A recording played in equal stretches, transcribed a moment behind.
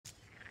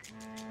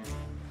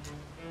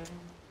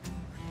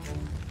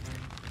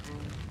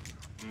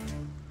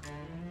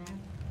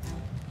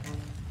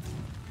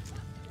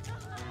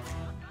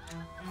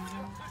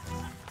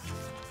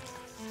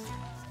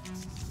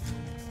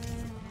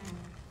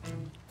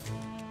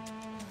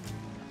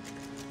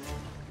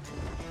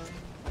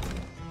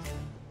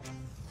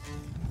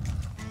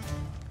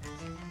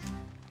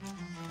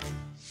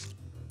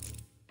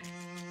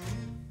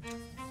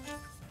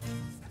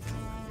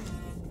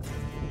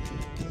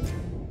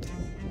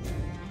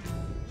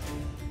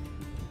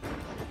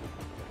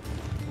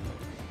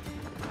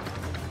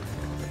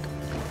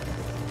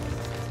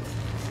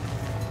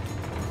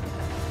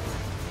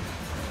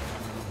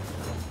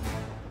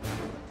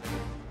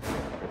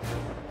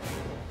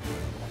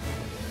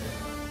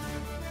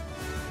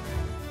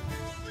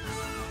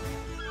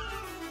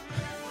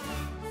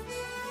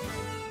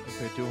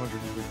pay $250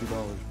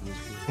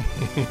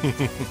 for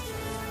this.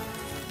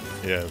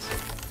 Yes.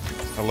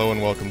 Hello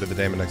and welcome to the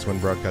Damon X Win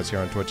broadcast here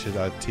on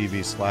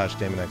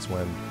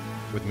twitch.tv/DamonXWin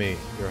with me,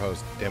 your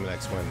host, Damon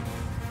X Win,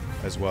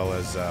 as well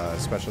as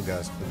special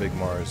guest, the Big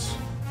Mars,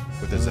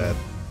 with his Z.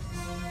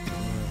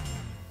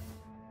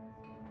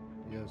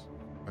 Yes.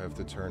 I have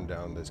to turn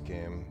down this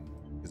game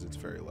because it's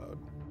very loud.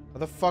 How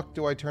the fuck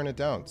do I turn it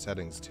down?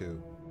 Settings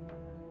too.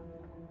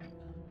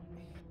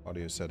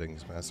 Audio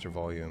settings, master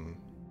volume,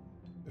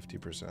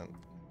 50%.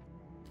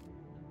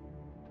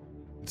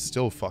 It's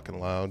still fucking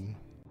loud.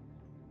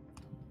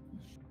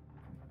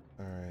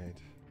 Alright.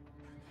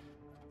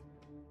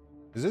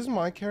 Is this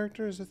my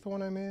character? Is this the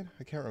one I made?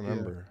 I can't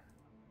remember. Yeah.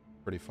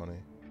 Pretty funny.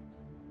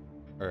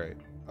 Alright.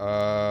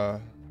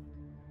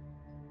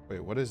 Wait,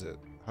 what is it?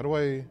 How do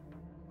I...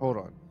 Hold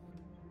on.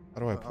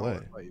 How do I play?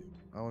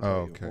 I want to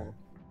oh, you. okay.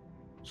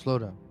 Slow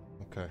down.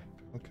 Okay.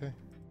 Okay.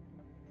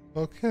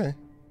 Okay.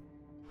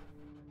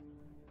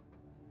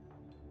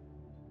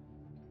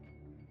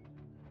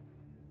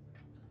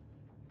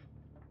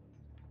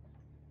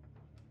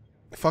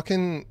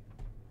 Fucking...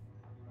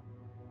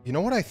 You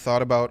know what I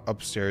thought about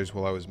upstairs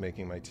while I was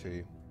making my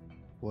tea?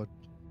 What?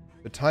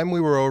 The time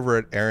we were over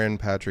at Aaron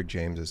Patrick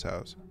James's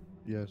house.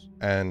 Yes.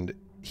 And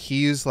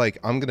he's like,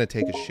 I'm gonna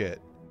take a shit.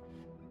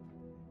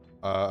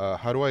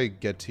 How do I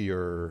get to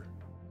your...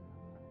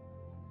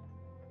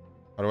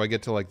 How do I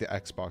get to, like, the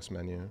Xbox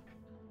menu?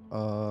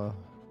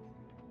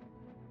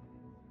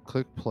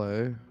 Click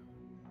play.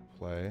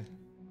 Play.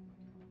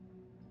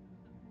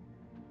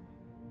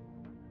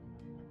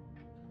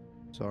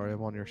 Sorry,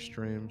 I'm on your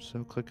stream,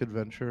 so click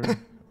adventure.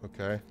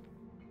 Okay.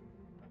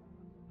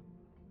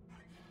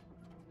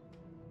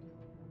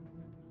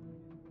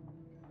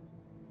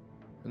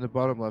 In the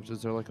bottom left,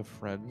 is there like a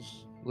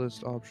friends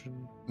list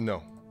option?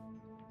 No.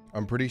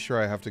 I'm pretty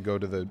sure I have to go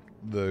to the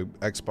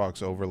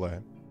Xbox overlay.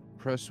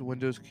 Press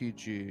Windows key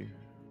G.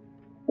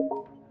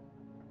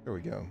 There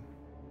we go.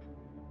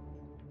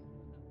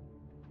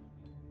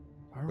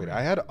 All Wait, right.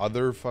 I had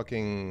other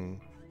fucking...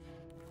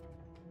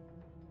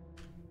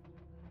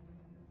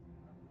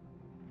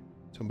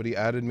 Somebody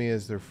added me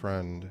as their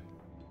friend.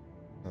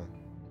 Huh.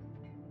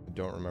 I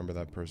don't remember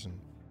that person.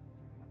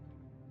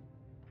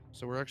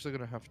 So we're actually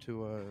gonna have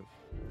to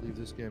leave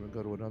this game and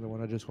go to another one.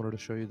 I just wanted to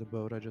show you the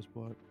boat I just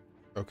bought.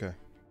 Okay.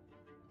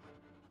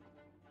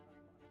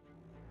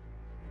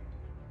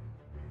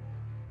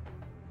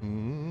 Do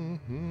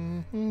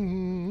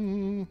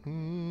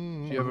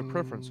you have a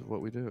preference of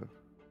what we do?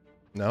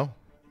 No.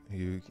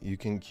 You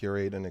can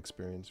curate an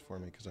experience for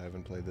me because I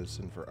haven't played this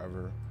in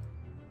forever.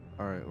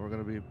 Alright, we're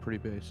gonna be pretty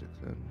basic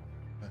then.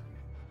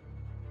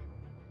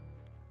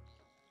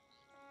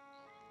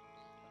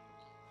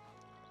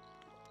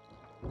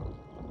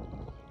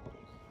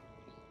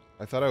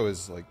 I thought I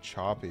was like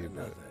choppy,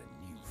 Another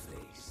but new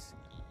face.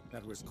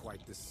 That was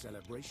quite the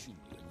celebration.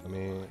 I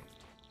mean,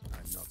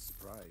 I'm not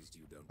surprised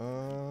you don't.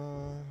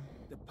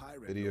 The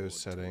pirate video lord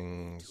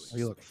settings. Oh,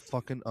 you look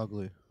fucking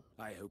ugly.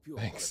 I hope you're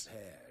Thanks.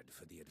 prepared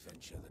for the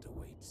adventure that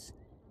awaits.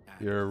 And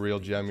You're a real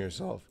gem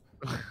yourself.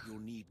 You'll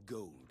need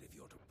gold if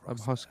you're to I'm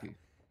prosper. husky.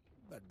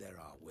 But there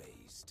are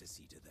ways to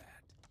see to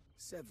that.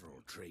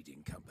 Several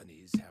trading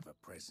companies have a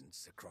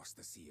presence across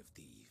the Sea of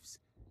Thieves.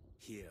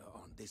 Here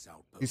on this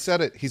outpost. He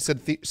said it. He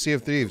said Sea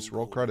of Thieves.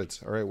 Roll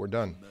credits. All right, we're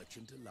done.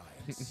 Merchant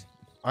Alliance.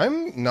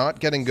 I'm not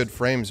getting good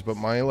frames, but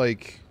my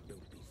like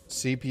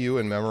CPU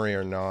and memory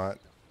are not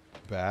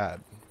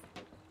bad.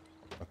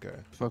 Okay.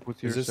 Fuck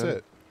with your Is this setting.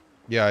 it?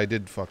 Yeah, I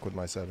did fuck with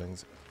my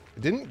settings.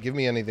 It didn't give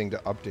me anything to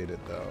update it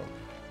though.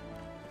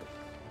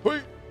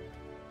 Wait.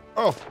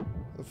 Oh,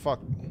 the fuck.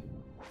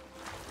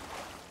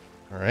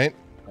 All right.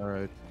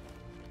 Alright.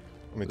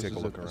 Let me This take a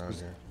is look it. This around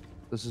is- here.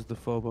 This is the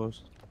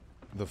Phobos.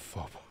 The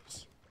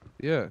Phobos.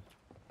 Yeah.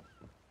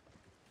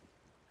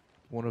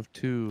 One of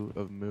two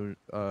of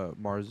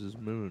Mars's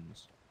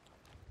moons.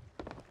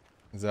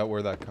 Is that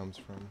where that comes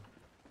from?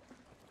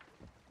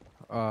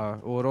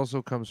 Well, it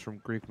also comes from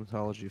Greek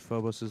mythology.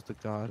 Phobos is the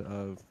god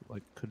of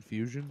like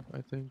confusion,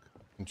 I think,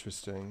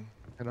 Interesting.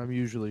 and I'm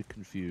usually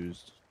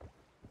confused.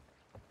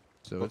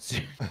 So it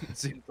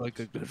seems like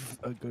a good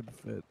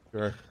fit.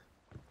 Sure.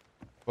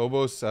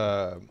 Phobos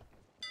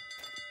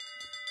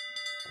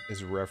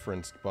is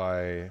referenced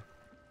by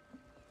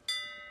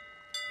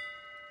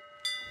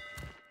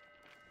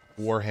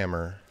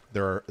Warhammer.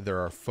 There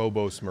are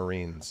Phobos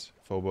Marines.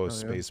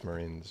 Phobos Oh, yeah? Space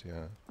Marines,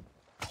 yeah.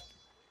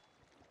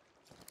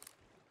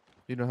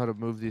 You know how to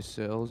move these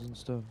sails and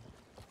stuff.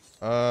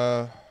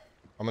 I'm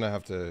gonna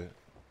have to.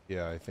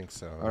 Yeah, I think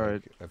so. All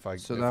right. If I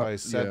So if that- I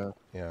set yeah.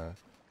 yeah.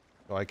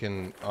 So I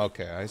can.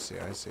 Okay, I see.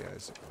 Hold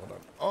on.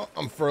 Oh,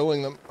 I'm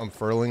furling them. I'm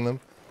furling them.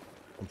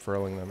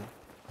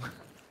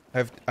 I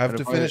have And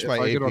to if finish if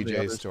my get on the APJ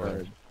other store.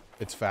 side-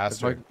 It's if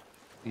faster.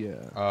 yeah.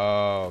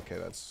 Oh, okay,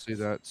 that's See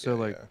that? So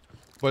like, yeah.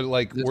 But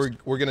like this-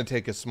 we're gonna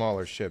take a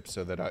smaller ship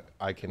so that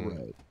I can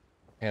right.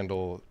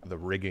 handle the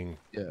rigging.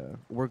 Yeah,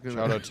 we're gonna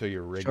Shout out to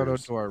your riggers. shout out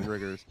to our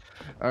riggers.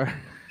 All right.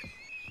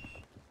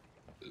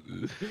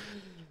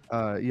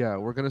 Yeah,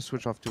 we're gonna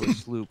switch off to a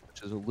sloop,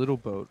 which is a little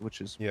boat,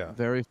 which is Yeah.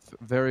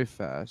 very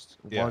fast.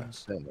 Yeah. One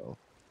sail.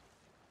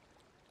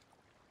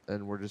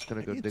 And we're just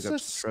gonna go dig It's up a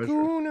some treasure.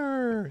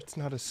 schooner. It's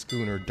not a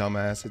schooner,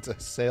 dumbass. It's a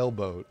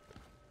sailboat.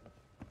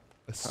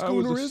 A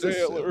schooner is a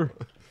sailor.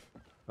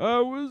 I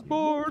was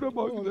born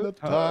among On the the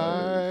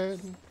tide,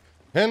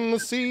 and the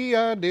sea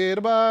I did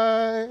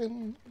abide.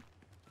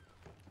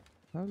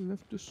 I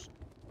left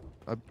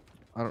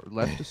I don't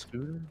left a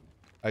scooter.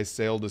 I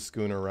sailed a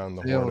schooner around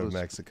the Sailed Horn a of s-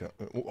 Mexico.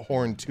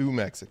 Horn to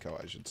Mexico,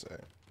 I should say.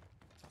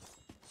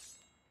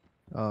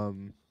 All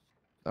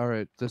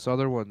right, this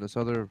other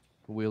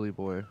wheelie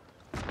boy.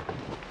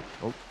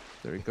 Oh,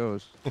 there he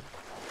goes.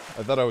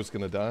 I thought I was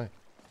gonna die.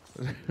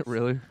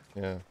 Really?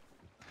 Yeah.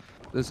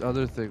 This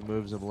other thing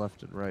moves him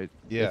left and right.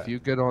 Yeah. If you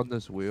get on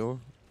this wheel,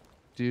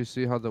 do you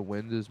see how the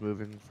wind is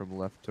moving from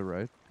left to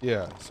right?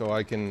 Yeah, so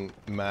I can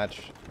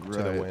match to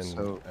the Right, wind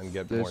so and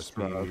get more this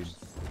speed. drops.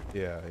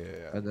 Yeah.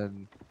 And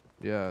then,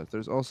 yeah,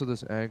 there's also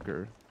this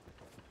anchor,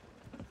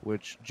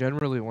 which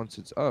generally once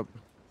it's up,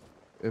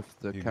 if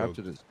the You go-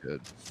 captain is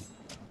good,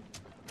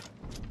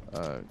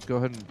 go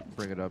ahead and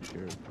bring it up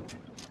here.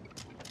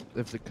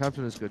 If the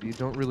captain is good, you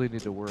don't really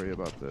need to worry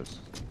about this,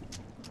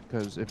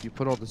 because if you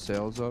put all the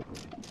sails up,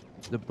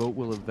 the boat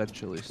will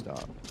eventually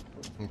stop.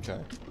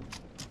 Okay.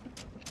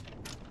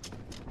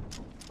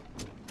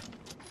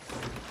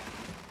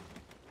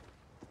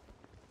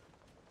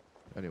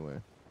 Anyway,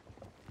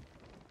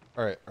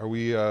 All right. Are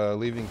we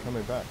leaving?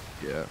 Coming back?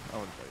 yeah,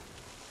 I'll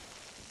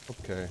invite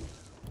Okay.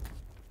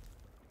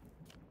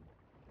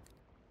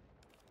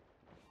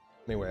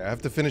 Anyway, I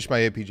have to finish my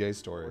APJ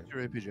story. you. What's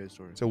your APJ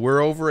story? So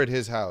we're over at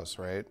his house,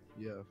 right?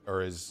 Yeah.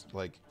 Or his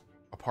like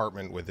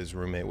apartment with his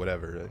roommate,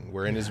 whatever. And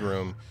we're in his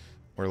room.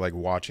 We're like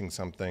watching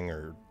something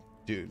or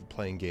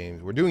playing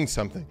games. We're doing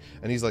something.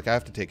 And he's like, I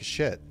have to take a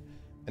shit.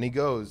 And he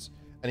goes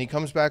and he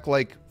comes back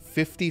like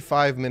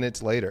 55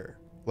 minutes later.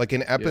 Like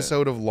an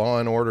episode of Law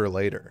and Order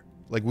later.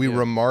 Like we Yeah.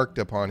 remarked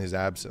upon his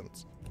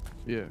absence.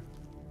 Yeah.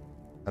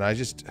 And I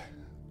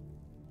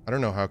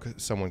don't know how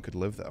someone could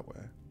live that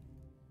way.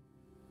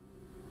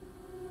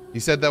 He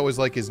said that was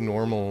like his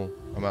normal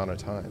amount of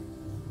time.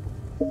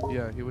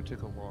 Yeah, he would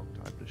take a long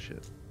time to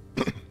shit.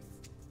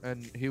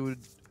 And he would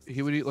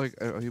eat like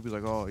he'd be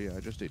like, oh yeah,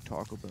 I just ate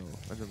Taco Bell,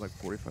 and then like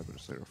 45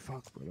 minutes later,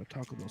 fuck bro, that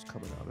Taco Bell's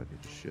coming out, I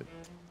need to shit.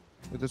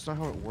 Like, that's not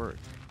how it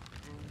works.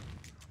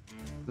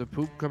 The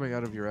poop coming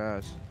out of your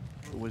ass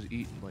was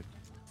eaten like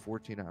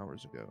 14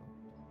 hours ago.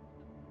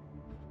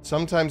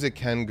 Sometimes it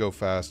can go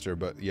faster,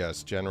 but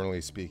yes,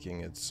 generally speaking,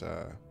 it's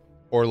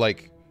or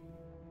like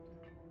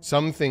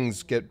some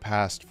things get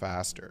passed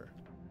faster.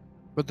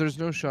 But there's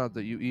no shot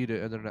that you eat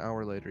it and then an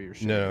hour later you're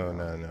shitting. No, it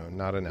out. no,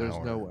 not an There's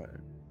hour. no way.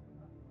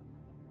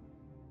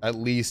 At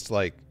least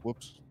like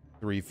Whoops.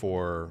 3,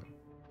 4,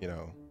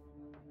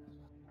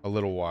 a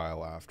little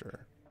while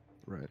after.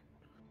 Right.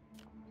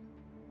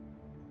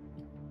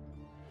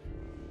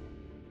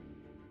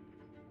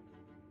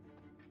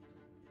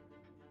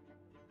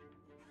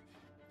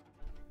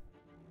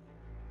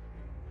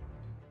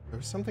 There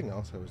was something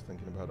else I was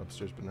thinking about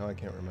upstairs, but now I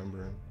can't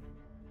remember.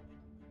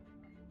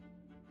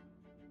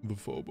 The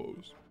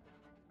Phobos.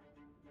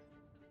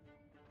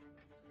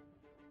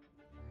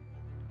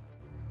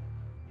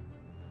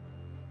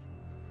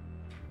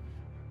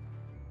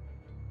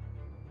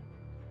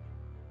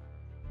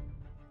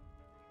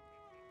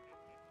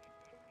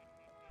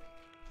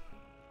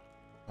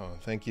 Oh,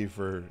 thank you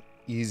for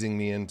easing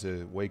me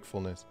into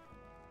wakefulness.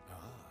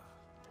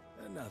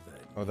 Another.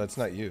 Oh, that's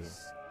not you.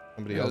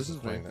 Somebody Yeah, else this is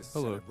is playing me. that.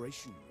 Hello.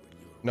 Celebration when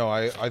you No,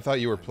 I thought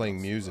you were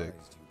playing music.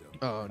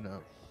 Oh no.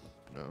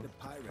 No. The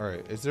pirate All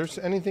right, boat is there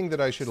anything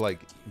that I should like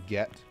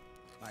get?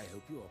 I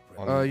hope you are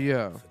On- prepared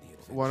Yeah. for the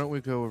adventure Why don't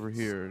we go over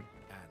here? and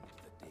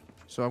the danger.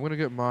 So I'm gonna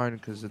get mine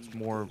because it's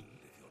more,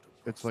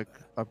 it's like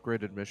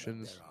upgraded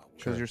missions.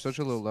 Because you're such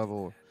a low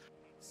level,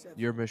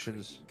 your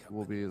missions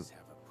will be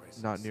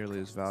not nearly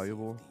as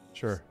valuable.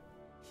 Sure.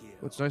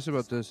 What's nice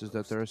about this is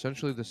that they're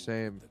essentially the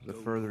same the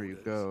further you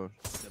go.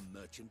 The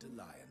Merchant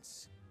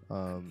Alliance.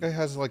 Guy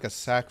has like a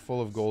sack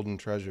full of golden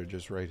treasure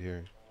just right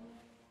here.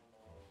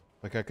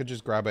 Like I could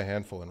just grab a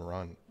handful and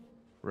run.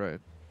 Right.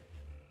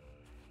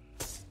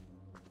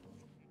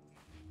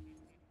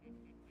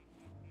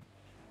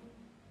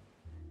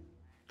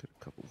 Get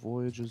a couple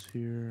voyages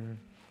here.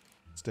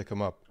 Stick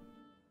them up.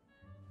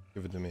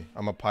 Give it to me.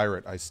 I'm a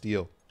pirate. I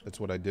steal. That's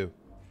what I do.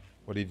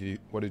 What did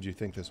you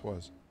think this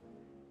was?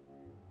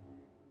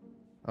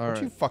 All Don't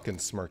right. you fucking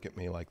smirk at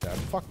me like that.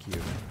 Fuck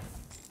you.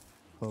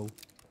 Oh.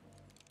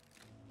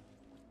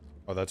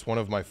 Oh, that's one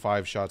of my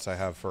 5 shots I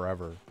have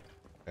forever.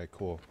 Okay,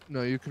 cool.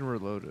 No, you can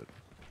reload it.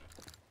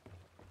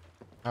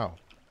 How?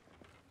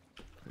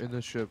 In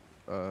the ship,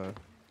 Oh,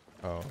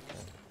 okay.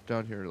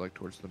 down here, like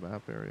towards the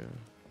map area.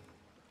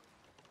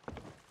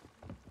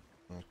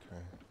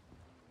 Okay.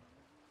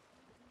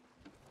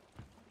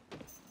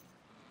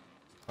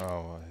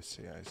 Oh, I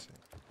see, I see.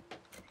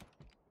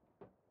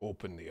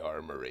 Open the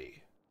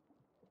armory.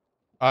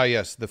 Ah,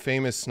 yes, the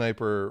famous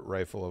sniper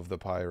rifle of the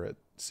pirate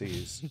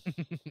seas.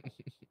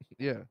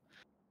 Yeah.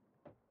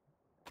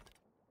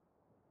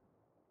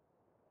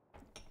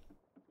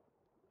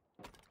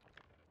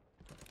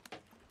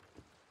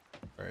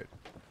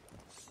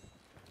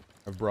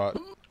 I've brought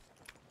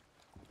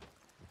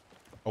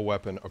a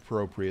weapon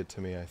appropriate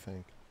to me, I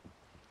think.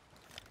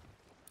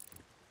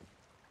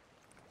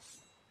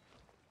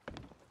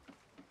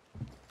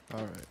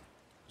 Alright.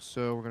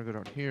 So we're gonna go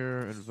down here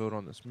and vote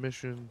on this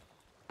mission.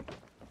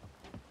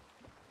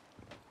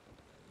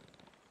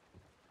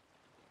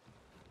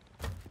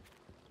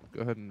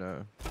 Go ahead and,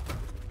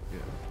 yeah.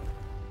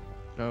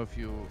 Now if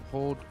you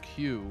hold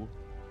Q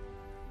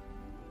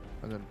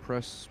and then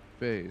press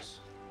space,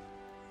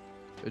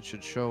 it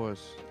should show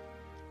us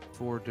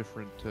four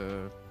different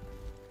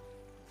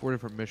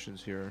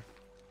missions here.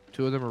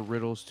 2 of them are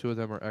riddles, 2 of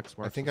them are X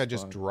marks. I think I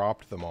just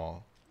dropped them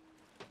all.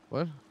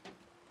 What?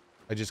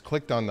 I just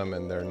clicked on them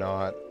and they're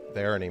not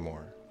there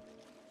anymore.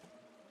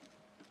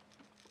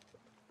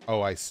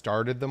 Oh, I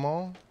started them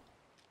all?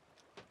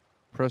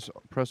 Press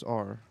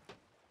R.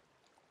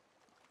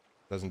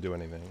 Doesn't do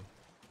anything.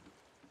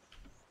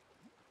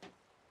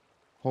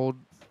 Hold,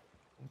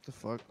 what the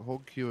fuck?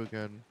 Hold Q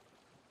again.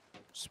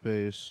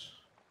 Space.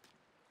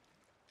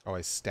 Oh,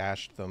 I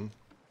stashed them.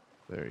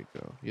 There you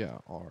go. Yeah,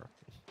 R.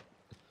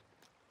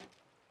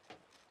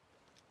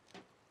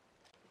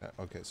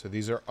 Okay, so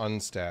these are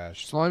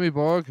unstashed. Slimy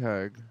bog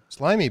hag.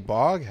 Slimy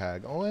bog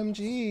hag.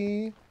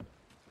 OMG.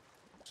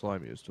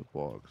 Slimiest of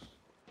bogs.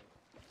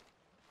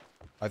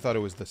 I thought it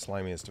was the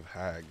slimiest of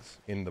hags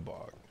in the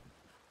bog.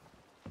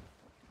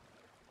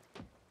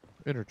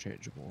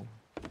 Interchangeable.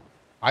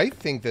 I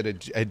think that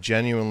it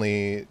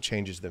genuinely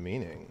changes the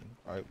meaning.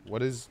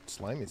 What is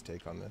Slimy's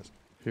take on this?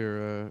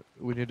 Here,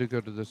 we need to go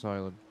to this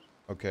island.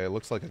 Okay, it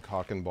looks like a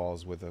cock and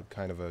balls with a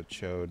kind of a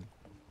chode.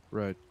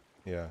 Right.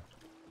 Yeah.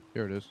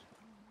 Here it is.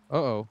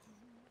 Uh-oh.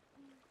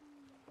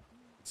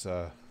 It's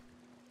the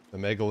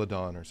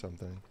Megalodon or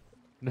something.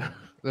 No,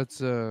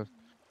 that's a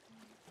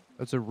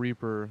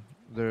Reaper.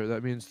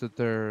 That means that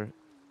they're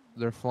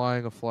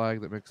flying a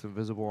flag that makes them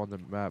visible on the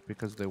map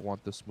because they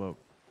want the smoke.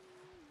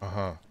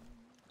 Uh-huh.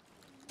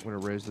 I'm gonna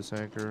raise this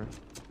anchor.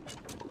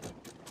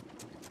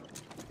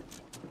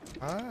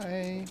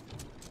 Hi.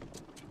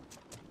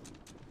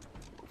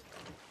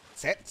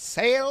 Set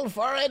sail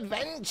for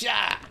adventure.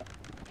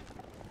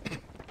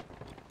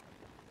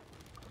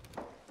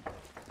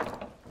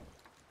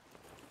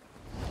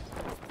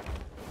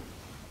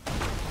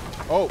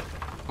 Oh.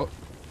 Oh.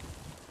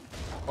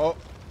 Oh.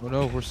 Oh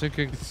no, we're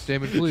sinking.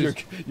 Damon, please.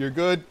 You're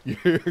good.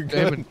 You're good.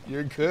 Damon.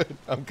 You're good.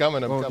 I'm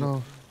coming. I'm Oh coming.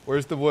 no.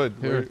 Where's the wood?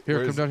 Here,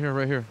 come down here,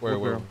 right here. Where?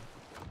 Wood barrel.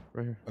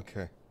 Right here.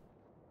 Okay.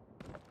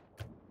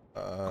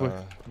 Quick,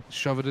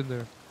 shove it in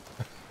there.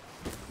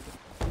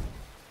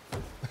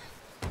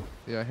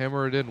 Yeah,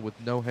 hammer it in with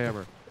no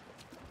hammer.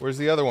 Where's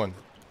the other one?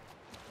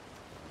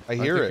 I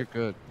hear it. You're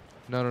good.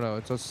 No,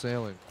 it's us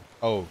sailing.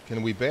 Oh,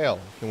 can we bail?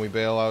 Can we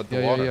bail out the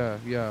Yeah, water?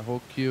 yeah.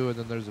 Hold Q and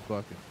then there's a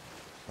bucket.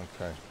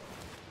 Okay.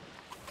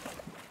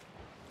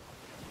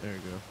 There you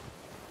go.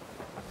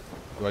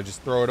 Do I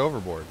just throw it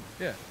overboard?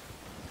 Yeah.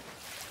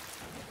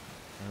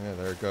 Oh, yeah,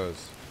 there it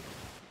goes.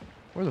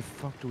 Where the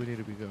fuck do we need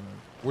to be going?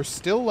 We're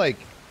still like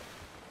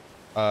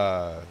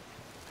South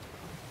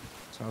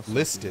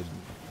listed.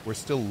 southeast. We're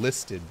still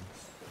listed.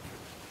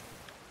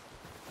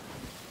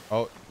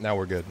 Oh, now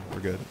we're good. We're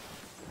good.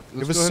 You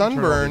Let's have a go ahead and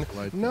turn all sunburn. these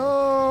lights on.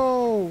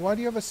 No. Why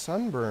do you have a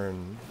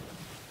sunburn?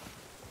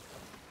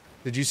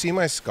 Did you see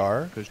my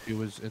scar? Because she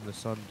was in the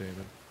sun,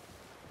 Damon.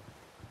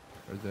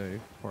 Or they,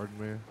 pardon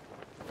me.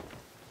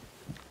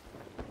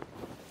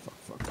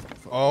 Fuck.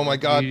 Oh my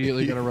God!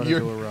 Immediately gonna run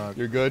into a rock.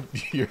 You're good.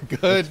 You're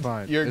good. It's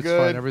fine. You're It's good.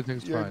 fine.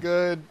 Everything's You're fine.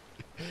 good.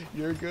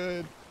 You're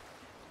good.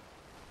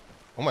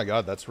 Oh my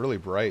God, that's really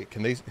bright.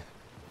 Can they?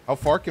 How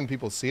far can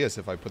people see us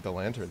if I put the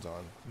lanterns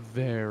on?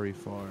 Very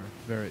far.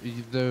 Very.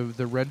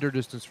 The render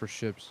distance for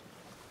ships.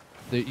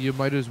 You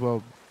might as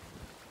well.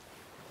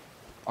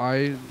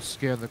 I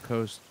scan the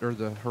coast or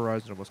the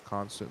horizon almost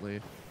constantly.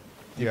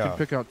 You Yeah. can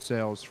pick out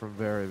sails from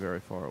very, very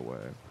far away.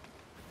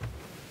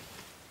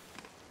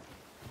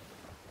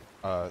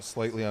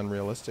 Slightly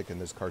unrealistic in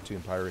this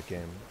cartoon pirate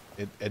game.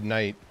 At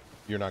night,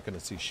 you're not going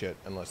to see shit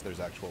unless there's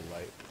actual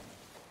light.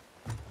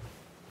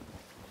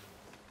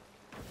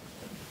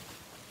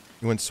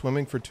 You went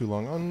swimming for too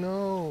long. Oh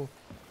no.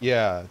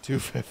 Yeah,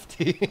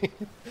 250.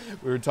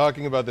 We were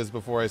talking about this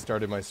before I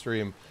started my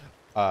stream.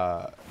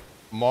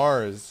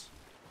 Mars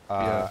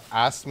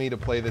asked me to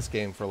play this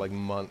game for like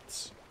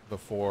months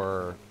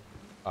before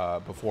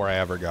I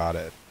ever got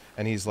it.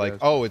 And he's like, Yes.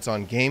 "Oh, it's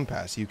on Game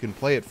Pass. You can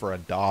play it for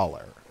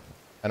 $1."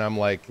 And I'm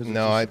like, Because it's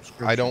 "No, a I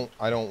subscription.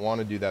 don't want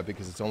to do that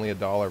because it's only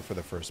 $1 for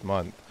the first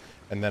month,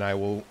 and then I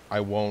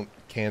won't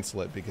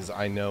cancel it because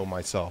I know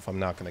myself I'm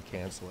not going to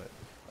cancel it."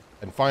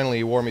 And finally,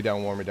 he wore me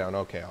down.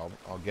 Okay,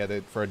 I'll get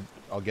it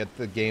I'll get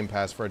the Game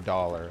Pass for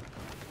 $1,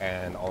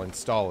 and I'll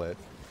install it.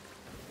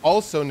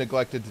 Also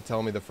neglected to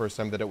tell me the first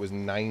time that it was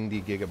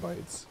 90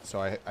 gigabytes, so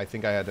I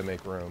think I had to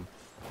make room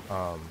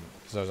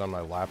because I was on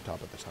my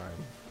laptop at the time.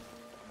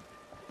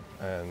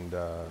 And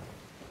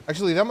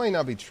actually, that might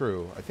not be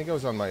true. I think I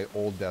was on my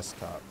old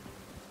desktop,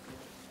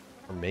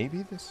 or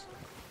maybe this.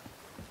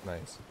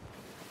 Nice.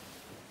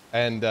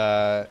 And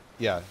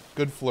yeah,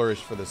 good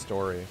flourish for the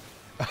story.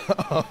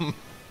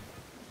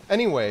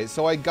 Anyway,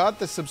 so I got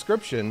the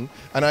subscription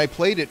and I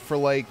played it for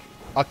like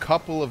a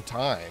couple of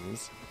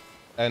times,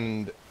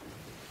 and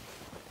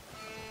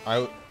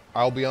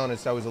I'll be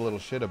honest, I was a little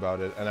shit about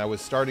it, and I was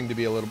starting to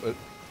be a little bit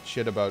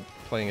shit about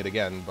playing it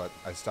again, but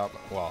I stopped.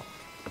 Well,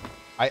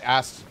 I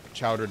asked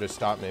Chowder to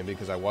stop me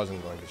because I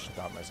wasn't going to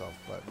stop myself,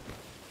 but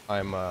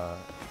I'm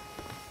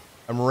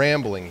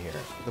rambling here.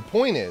 The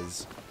point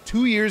is,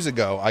 2 years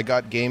ago, I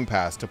got Game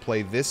Pass to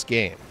play this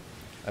game,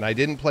 and I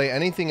didn't play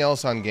anything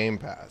else on Game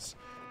Pass,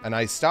 and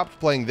I stopped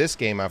playing this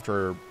game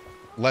after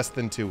less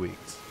than 2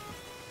 weeks,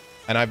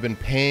 and I've been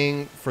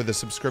paying for the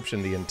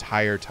subscription the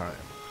entire time.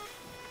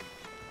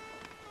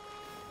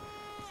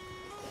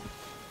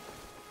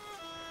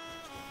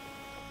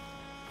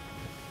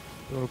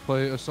 You want to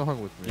play a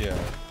song with me? Yeah.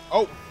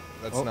 Oh,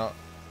 that's not.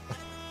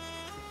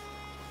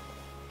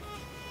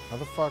 How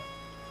the fuck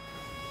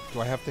do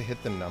I have to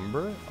hit the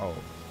number? Oh.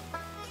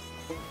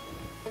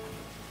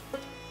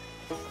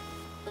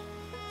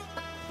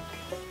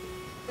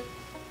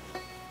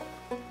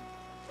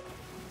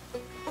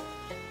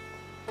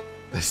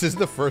 This is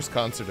the first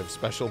concert of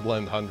Special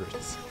Blend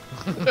Hundreds.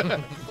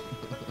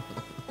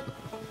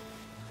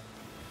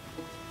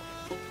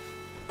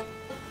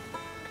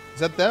 Is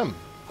that them?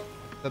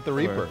 Is that the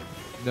Reaper?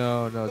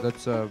 No,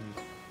 that's a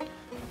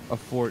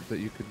fort that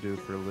you can do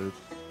for loot.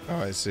 Oh,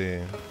 I see.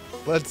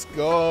 Let's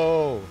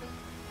go.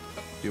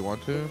 Do you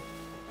want to?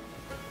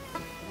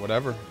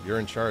 Whatever. You're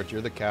in charge.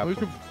 You're the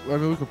captain.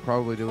 We could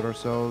probably do it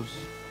ourselves.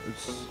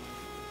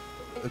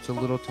 It's a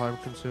little time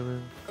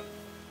consuming.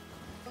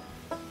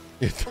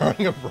 You're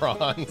throwing a bra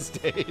on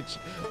stage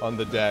on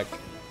the deck.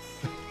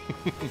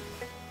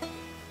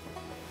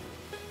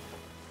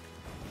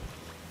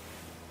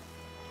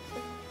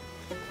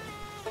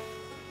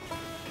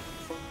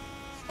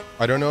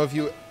 I don't know if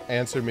you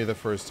answered me the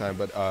first time,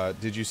 but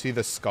did you see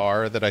the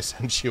scar that I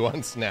sent you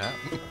on Snap?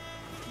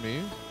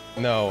 Me?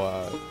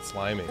 No,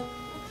 Slimy.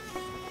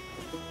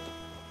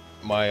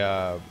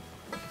 My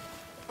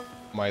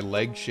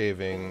leg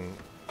shaving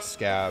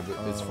scab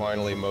is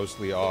finally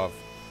mostly off,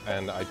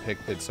 and I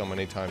picked it so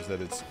many times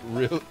that it's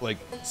real, like,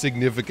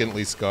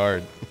 significantly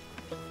scarred.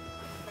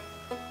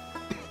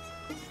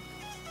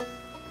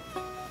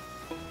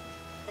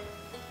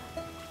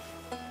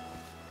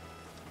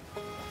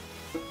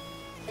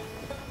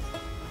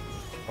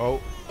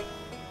 Oh.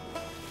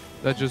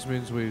 That just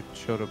means we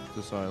showed up at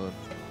this island.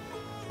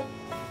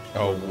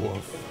 Oh,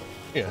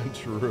 woof. Yeah,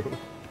 true.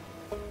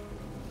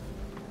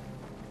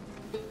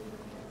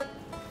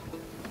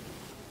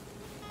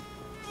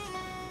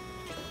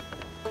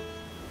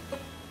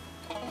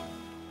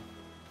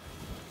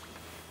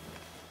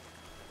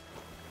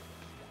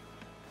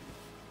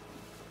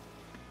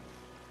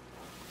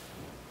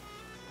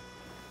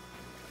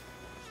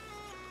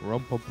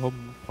 Rum pum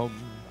pum pum.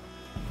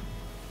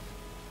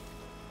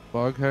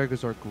 Boghag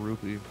is our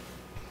groupie.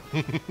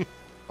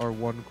 Our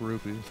one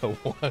groupie. The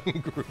one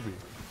groupie.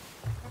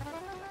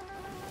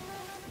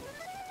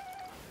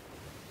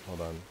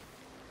 Hold on.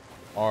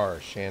 Our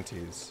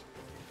shanties.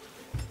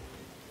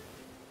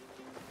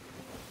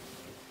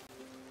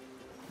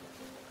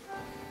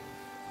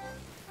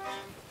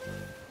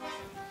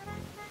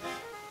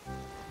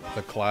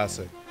 The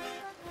classic.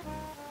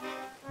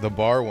 The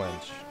bar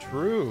wench.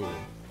 True.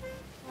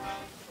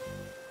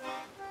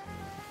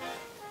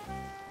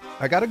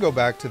 I gotta go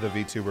back to the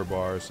VTuber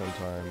bar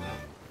sometime.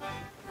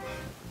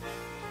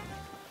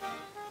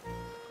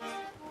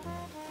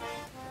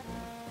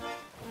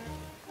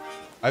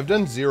 I've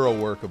done zero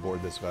work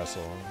aboard this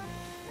vessel.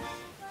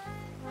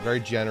 Very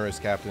generous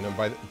captain, and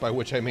by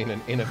which I mean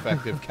an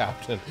ineffective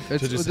captain.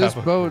 This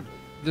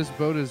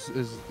boat is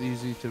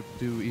easy to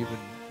do even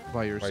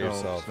by yourself. By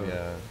yourself, so.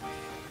 yeah.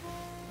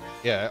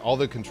 Yeah, all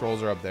the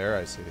controls are up there,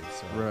 I see.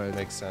 So right. It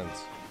makes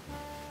sense.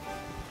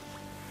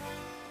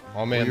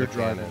 Oh man, you're the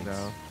driving cannons.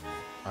 now.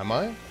 Am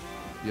I?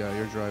 Yeah,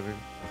 you're driving.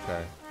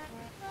 Okay.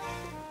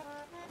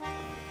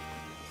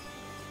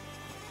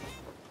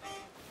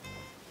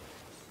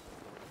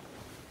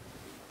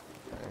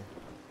 Okay.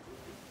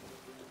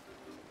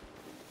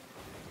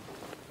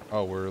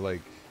 Oh, we're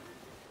like...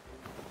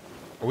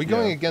 Are we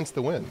going against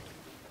the wind?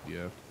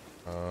 Yeah.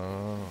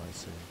 Oh, I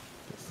see.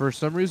 For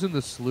some reason,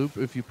 the sloop,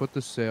 if you put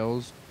the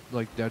sails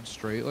like dead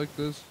straight like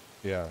this,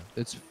 Yeah.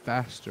 it's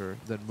faster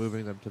than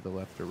moving them to the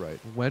left or right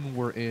when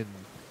we're in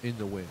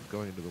the wind,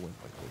 going into the wind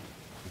like this.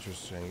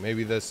 Interesting.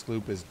 Maybe the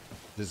sloop is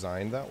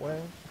designed that way?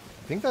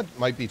 I think that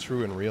might be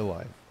true in real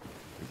life.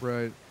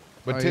 Right.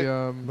 But,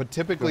 but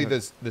typically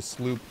this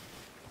sloop,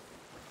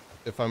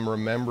 if I'm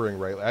remembering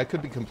rightly, I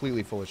could be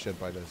completely full of shit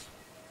by this,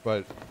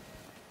 but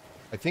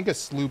I think a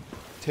sloop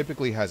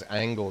typically has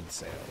angled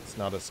sails,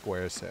 not a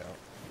square sail.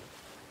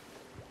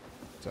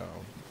 So.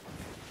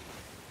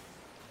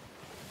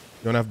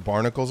 You don't have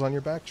barnacles on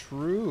your back?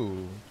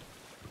 True.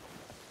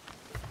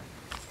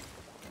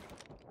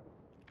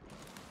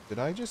 Did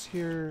I just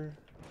hear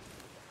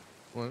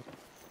What?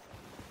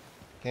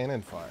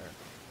 cannon fire?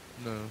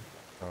 No.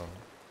 Oh.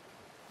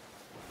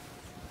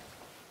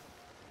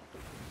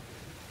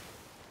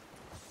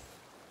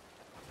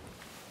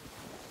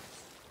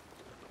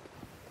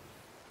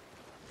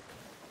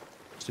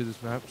 see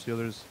this map? See how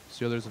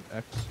there's an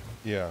X?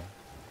 Yeah.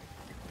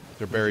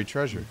 They're buried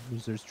treasure.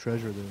 There's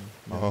treasure there.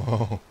 Yeah.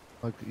 Oh.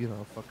 Like, you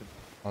know, fucking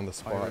On the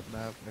spot. pirate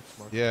map, next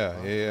mark.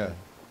 Yeah, yeah.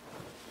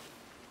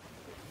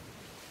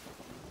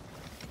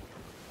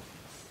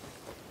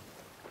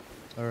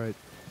 Alright.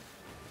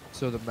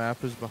 So the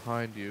map is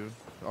behind you,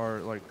 or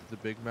like the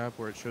big map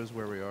where it shows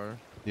where we are.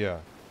 Yeah.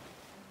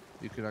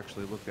 You can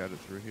actually look at it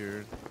through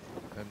here.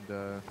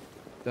 And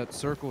that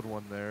circled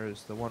one there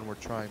is the one we're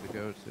trying to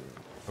go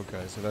to.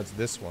 Okay, so that's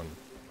this one.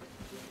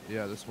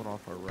 Yeah, this one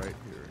off our right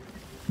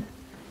here.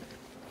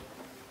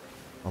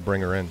 I'll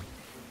bring her in.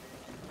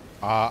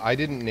 I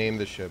didn't name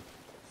the ship,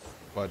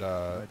 but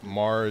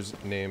Mars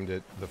named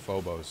it the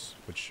Phobos,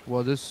 which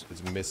Well, this...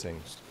 is missing.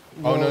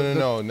 Well,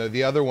 Oh, no.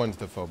 The other one's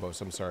the Phobos.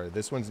 I'm sorry.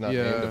 This one's not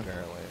named, Yeah.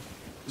 apparently.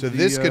 So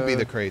this could be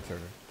the crater.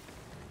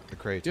 The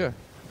crater.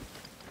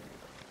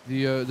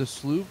 Yeah. The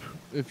sloop,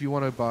 if you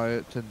want to buy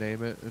it to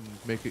name it and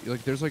make it...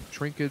 Like, there's, like,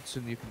 trinkets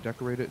and you can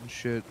decorate it and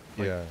shit.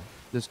 Like, Yeah.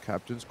 this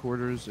captain's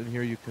quarters, and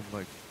here you can,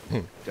 like,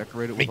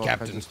 decorate it Me with all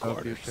kinds of captain's stuff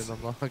quarters. you can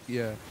unlock.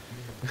 Yeah.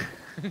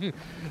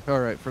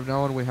 Alright, from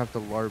now on we have to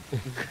LARP.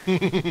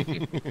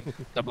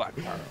 The Black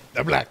Pearl.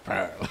 The Black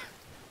Pearl.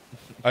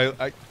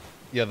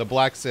 Yeah, the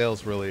black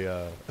sails really,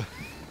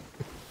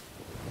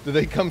 Do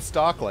they come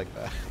stock like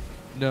that?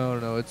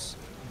 No, it's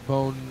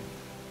bone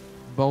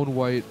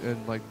white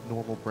and, like,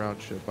 normal brown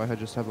ship. I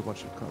just have a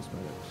bunch of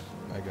cosmetics.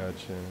 I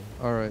gotcha.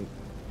 Alright.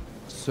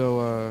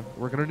 So,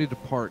 we're gonna need to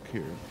park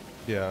here.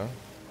 Yeah.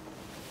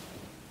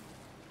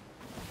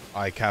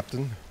 Aye,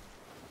 Captain.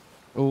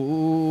 Oh,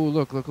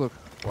 look. What?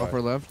 Off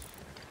our left.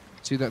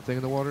 See that thing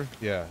in the water?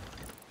 Yeah.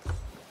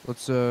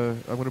 Let's,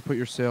 I'm gonna put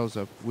your sails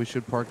up. We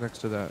should park next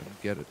to that and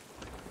get it.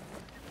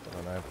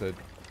 And I have to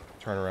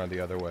turn around the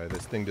other way.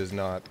 This thing does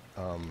not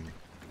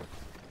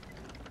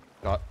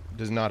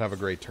have a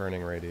great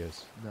turning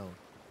radius. No.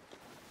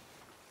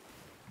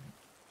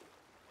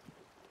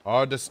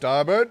 Hard to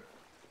starboard.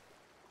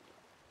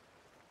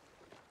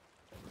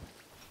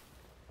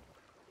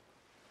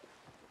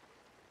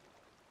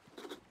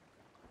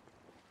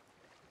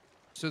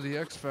 So the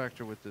X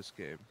factor with this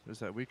game is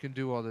that we can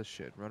do all this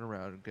shit, run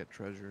around and get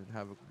treasure and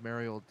have a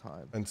merry old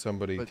time. And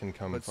somebody But- can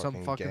come but fucking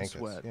some fucking gank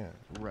sweat. us. Yeah.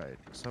 Right.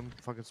 Some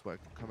fucking sweat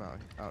can come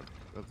out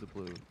of the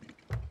blue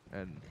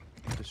and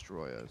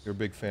destroy us. You're a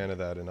big fan of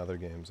that in other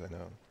games, I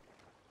know.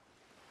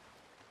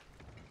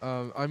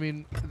 I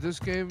mean, this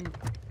game,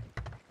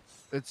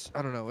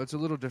 I don't know, it's a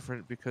little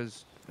different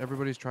because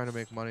everybody's trying to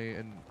make money,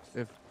 and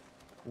if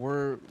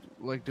we're,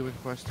 like, doing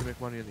quests to make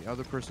money and the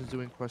other person's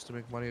doing quests to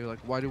make money, like,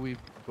 why do we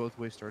both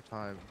waste our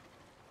time,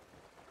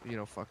 you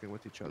know, fucking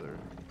with each other?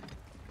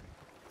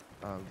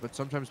 But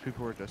sometimes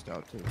people are just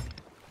out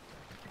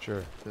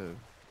Sure. to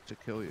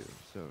kill you,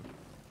 so...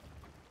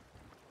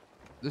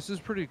 This is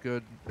pretty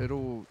good.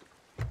 It'll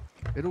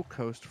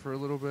coast for a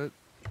little bit,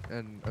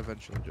 and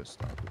eventually just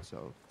stop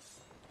itself.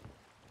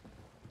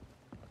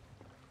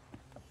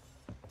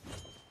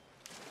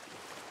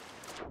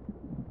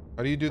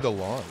 How do you do the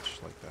launch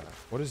like that?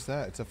 What is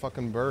that? It's a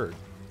fucking bird.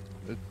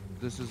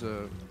 This is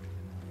a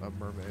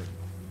mermaid.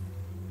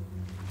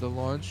 The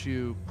launch,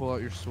 you pull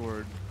out your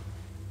sword.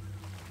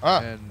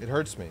 Ah, And- it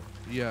hurts me.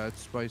 Yeah,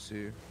 it's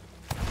spicy.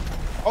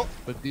 Oh!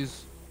 But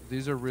these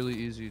are really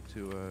easy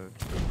to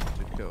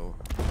kill.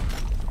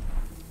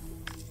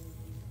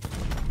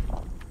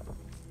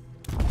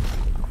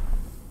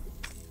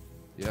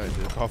 Yeah, I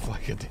did. Off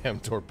like a damn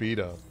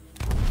torpedo.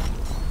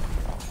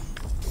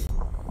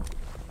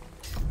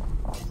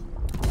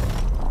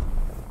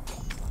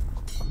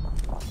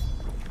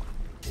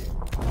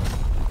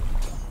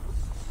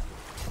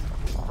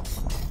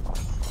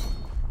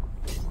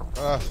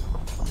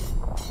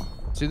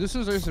 See, this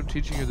is nice I'm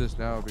teaching you this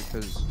now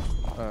because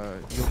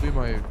you'll be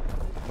my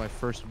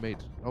first mate.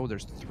 Oh,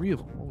 there's 3 of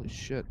them. Holy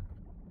shit.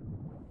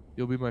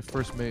 You'll be my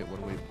first mate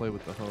when we play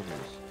with the homies.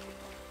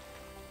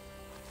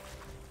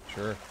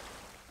 Sure.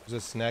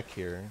 There's a snack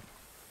here.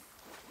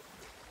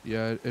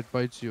 Yeah, it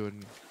bites you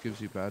and gives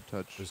you bad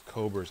touch. There's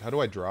cobras. How do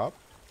I drop?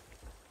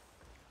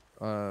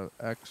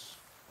 X.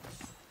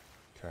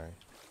 Okay.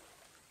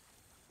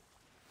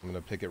 I'm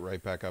gonna pick it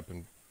right back up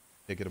and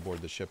take it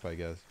aboard the ship, I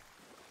guess.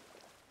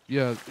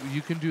 Yeah,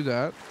 you can do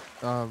that.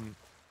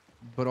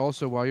 But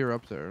also while you're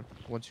up there,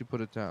 once you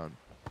put it down,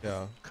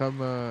 Yeah.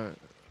 come,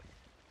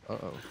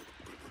 uh-oh.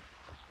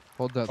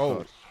 Hold that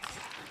Oh.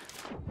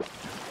 thought.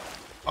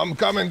 I'm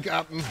coming,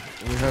 Captain.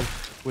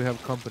 We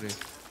have company.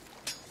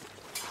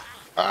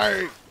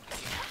 Aye.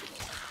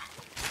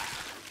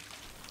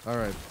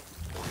 Alright.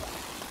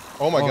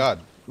 Oh my Oh. god.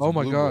 It's Oh a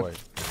my blue god. boy.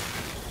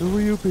 Who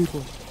are you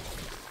people?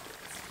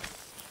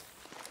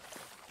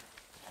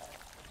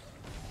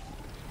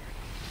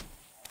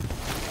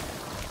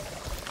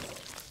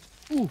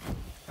 Ooh.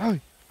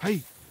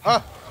 Hey. Ah!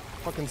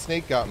 Fucking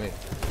snake got me.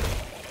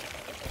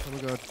 Oh my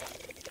god.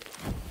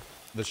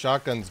 The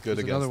shotgun's good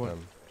There's against another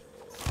them.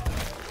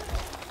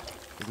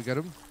 Did we get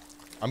him?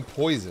 I'm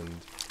poisoned.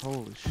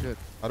 Holy shit.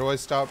 How do I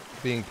stop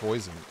being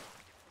poisoned?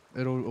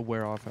 It'll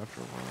wear off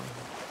after a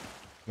while.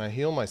 Can I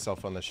heal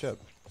myself on the ship?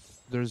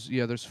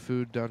 There's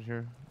food down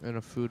here and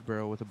a food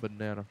barrel with a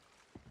banana.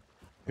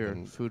 Here,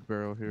 Ban- food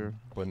barrel here.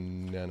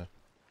 Banana.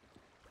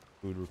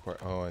 Food required.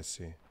 Oh, I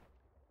see.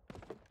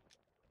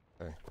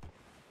 Okay.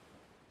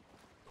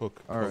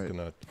 Cook All right.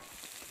 coconut.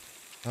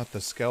 Not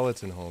the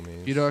skeleton,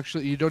 homies.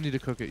 You don't need to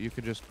cook it. You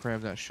can just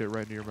cram that shit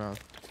right into your mouth.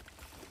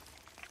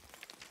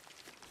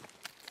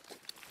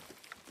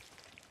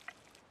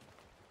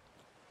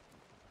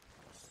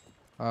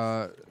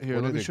 Here,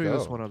 Where let did me it show you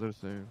this go? one other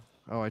thing.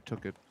 Oh, I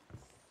took it.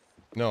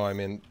 No, I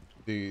mean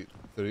the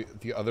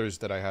others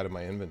that I had in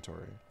my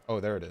inventory. Oh,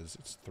 there it is.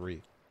 It's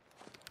 3.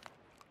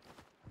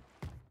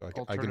 I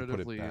can put it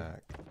Alternatively-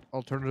 back.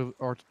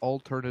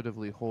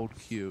 Alternatively, hold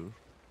Q.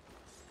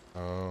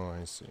 Oh,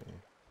 I see.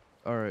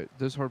 All right,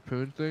 this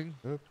harpoon thing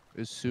Yep.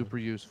 is super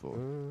useful.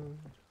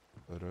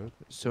 Uh,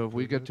 So if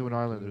we get to an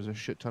island, there's a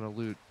shit ton of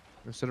loot.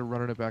 Instead of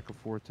running it back and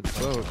forth to the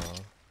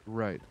boat,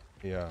 right?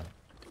 Yeah.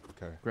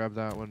 Okay. Grab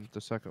that one,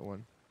 the second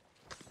one.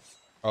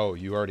 Oh,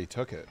 you already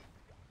took it.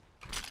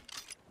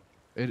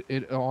 It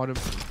autom.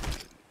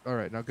 All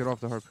right, now get off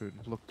the harpoon.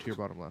 Look to your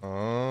bottom left.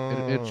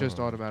 Oh. It just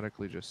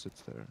automatically just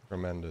sits there.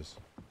 Tremendous.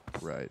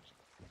 Right.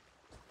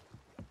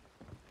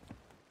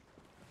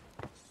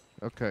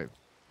 Okay.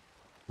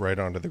 Right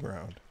onto the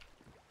ground.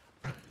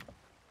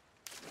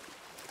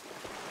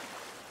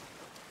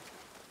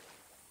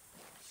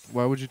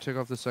 Why would you take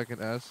off the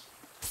second S?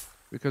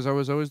 Because I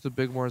was always the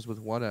big Mars with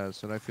one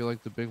S, and I feel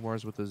like the big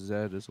Mars with a Z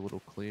is a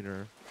little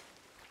cleaner.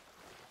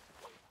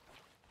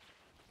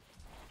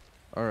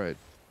 All right,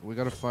 we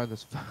gotta find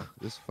this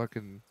this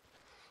fucking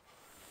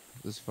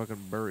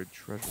buried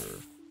treasure.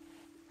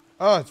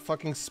 Oh, it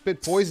fucking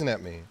spit poison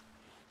at me.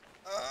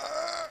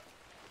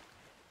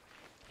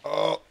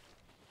 Oh,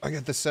 I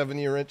got the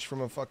 7-year itch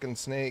from a fucking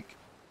snake.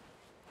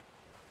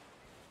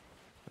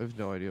 I have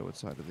no idea what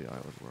side of the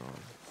island we're on.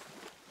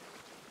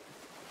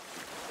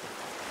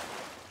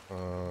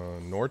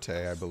 Norte,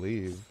 I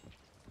believe.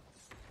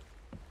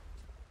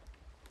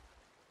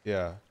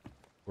 Yeah,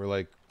 we're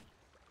like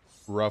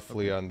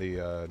roughly on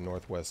the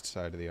northwest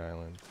side of the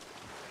island.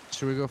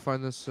 Should we go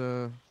find this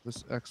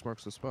this X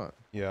marks the spot?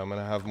 Yeah, I'm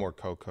gonna have more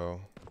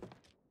cocoa.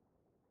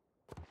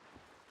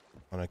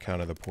 On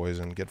account of the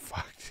poison. Get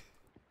fucked.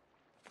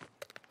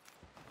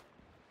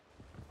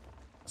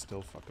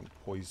 Still fucking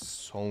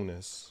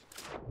poisonous.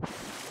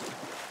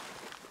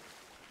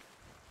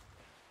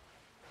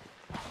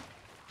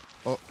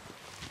 Oh.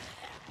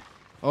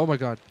 Oh my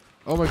god.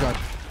 Oh my god.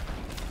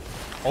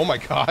 Oh my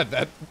god,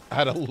 that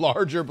had a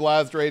larger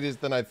blast radius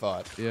than I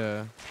thought.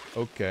 Yeah.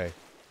 Okay.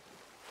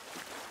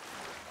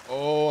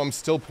 Oh, I'm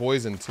still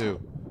poisoned too.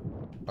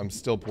 I'm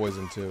still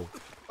poisoned too.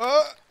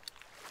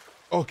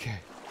 Okay.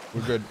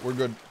 We're good. We're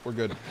good. We're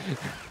good.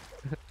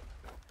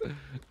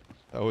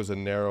 That was a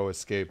narrow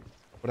escape.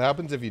 What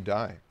happens if you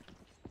die?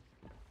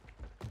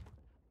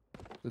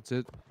 That's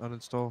it.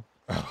 Uninstall.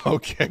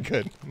 Okay,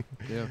 good.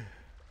 Yeah.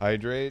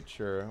 Hydrate?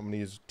 Sure. I'm gonna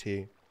use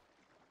tea.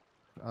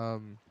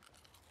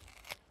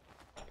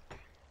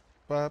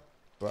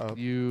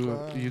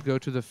 You go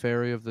to the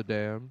ferry of the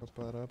dam.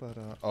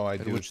 Oh, I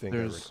In do which think I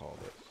there's- recall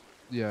this.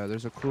 Yeah,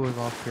 there's a cooling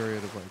off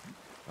period of like,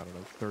 I don't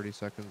know, 30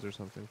 seconds or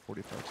something,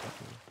 45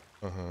 seconds.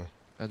 Uh-huh.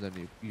 And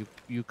then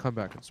you come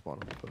back and spawn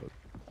on the boat.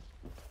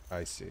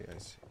 I see, I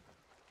see.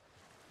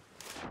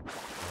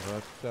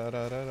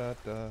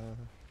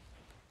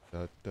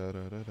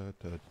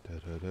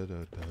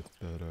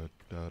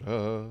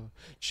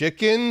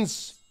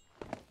 Chickens!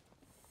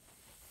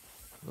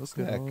 Look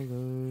Snack. at all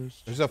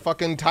those. There's a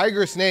fucking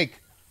tiger snake!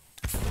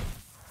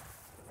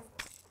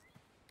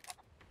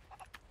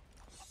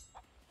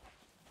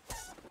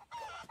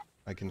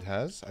 I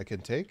can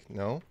take?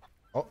 No?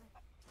 Oh,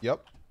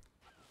 yep.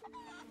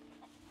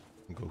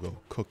 Go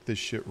cook this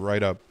shit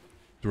right up.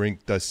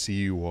 Drink the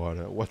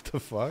seawater. What the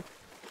fuck?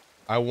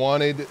 I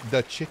wanted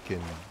the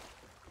chicken.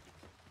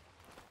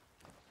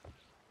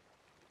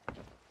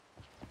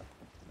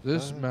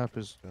 This map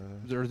is,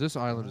 or this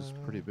island is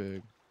pretty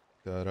big.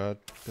 Da da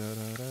da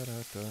da da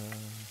da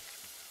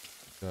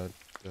da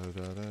da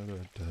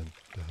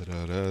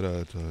da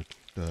da da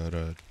da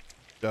da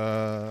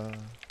da.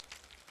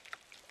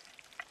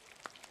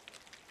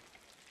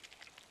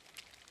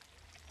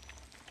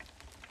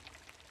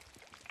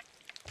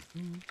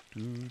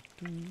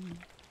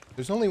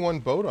 There's only one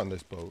boat on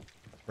this boat.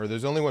 Or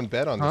there's only one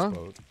bed on Huh? this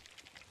boat.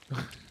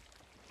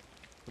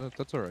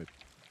 That's alright.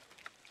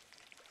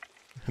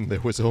 And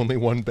there was only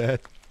one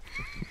bed.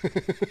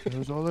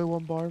 There's only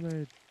one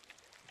barmaid.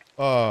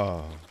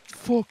 Oh.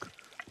 Fuck.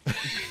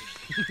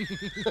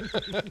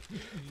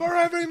 For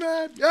every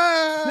man!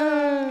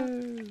 Yeah!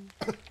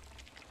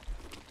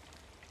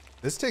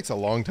 This takes a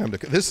long time to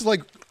cook. This is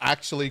like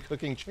actually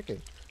cooking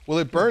chicken. Will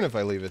it burn if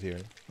I leave it here?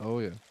 Oh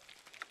yeah.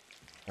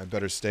 I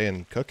better stay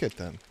and cook it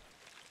then.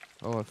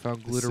 Oh, I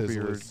found The sizzle is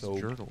Glitterbeard's so-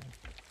 journal.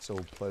 So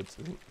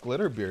pleasant.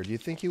 Glitterbeard, you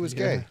think he was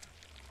Yeah. gay?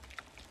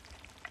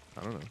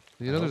 I don't know.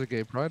 You know there's a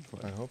gay pride I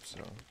flag. hope so.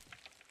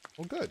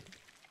 Well, good.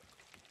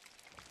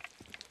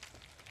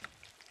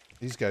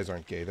 These guys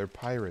aren't gay. They're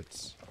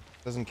pirates.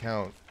 Doesn't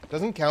count.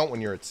 Doesn't count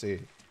when you're at sea.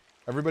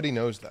 Everybody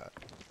knows that.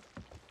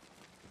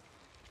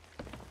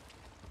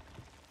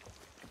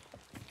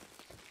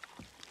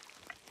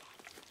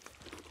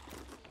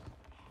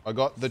 I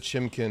got the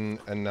chimkin,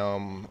 and now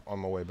I'm on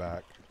my way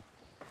back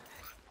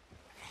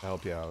to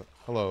help you out.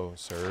 Hello,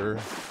 sir.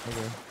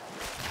 Okay.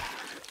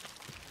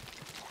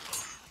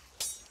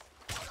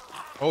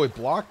 Oh, it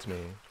blocked me.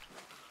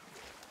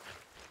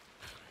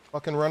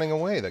 Fucking running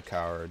away, the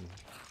coward.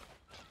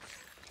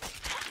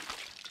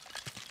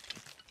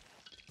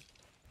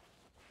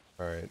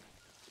 Alright.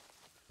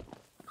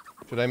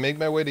 Should I make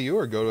my way to you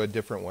or go to a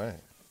different way?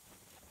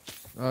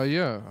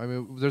 Yeah. I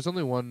mean, there's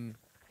only one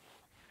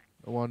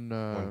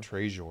On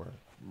Treasure.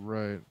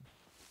 right.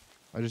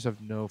 I just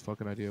have no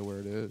fucking idea where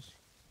it is.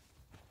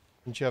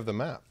 Didn't you have the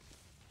map?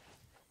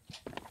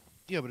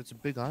 Yeah, but it's a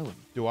big island.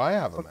 Do I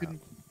have a map? Fucking.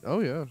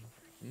 Oh yeah.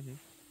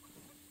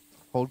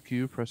 Hold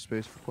Q, press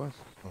space for quest.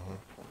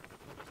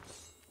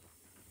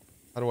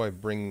 How do I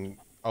bring...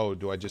 Oh,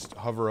 do I just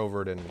hover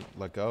over it and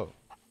let go?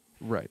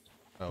 Right.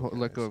 Okay,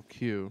 Let go of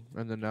Q,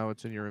 and then now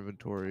it's in your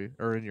inventory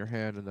or in your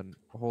hand, and then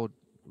hold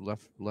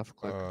left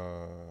click.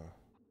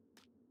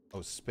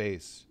 Oh,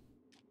 space.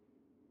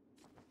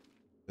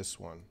 This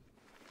one.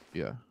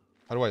 Yeah.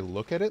 How do I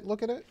look at it?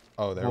 Look at it?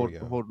 Oh, there we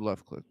go. Hold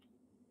left click.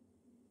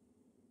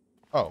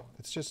 Oh,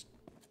 it's just...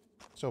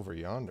 It's over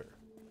yonder.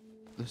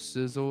 The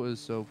sizzle is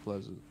so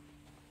pleasant.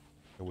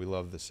 We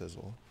love the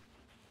sizzle.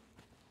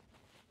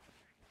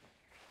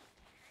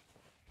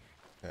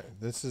 Okay,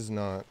 this is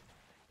not...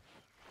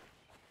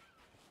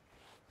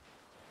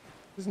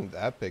 Isn't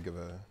that big of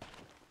a...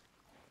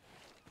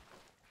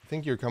 I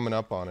think you're coming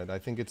up on it. I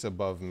think it's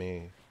above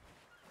me.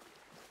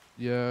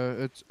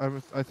 Yeah,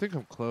 I think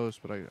I'm close,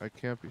 but I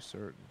can't be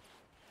certain.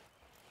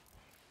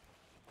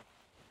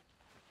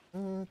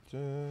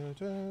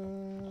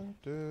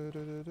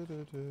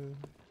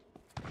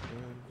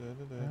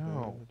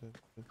 Ow.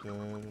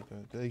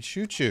 They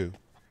shoot you.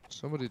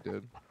 Somebody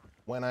did.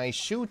 When I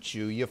shoot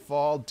you, you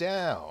fall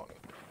down.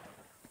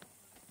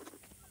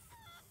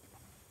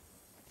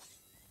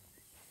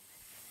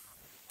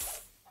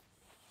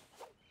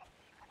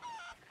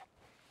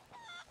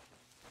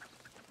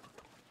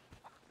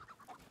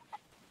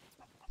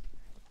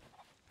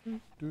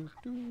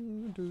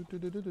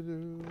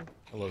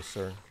 Hello,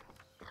 sir.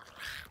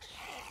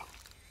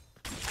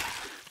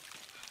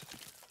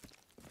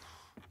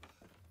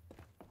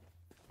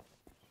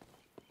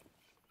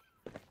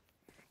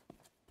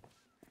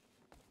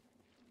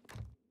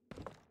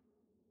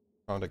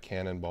 Found a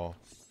cannonball.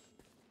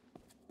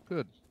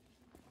 Good.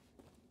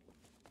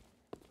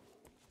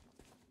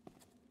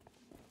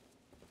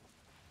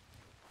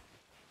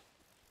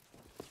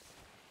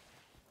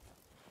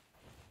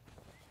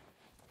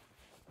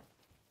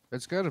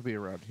 It's got to be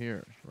around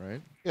here,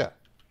 right? Yeah,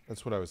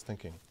 that's what I was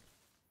thinking.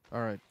 All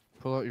right,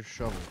 pull out your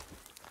shovel.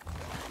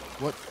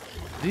 What?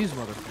 These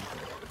motherfuckers.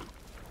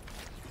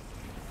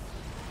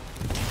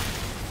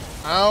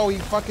 Ow, he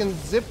fucking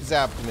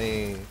zip-zapped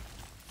me.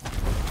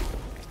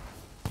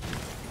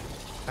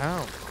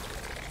 Ow.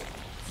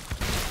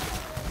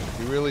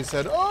 He really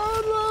said,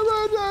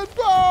 unlimited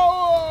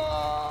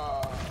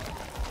power!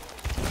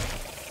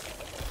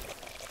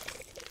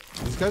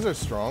 These guys are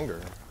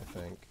stronger, I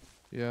think.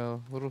 Yeah,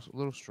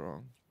 little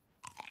strong.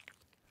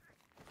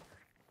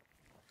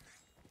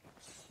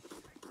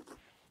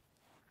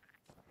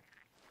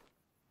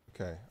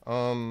 Okay,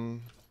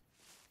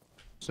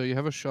 So you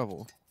have a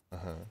shovel.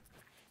 Uh-huh.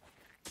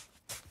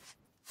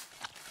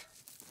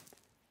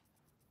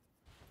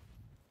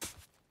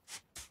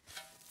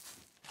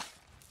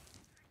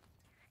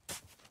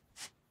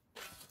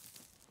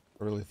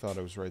 I really thought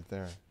it was right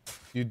there.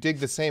 You dig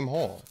the same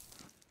hole.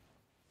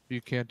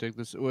 You can't dig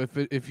this. Well,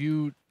 if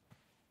you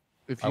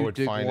I would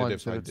dig find it once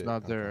if and I it's did.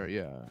 not there, Okay.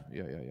 yeah.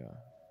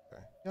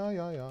 Okay.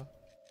 Yeah.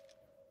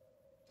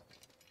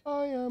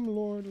 I am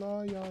Lord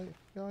La ya.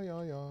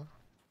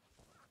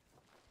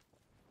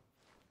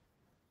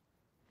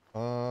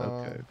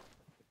 Okay.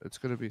 It's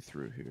gonna be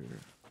through here.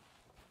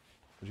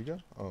 Where'd you go?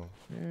 Oh.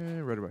 Yeah,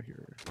 right about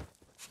here.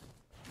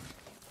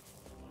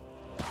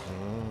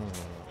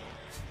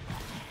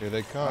 Here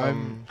they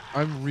come.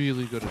 I'm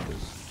really good at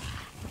this.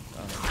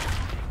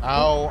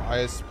 Ow, I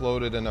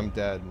exploded and I'm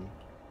dead.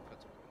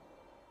 That's okay.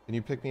 Can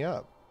you pick me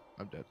up?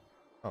 I'm dead.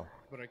 Oh.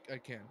 But I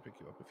can pick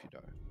you up if you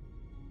die.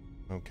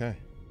 Okay.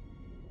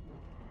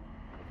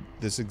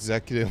 This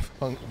executive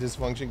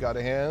dysfunction got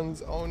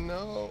hands? Oh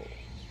no.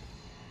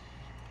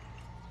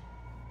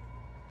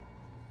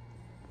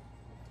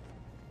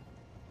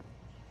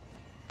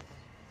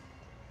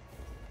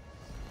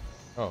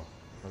 Oh,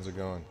 how's it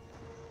going?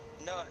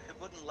 No,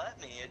 it wouldn't let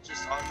me. It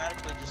just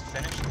automatically just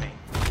finished me.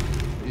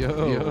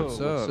 Yo, what's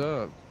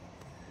up?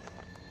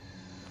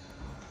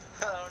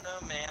 I don't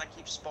know, man. I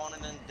keep spawning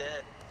in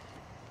dead.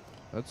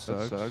 That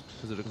sucks.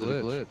 Is it a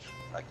glitch?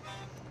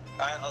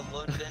 I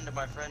loaded into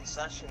my friend's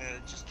session and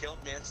it just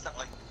killed me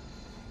instantly.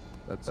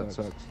 That sucks.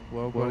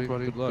 Well, buddy,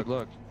 good luck.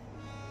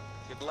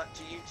 Good luck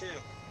to you too.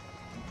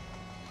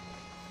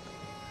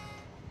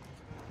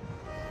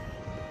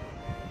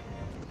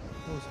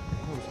 What was it?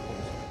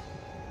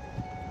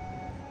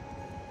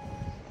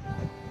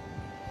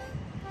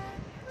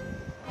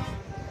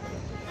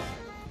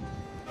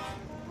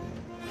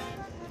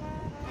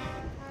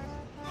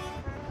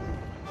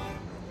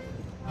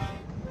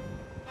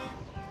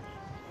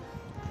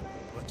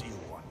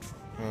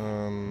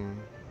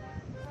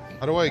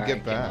 How do I Alright, get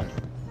come back?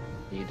 on.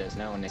 He does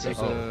not want to There's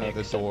take a-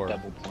 the the door.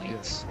 double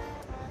points.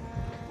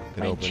 It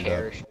My opened up.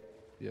 cherish.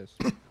 Yes.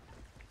 I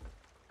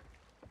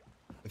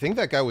think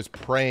that guy was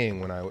praying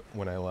when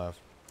I left.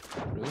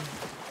 Really?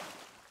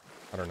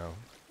 I don't know.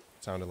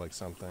 Sounded like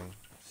something.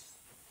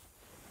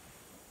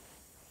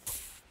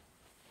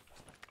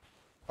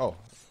 Oh.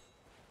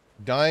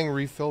 Dying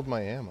refilled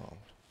my ammo.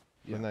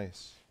 Yeah. What a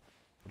nice.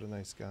 What a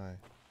nice guy.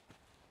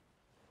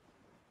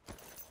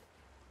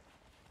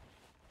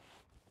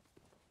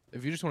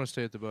 If you just want to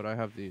stay at the boat, I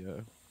have the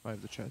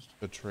chest.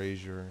 The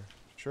treasure.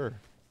 Sure.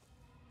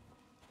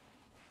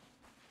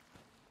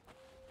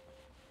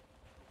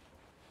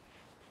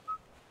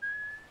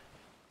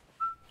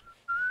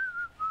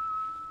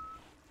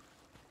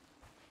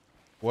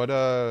 What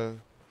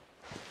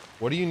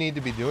do you need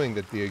to be doing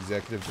that the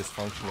executive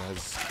dysfunction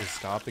is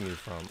stopping you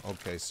from?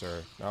 Okay,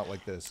 sir. Not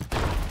like this.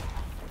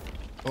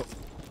 Oh.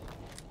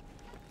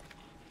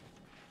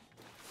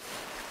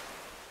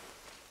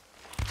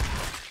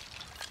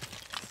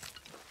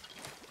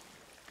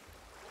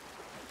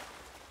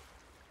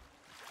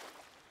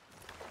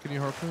 Can you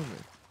harpoon me?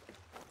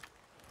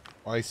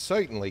 Why,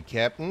 certainly,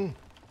 Captain.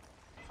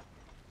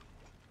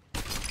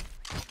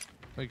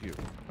 Thank you.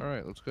 All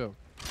right, let's go.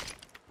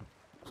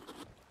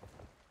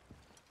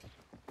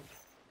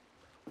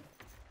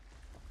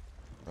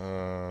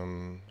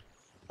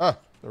 Ah,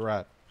 the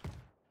rat.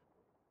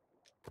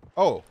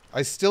 Oh,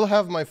 I still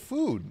have my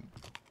food.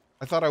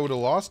 I thought I would have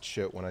lost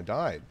shit when I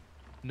died.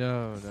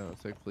 No,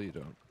 thankfully you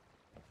don't.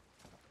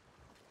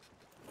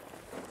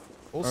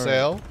 Full All right.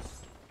 sail.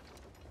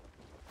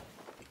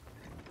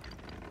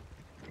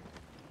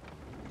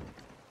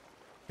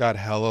 Got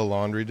hella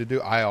laundry to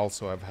do. I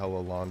also have hella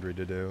laundry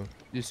to do.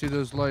 You see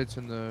those lights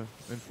in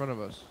front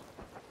of us?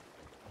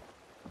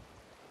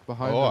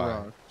 Behind Oh, the I.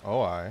 rock.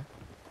 Oh, I.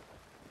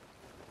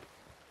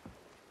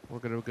 We're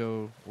gonna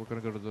go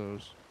to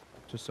those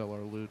to sell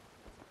our loot.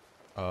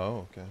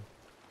 Oh, okay.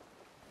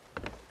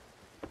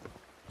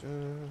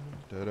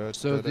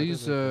 So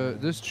these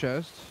this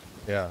chest,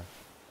 Yeah.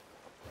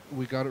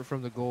 we got it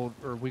from the gold,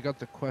 or we got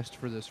the quest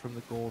for this from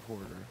the gold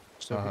hoarder.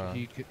 So Uh-huh.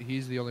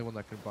 he's the only one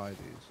that can buy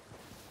these.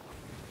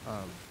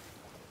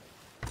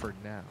 For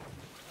now.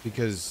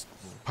 Because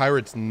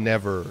pirates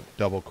never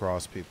double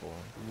cross people.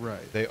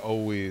 Right. They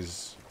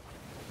always.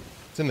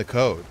 It's in the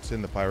code. It's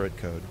in the pirate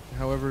code.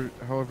 However,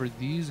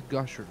 these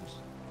gushers,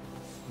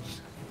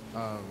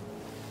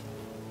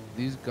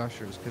 these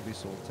gushers can be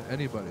sold to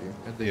anybody,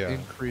 and they Yeah.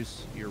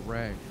 increase your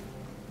rank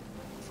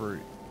for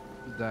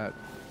that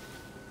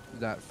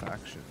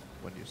faction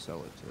when you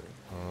sell it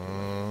to.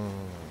 Oh.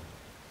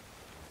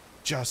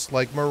 Just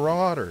like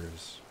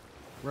Marauders.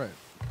 Right.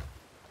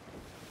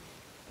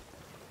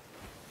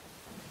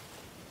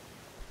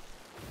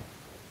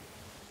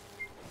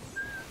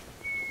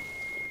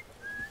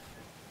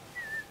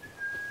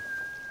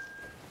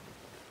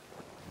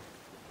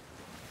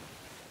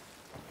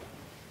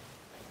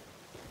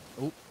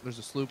 Oh, there's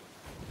a sloop.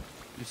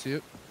 You see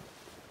it?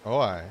 Oh,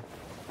 I.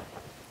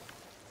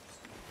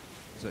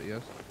 Is that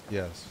yes?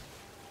 Yes.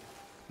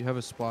 You have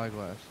a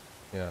spyglass.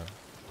 Yeah.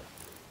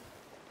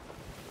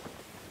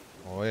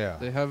 Oh, yeah.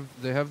 They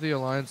have the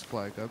alliance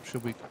flag up.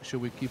 Should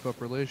we keep up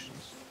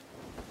relations?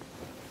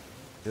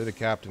 You're the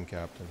captain,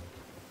 Captain.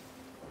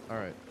 All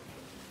right.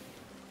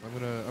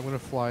 I'm gonna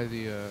fly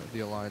the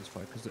alliance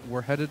flag because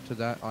we're headed to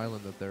that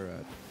island that they're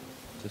at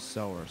to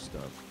sell our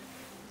stuff.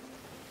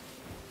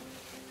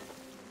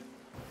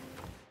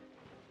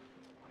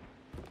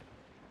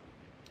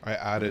 I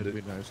added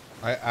It'd be nice.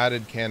 I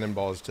added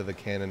cannonballs to the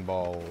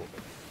cannonball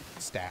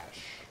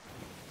stash.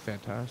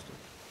 Fantastic.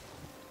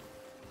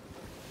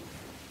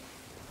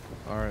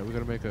 All right, we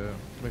gotta make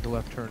a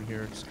left turn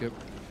here and skip.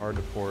 Hard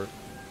to port.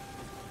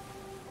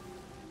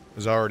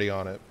 Was already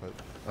on it, but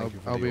thank you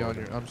for I'll the be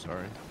order. on your. I'm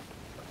sorry.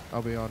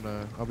 I'll be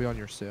on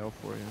your sail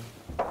for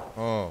you.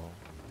 Oh.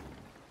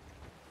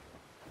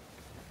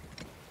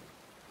 Do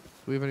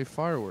we have any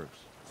fireworks?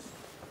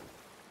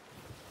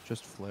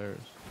 Just flares.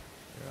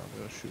 Yeah, I'm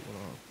gonna shoot one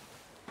off.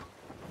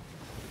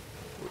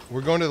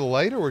 We're going to the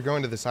light or we're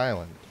going to this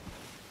island?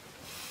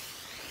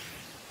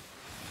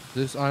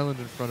 This island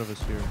in front of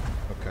us here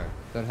Okay.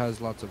 that has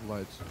lots of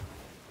lights.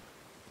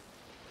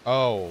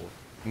 Oh,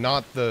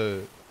 not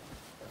the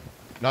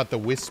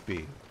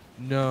wispy.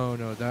 No,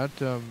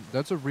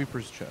 that's a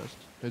Reaper's chest.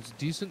 It's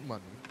decent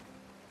money,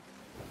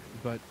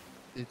 but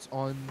it's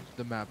on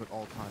the map at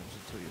all times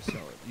until you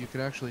sell it. You can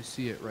actually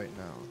see it right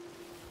now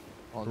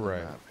on the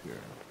Right. map here.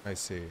 I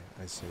see.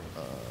 I see.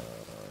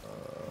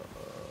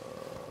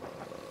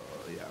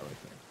 Yeah,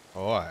 right there.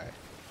 Oh, I.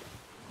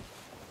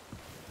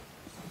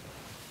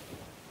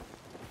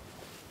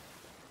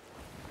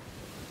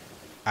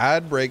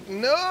 Ad break.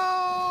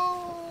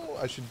 No!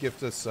 I should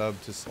gift a sub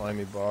to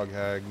Slimy Bog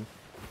Hag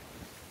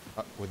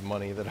with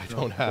money that I No,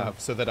 don't have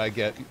don't. so that I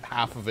get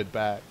half of it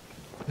back.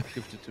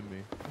 Gift it to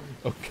me.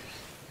 Okay.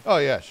 Oh,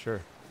 yeah,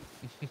 sure.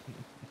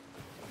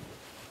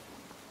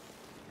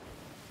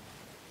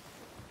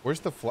 Where's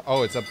the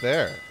oh, it's up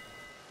there.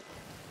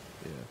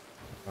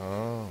 Yeah.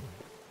 Oh,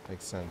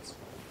 makes sense.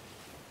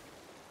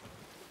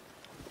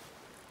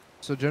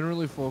 So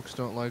generally, folks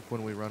don't like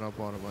when we run up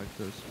on them like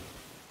this.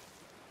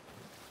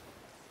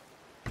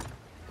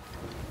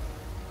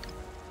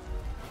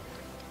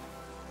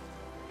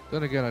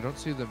 Then again, I don't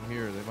see them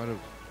here. They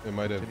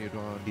might have continued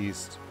on.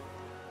 East.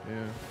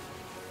 Yeah.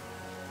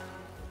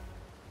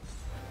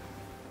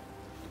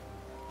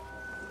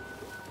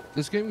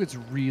 This game gets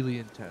really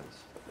intense.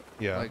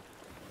 Yeah. Like,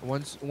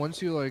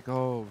 once you like,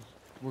 oh,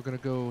 we're gonna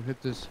go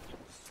hit this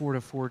Fort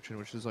of Fortune,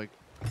 which is like,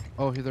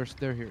 oh,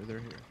 they're here.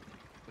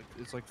 Like,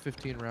 it's like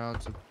 15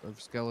 rounds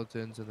of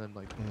skeletons, and then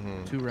like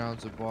 2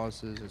 rounds of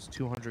bosses. It's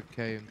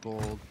 200k in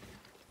gold.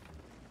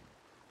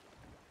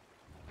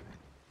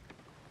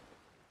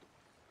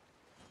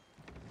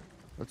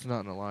 That's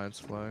not an alliance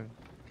flag.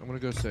 I'm gonna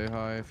go say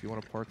hi if you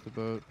want to park the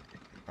boat.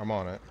 I'm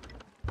on it.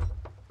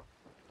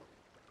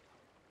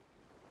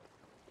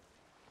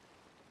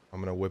 I'm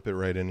gonna whip it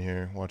right in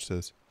here. Watch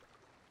this.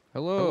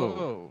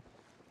 Hello.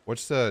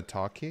 What's the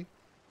talk key?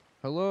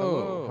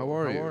 Hello. How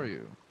are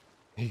you?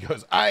 He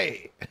goes,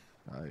 "Aye."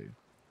 I'm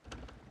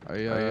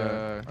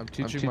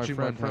teaching my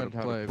friend how to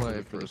play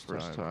for the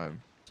first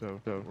time. So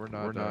we're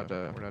not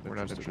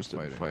interested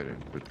in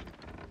fighting. But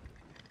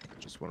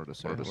just wanted to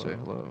say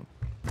hello.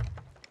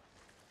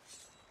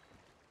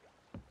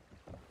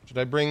 Should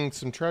I bring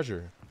some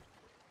treasure?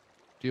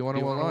 Do you want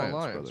to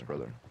alliance,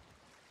 brother?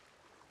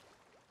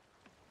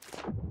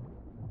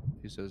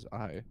 He says,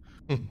 "I."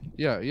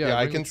 Yeah. Yeah,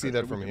 I bring the can see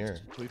that treasure. from here.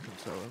 We can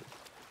sell it.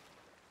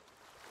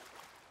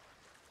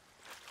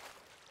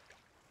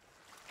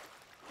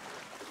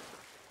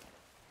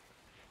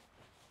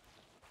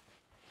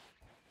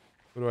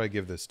 Who do I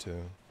give this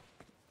to?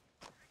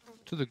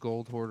 To the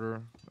gold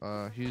hoarder.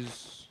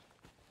 He's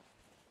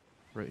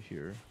right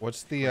here.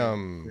 What's the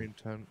Green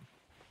tent.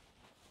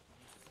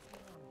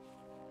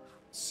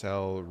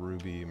 sell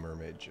ruby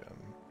mermaid gem?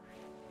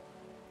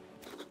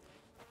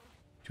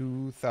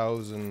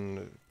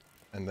 2,000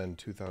 and then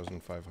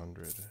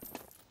 2,500.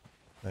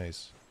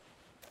 Nice.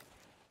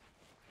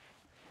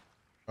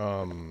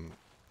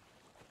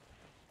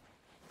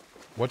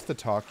 What's the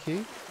talk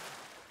key?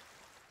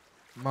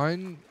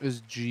 Mine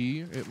is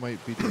G. It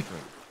might be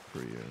different for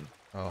you.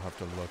 I'll have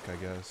to look, I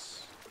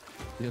guess.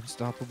 The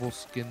unstoppable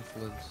skin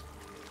flints.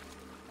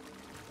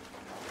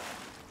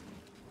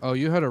 Oh,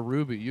 you had a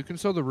ruby. You can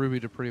sell the ruby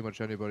to pretty much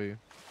anybody.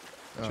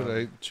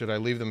 Should I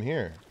leave them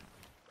here?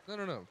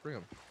 No. Bring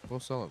them. We'll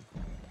sell them.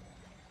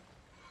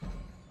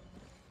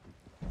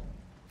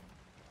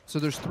 So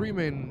there's three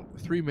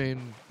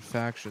main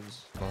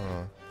factions.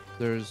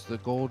 There's the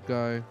gold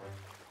guy,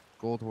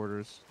 gold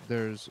hoarders.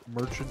 There's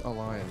Merchant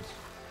Alliance.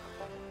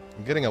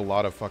 I'm getting a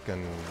lot of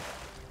fucking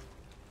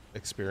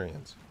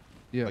experience.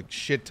 Yeah. Like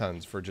shit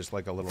tons for just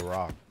like a little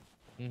rock.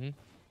 And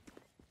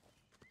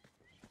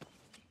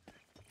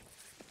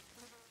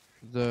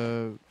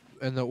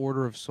the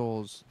Order of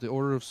Souls. The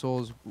Order of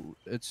Souls,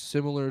 it's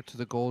similar to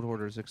the gold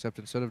hoarders, except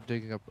instead of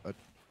digging up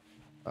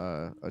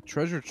a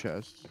treasure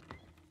chest,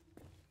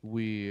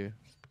 we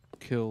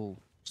kill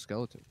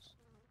skeletons,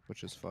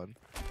 which is fun.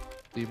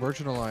 The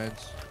Merchant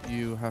Alliance,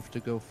 you have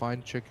to go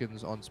find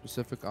chickens on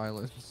specific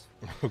islands.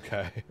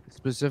 Okay.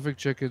 Specific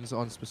chickens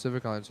on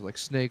specific islands, so like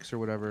snakes or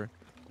whatever,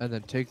 and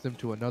then take them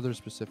to another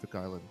specific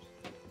island.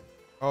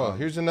 Oh,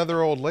 here's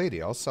another old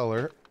lady. I'll sell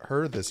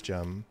her this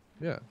gem.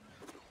 Yeah.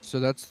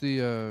 So that's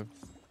the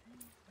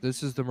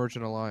this is the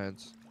Merchant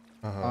Alliance.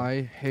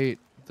 I hate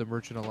the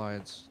Merchant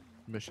Alliance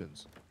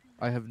missions.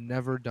 I have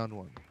never done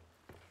one.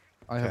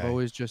 I have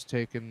always just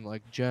taken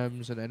like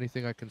gems and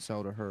anything I can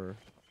sell to her.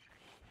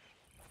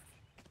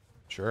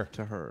 Sure.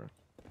 To her.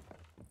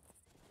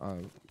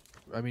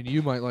 I mean,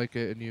 you might like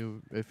it,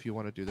 and if you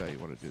want to do that, you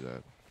want to do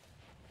that.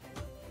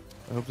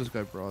 I hope this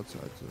guy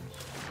broadsides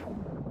us.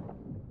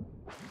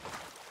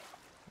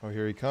 Oh,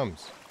 here he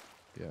comes.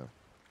 Yeah.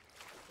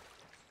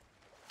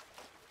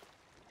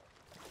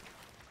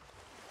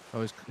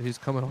 Oh, he's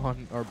coming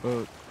on our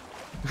boat.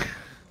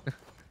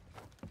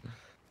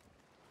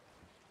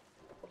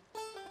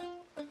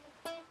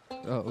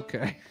 Oh,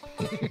 okay.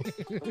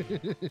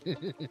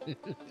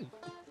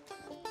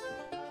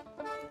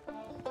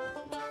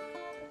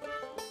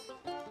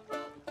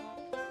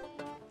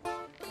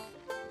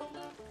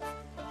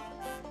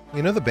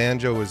 You know the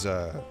banjo was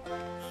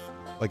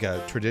like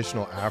a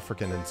traditional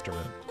African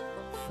instrument.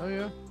 Oh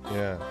yeah?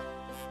 Yeah.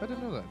 I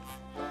didn't know that.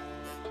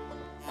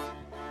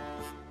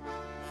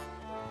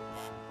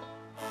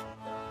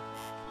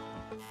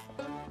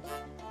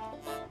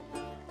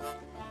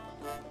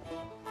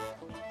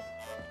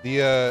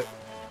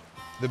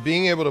 The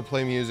being able to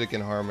play music in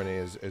harmony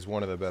is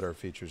one of the better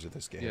features of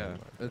this game. Yeah,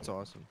 it's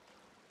awesome.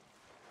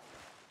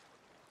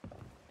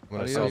 I'm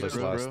gonna sell this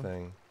last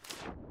thing.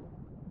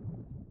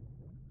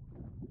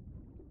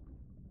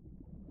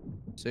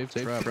 Safe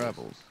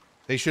travels.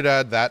 They should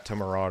add that to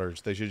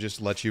Marauders. They should just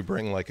let you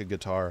bring like a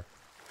guitar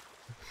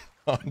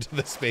onto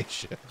the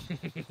spaceship.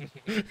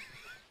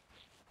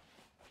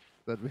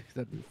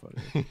 That'd be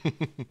funny.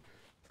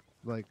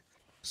 Like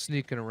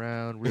sneaking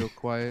around real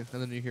quiet,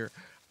 and then you hear,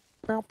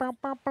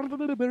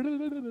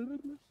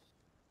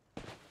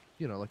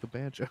 you know, like a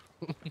banjo.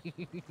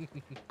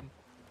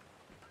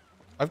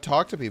 I've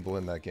talked to people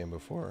in that game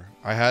before.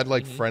 I had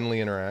like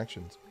friendly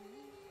interactions,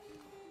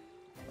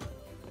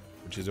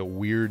 which is a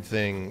weird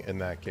thing in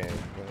that game.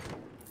 But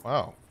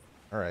wow.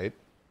 All right.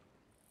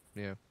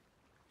 Yeah.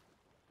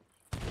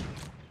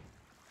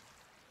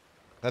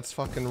 That's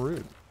fucking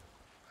rude.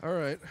 All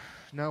right.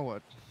 Now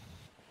what?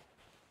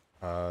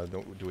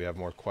 Do we have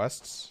more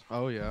quests?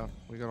 Oh yeah,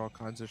 we got all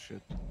kinds of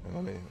shit.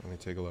 Let me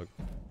take a look.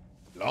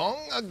 Long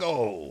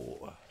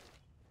ago,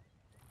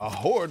 a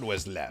horde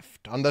was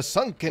left on the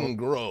sunken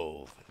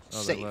grove,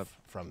 Oh, they safe left.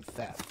 from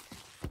theft.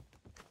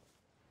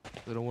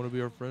 They don't want to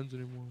be our friends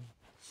anymore.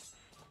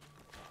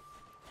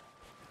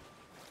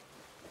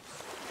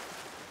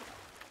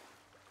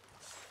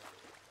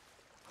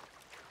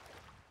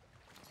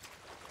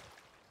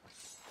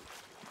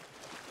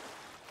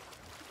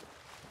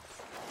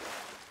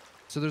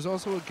 So there's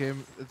also a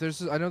game.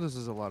 I know this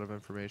is a lot of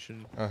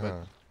information,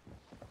 but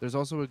there's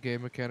also a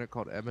game mechanic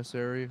called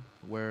Emissary,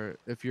 where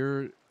if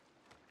you're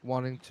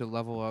wanting to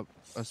level up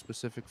a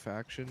specific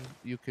faction,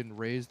 you can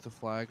raise the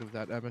flag of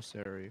that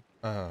emissary,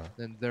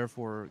 and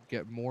therefore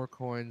get more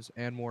coins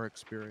and more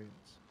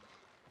experience.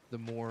 The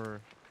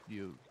more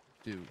you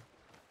do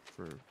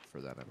for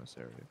that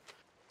emissary.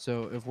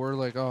 So if we're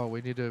like, oh,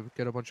 we need to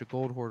get a bunch of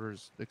gold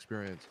hoarders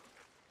experience,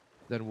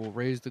 then we'll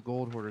raise the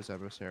gold hoarders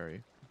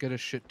emissary, get a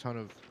shit ton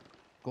of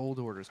gold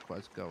hoarders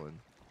quest going,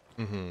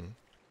 and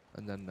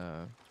then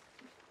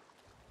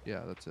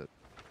yeah, that's it.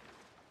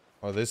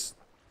 Oh, this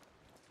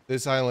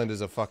island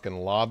is a fucking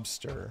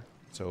lobster,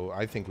 so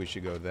I think we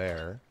should go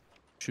there.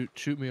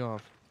 Shoot me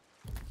off.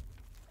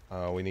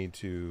 We need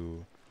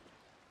to.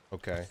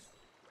 Okay.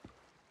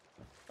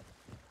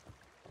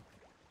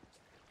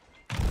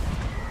 There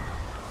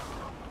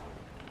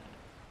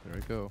we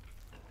go.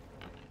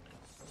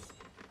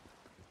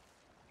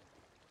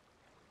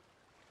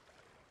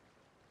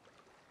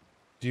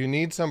 Do you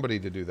need somebody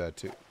to do that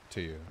to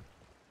you?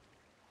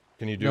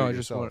 Can you do it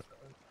yourself?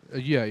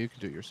 Yeah, you can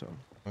do it yourself.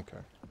 Okay.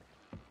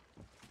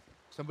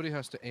 Somebody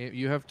has to aim.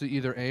 You have to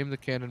either aim the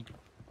cannon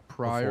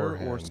prior, or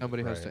Beforehand,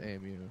 somebody has to right.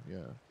 aim you.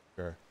 Yeah.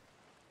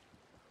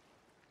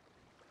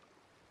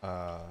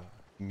 Sure.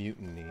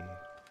 Mutiny.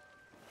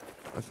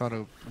 I found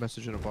a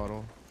message in a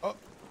bottle. Oh.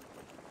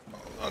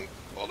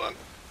 Hold on.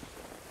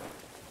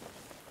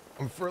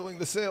 I'm furling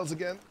the sails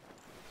again.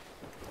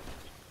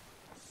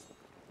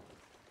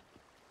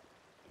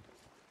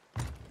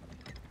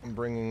 I'm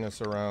bringing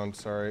us around.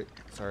 Sorry.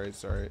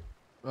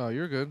 Oh,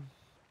 you're good.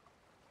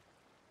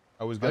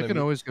 I can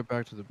always get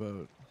back to the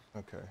boat.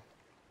 Okay.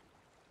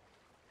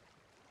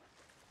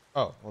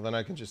 Oh, well then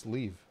I can just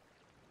leave.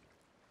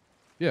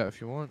 Yeah,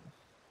 if you want.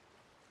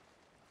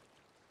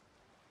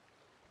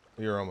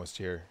 You're almost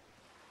here.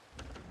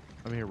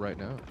 I'm here right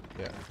now.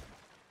 Yeah.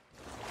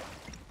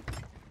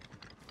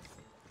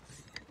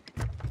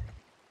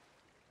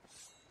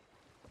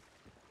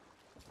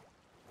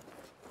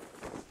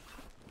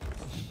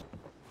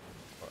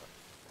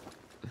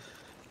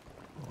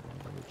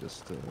 Let me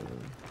just. There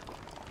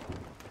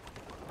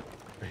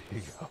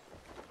you go.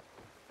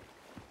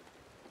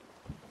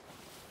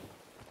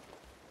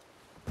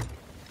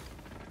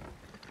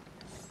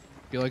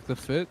 You like the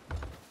fit?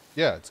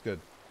 Yeah, it's good.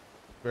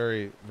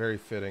 Very, very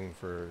fitting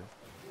for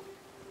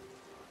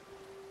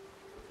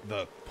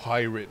the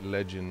pirate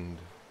legend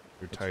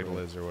your title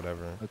right. is or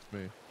whatever. That's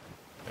me.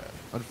 Yeah.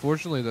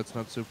 Unfortunately, that's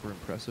not super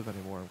impressive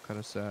anymore. I'm kind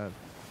of sad.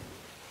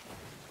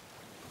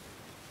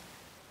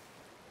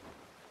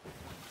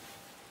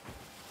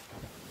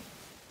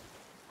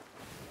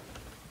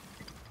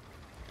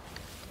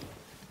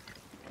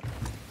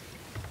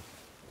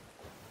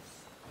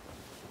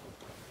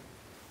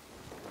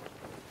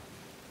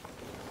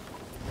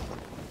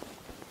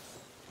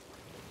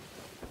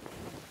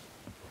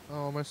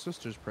 Oh, my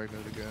sister's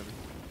pregnant again.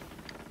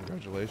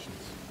 Congratulations.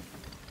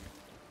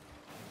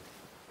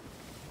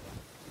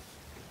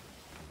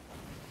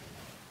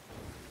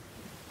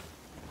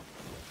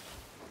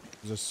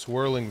 There's a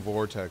swirling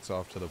vortex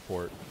off to the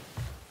port.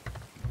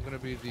 I'm gonna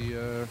be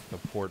the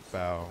port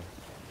bow.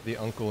 The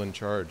uncle in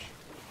charge.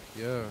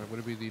 yeah, I'm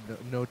gonna be the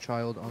no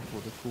child uncle,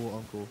 the cool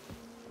uncle.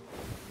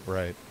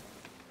 Right.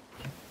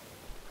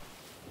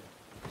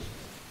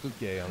 The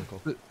gay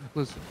uncle.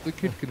 Listen, the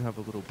kid can have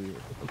a little beer,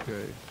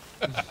 okay?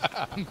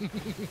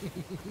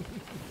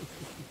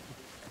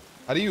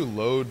 How do you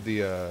load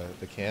the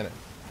cannon?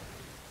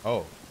 Oh,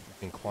 you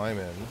can climb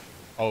in.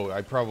 Oh,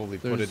 I probably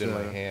put it in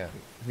my hand.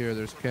 Here,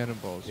 there's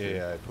cannonballs. Yeah, here.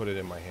 yeah, I put it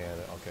in my hand.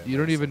 Okay. You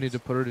don't even need to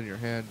put it in your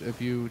hand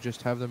if you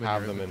just have them in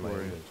have your them in my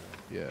inventory.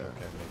 inventory. Yeah.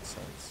 Okay, makes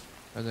sense.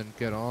 And then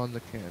get on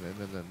the cannon,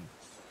 and then.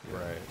 Yeah.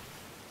 Right.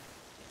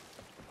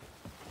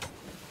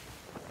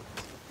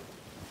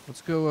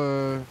 Let's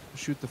go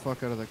shoot the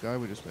fuck out of that guy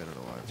we just made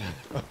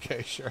alive.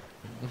 Okay, sure.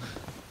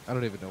 I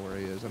don't even know where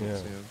he is. I don't Yeah.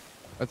 see him.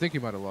 I think he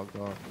might have logged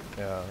off.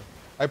 Yeah.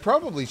 I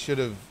probably should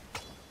have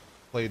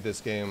played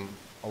this game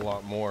a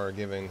lot more,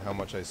 given how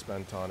much I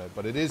spent on it.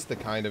 But it is the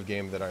kind of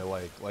game that I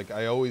like. Like,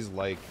 I always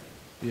like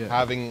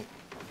having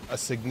a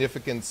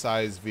significant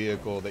size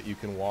vehicle that you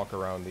can walk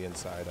around the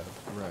inside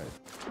of. Right.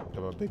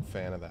 I'm a big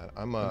fan of that.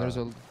 I'm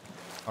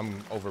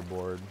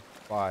overboard.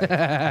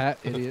 Bye.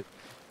 Idiot.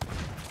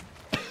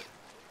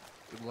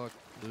 Good luck,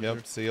 loser.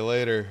 Yep. See you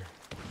later.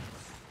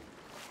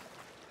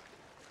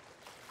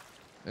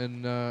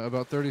 In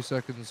about 30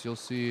 seconds, you'll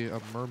see a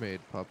mermaid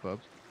pop up,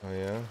 Oh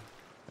yeah.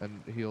 and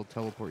he'll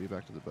teleport you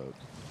back to the boat.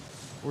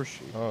 Or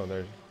she. Oh,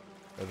 there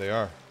they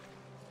are.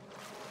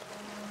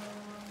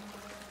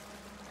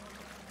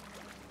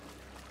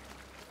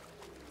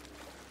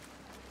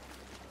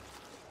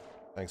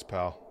 Thanks,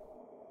 pal.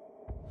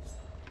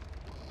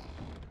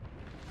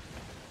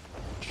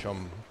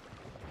 Chum.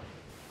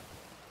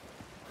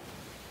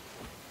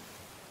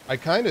 I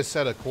kind of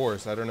set a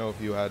course. I don't know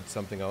if you had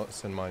something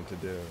else in mind to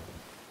do.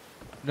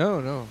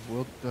 No.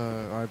 Well,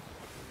 I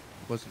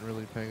wasn't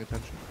really paying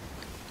attention.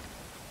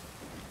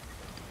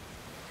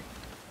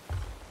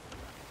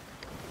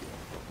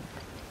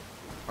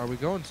 Are we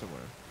going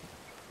somewhere?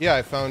 Yeah,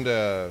 I found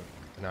an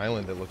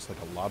island that looks like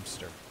a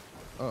lobster.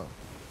 Oh.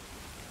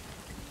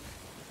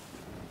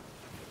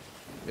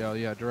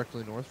 Yeah,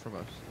 directly north from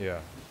us. Yeah.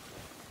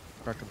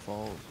 Kraken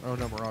Falls. Oh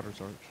no,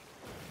 Marauder's Arch.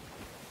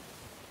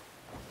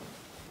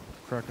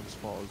 Kraken's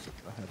Falls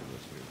ahead of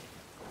us here.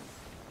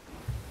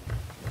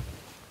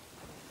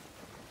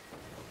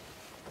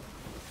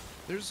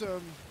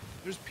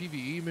 There's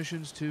PvE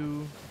missions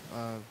too,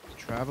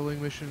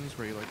 traveling missions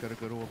where you like gotta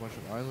go to a bunch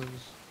of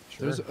islands.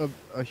 Sure. There's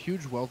a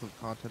huge wealth of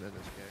content in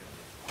this game.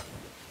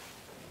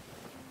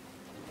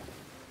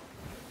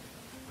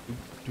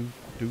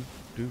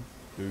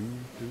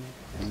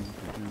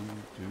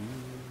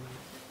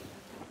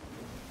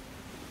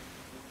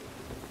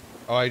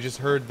 Oh, I just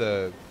heard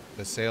the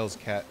sails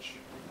catch.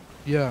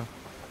 Yeah.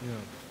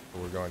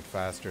 We're going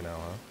faster now,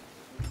 huh?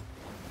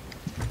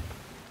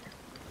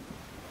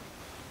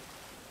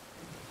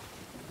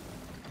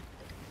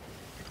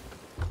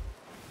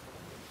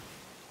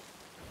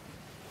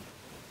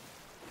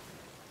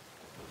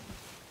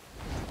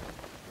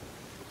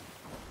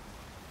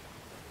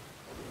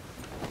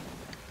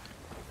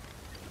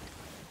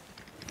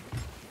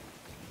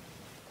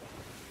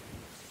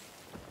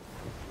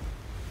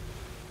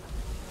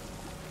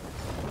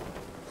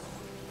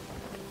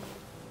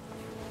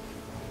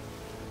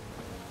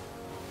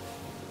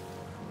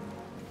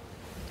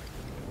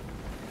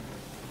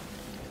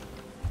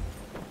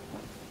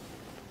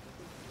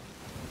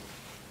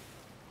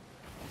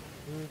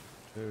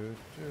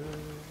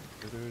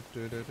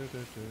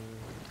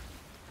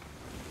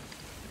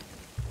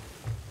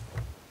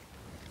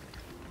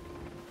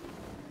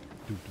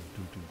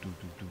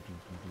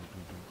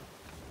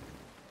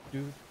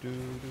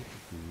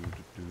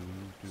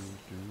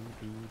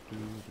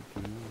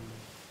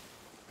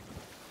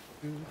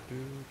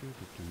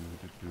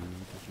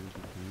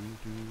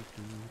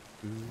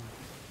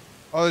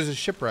 Oh, there's a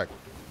shipwreck.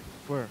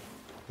 Where?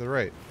 To the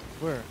right.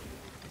 Where?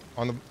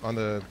 On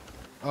the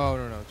Oh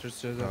no, that's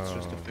just a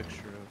Oh.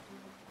 picture of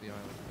the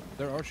island.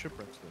 There are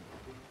shipwrecks there.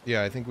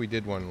 Yeah, I think we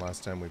did one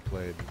last time we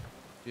played.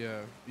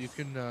 Yeah, you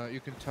can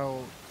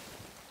tell.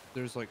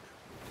 There's like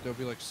there'll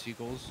be like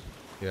seagulls.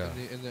 Yeah.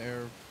 In the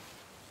air.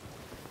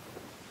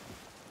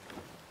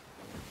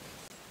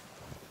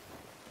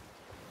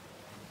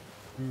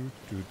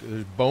 Dude,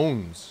 there's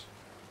bones.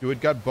 Dude,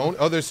 it got bone.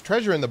 Oh, there's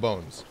treasure in the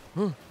bones.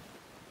 Huh.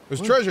 There's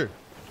What? treasure.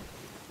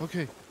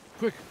 Okay,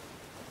 quick.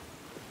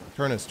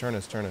 Turn us.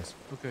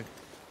 Okay.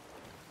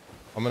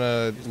 I'm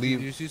gonna Do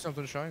leave. you see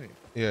something shiny?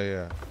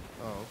 Yeah.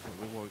 Oh,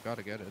 okay. Well, we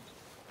gotta get it.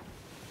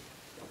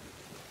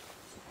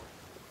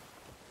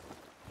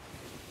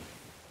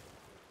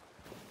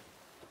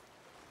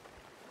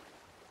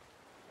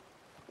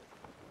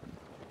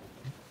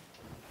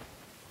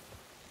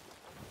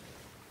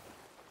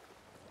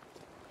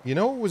 You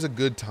know what was a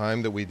good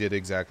time that we did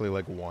exactly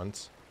like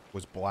once?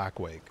 Was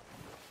Blackwake.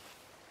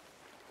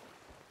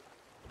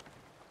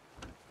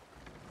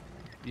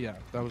 Yeah,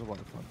 that was a lot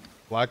of fun.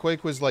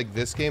 Blackwake was like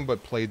this game,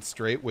 but played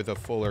straight with a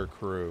fuller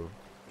crew.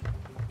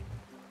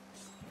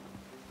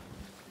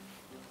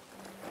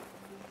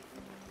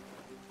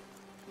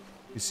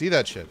 You see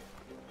that shit?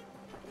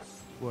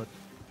 What?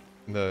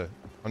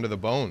 Under the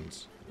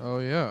bones. Oh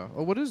yeah.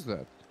 Oh, what is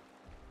that?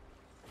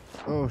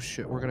 Oh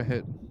shit, we're gonna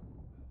hit.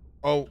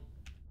 Oh,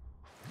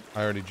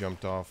 I already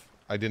jumped off.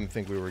 I didn't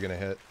think we were gonna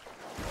hit.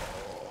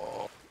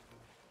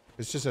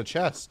 It's just a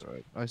chest.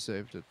 Alright, I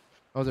saved it.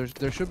 Oh,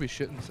 there should be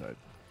shit inside.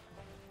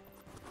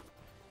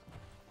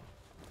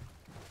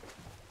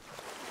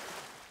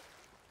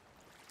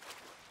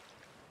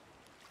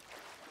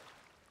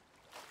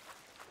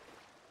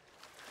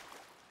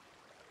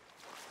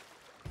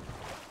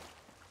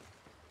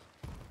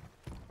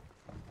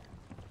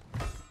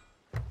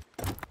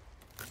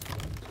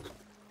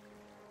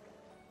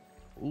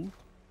 Ooh.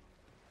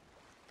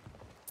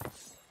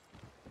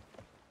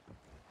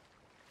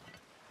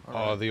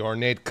 Oh, the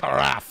ornate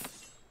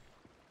carafe.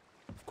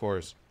 Of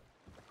course.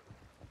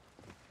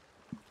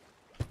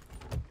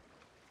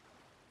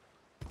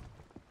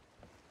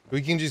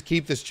 We can just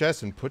keep this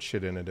chest and put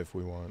shit in it if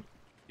we want.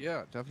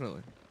 Yeah,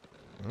 definitely.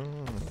 Oh,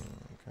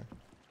 okay.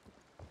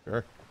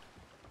 Sure.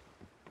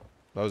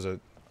 That was a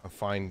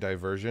fine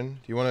diversion. Do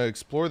you want to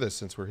explore this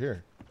since we're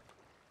here?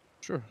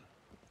 Sure.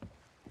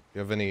 You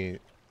have any?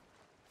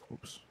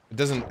 Oops. It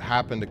doesn't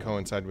happen to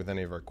coincide with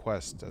any of our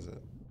quests, does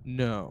it?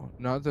 No,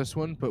 not this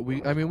one. But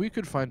I mean, we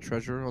could find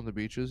treasure on the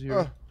beaches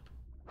here.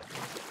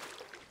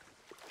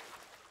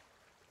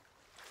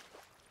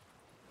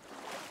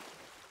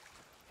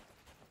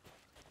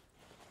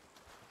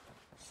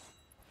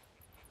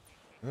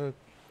 There's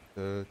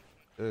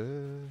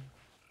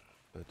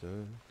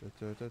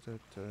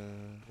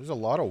a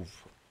lot of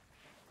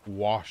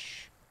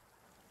wash.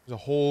 There's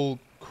a whole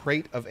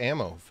crate of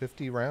ammo,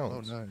 50 Oh,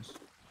 rounds. nice.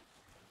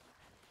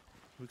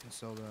 We can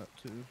sell that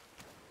too.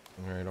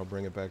 All right, I'll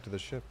bring it back to the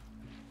ship.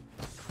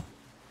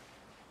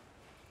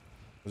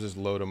 We'll just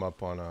load them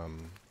up on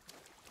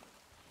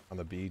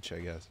the beach, I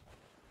guess.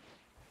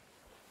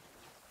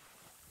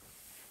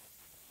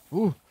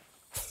 Ooh.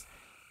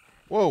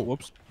 Whoa!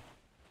 Whoops.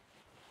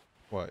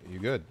 What? You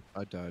good?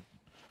 I died.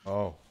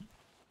 Oh.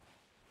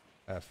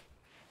 F.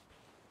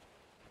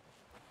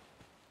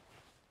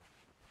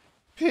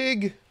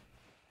 Pig!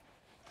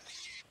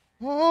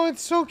 Oh,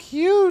 it's so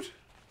cute!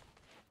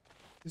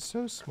 It's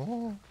so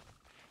small.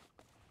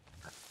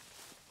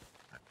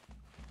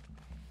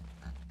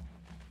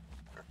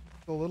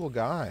 The little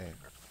guy.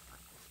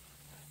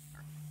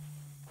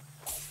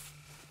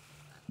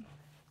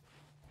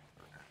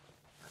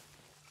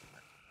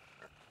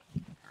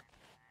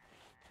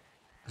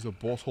 There's a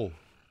bottle.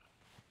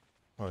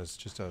 Oh, it's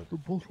just a... The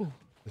bottle.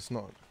 It's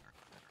not...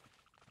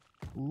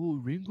 Ooh,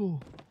 Ringo.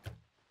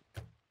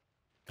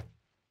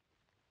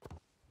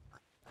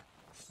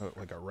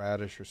 like a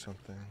radish or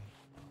something.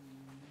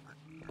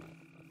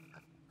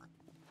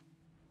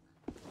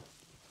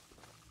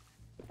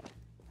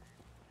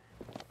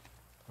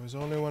 There's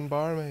only one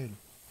barmaid.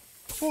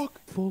 Fuck!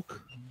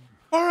 Fuck.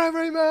 For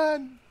every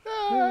man!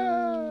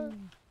 Ah!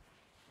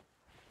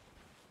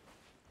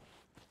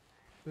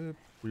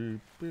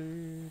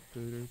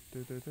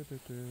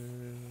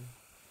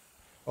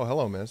 Oh,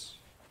 hello, miss.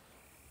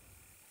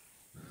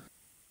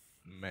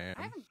 Man.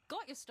 I haven't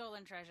got your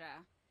stolen treasure.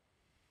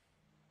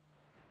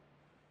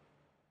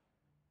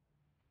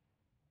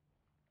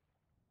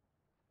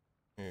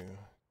 Yeah.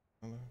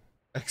 Hello.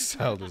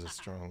 Exiled is a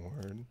strong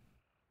word.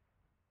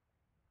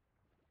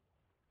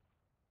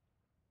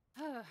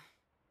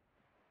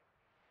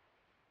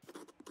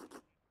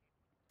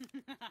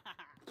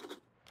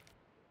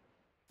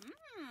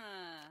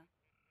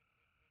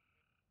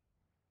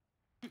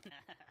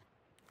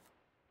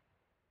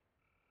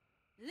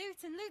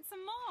 Loot and loot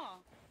some more.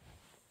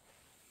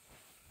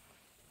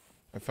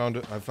 I found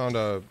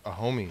a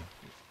homie,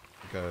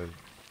 like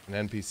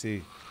an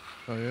NPC.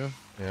 Oh yeah.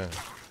 Yeah.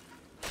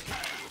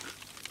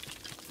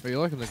 Are you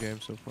liking the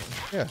game so far?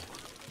 Yeah.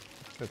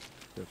 Good.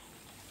 Good.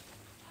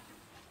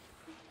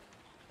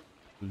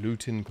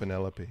 Luton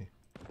Penelope.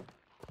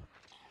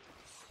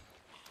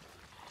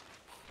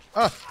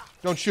 Ah!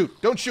 Don't shoot!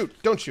 Don't shoot!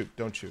 Don't shoot!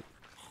 Don't shoot!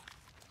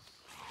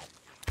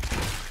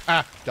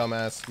 Ah!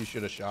 Dumbass! You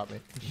should have shot me.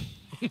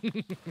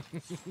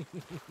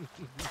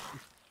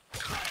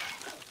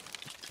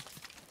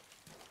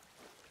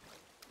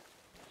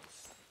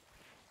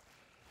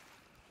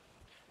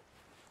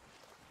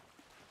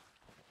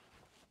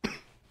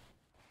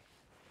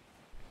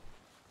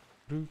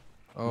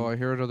 Oh, I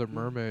hear another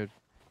mermaid.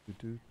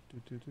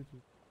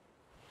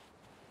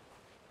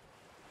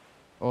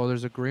 Oh,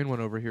 there's a green one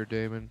over here,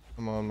 Damon.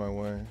 I'm on my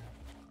way.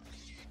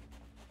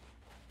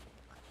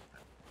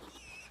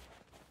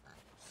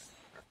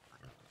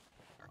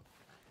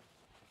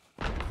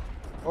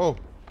 Oh!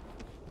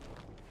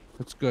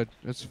 It's good.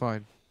 It's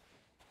fine.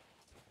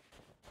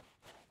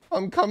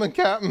 I'm coming,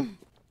 Captain!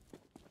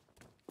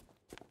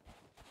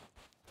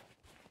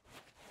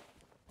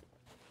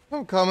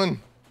 I'm coming!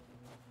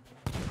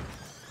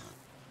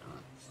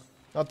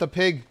 Not the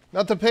pig!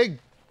 Not the pig!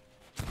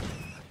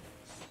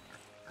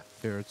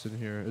 Here, it's in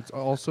here. It's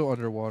also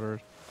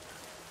underwater.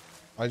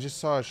 I just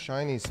saw a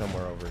shiny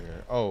somewhere over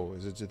here. Oh,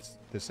 is it just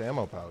this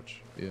ammo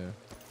pouch? Yeah.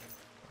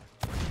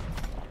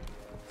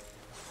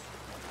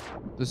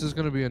 This is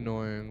gonna be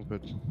annoying,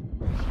 but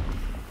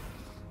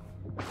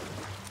I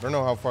don't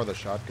know how far the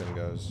shotgun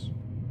goes.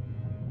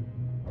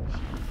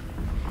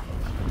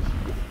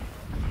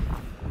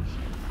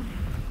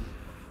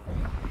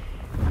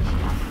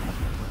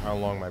 How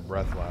long my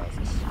breath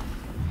lasts.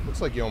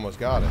 Looks like you almost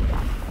got it.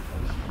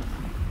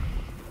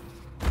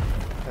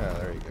 Yeah,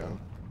 there you go.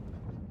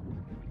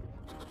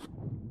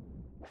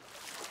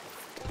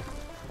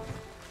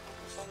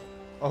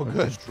 Oh,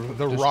 good.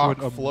 The rock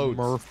destroyed a floats.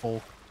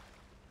 Merfolk.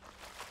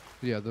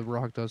 Yeah, the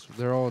rock does.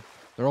 They're all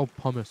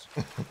pumice.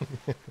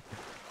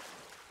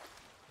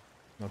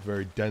 Not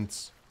very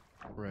dense.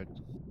 Red.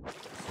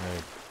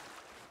 Right.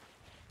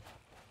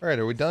 All right,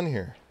 are we done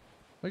here?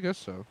 I guess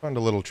so. Found a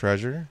little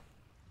treasure.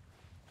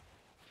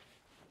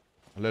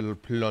 A little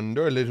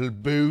plunder, a little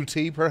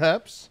booty,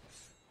 perhaps?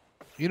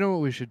 You know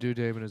what we should do,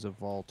 Damon, is a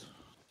vault.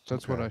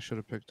 That's what Okay. I should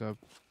have picked up.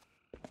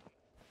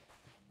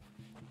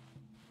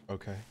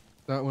 Okay.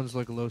 That one's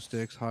like low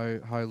stakes,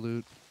 high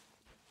loot.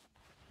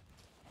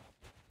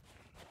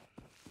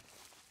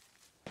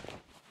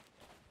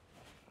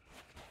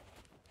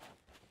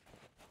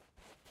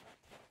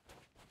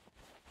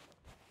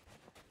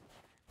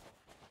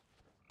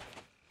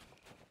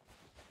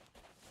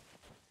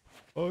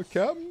 Oh,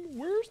 Captain,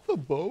 where's the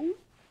boat?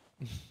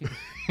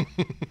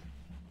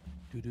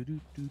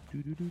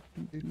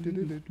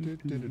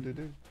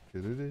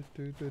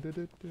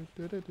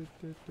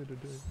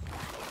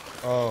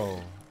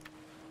 Oh.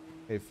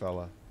 Hey,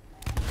 fella.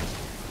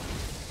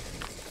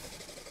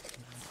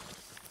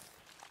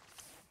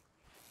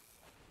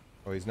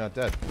 Oh, he's not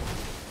dead.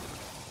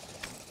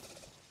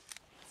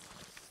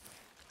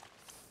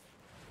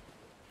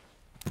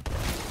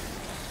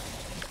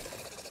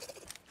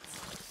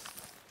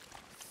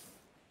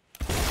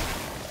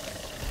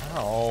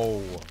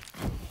 Ow.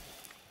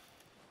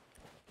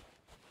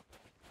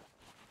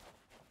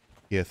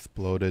 He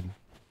exploded.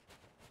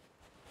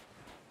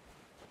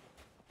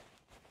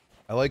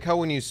 I like how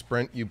when you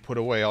sprint, you put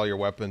away all your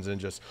weapons and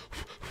just...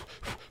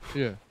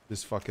 Yeah.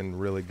 Just fucking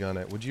really gun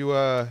it. Would you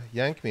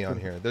yank me on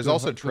here? There's Good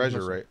also good treasure,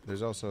 hustle. right?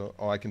 There's also...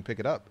 Oh, I can pick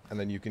it up, and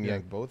then you can Yeah.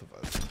 yank both of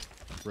us.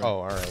 Right. Oh,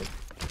 alright.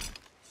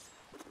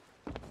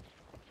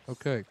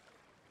 Okay.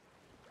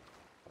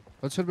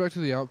 Let's head back to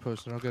the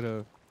outpost, and I'll get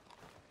a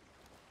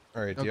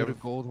Alright, do I'll you get have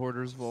a gold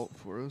hoarder's vault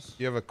for us.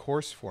 you have a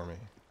course for me?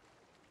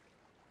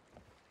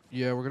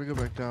 Yeah, we're gonna go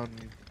back down.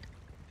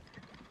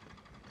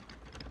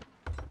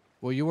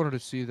 Well, you wanted to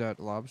see that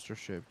lobster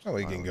shaped. Oh,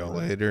 we can island, go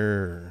right?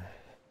 later.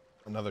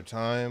 Or another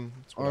time.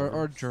 It's Our whatever.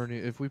 our journey,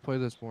 if we play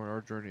this more,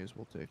 our journeys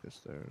will take us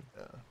there.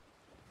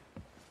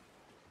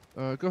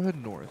 Yeah. Go ahead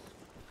north.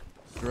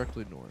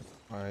 Directly north.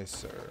 Aye,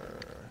 sir.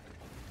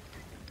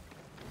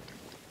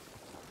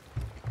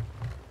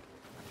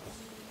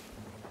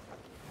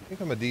 I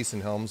think I'm a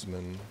decent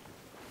helmsman.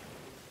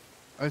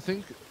 I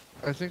think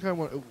I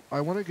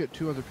want to get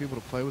 2 other people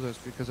to play with us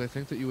because I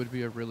think that you would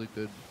be a really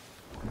good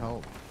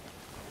help.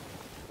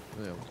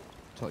 You know,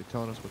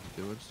 telling us what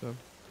to do and stuff.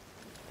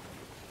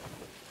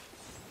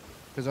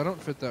 Because I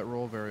don't fit that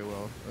role very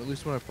well, at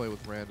least when I play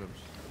with randoms.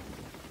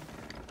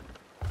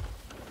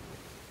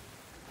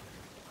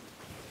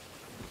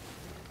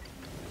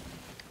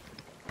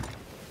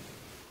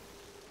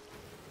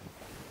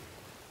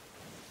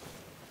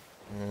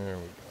 There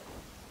we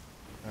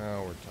go.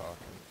 Now we're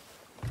talking.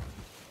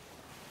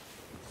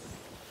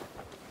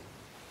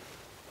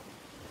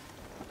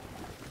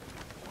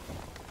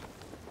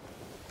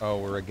 Oh,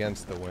 we're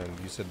against the wind.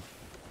 You said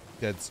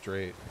dead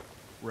straight.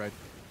 Right.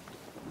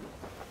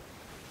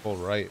 Full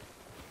right.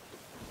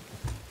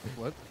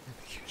 What?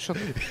 Shut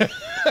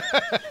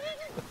the...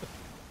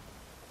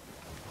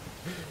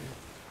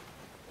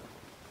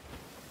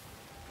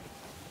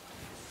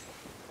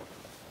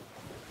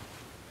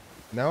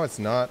 Now it's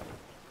not.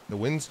 The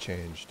wind's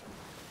changed.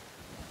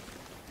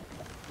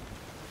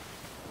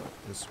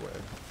 This way.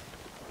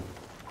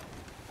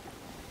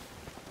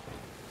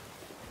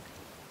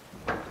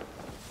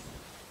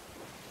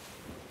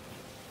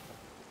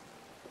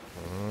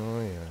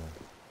 Oh, yeah.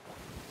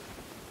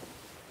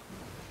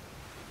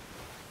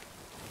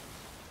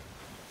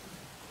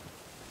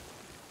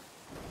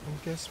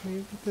 Guess me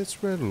with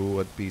this riddle.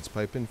 What beats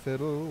pipe and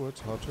fiddle?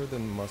 What's hotter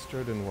than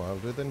mustard and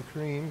wilder than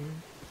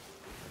cream?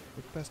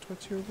 Look best,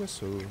 what's your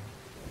whistle?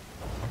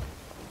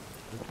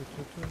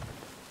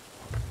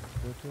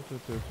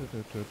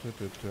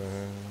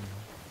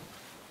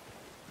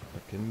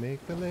 What can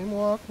make the lame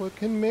walk? What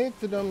can make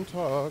the dumb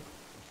talk?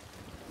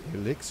 The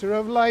elixir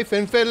of life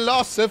and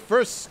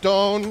philosopher's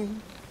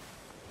stone.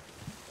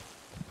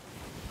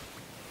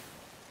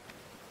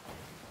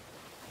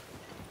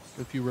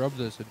 If you rub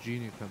this, a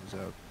genie comes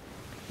out.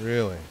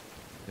 Really?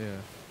 Yeah.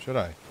 Should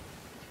I?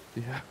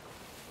 Yeah.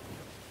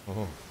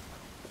 Oh.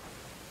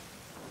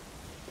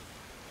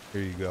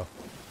 Here you go.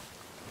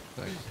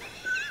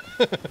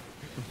 Thanks.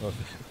 Oh,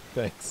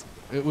 thanks.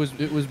 It was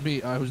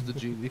me. I was the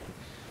genie.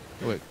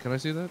 Wait, can I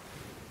see that?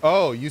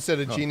 Oh, you said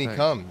a Oh, genie thanks.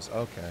 comes.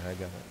 Okay, I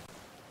got it.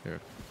 Here.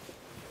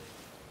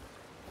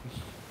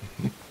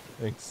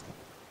 Thanks.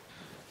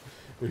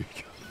 Here you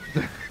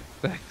go.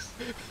 Thanks.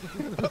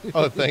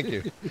 Oh, thank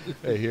you.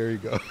 Hey, here you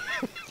go.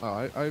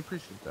 Oh, I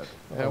appreciate that.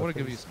 Hey, I Oh, want to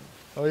give you thanks.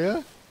 some. Oh,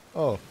 yeah?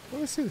 Oh,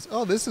 let me see this.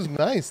 Oh, this is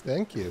nice.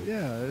 Thank you.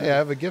 Yeah. Hey, I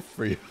have a gift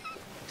for you.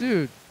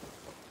 Dude.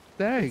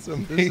 Thanks.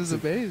 It's This is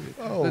amazing.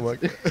 Oh, my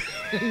God.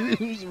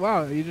 That's-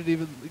 Wow, you didn't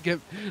even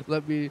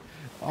let me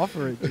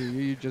offer it to you.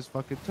 You just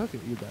fucking took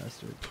it, you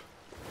bastard.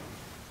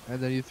 And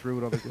then you threw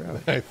it on the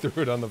ground. I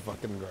threw it on the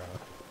fucking ground.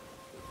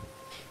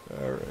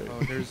 All right. Oh,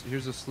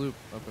 here's a sloop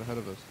up ahead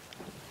of us.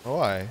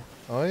 Oh,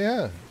 oh,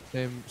 yeah.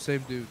 Same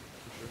dude,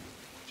 for sure.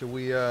 Should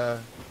we,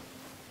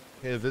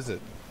 pay a visit?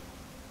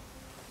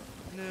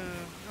 No,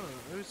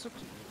 it's up to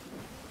you.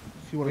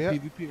 If you want We a ha-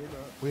 PvP or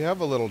not. We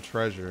have a little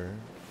treasure.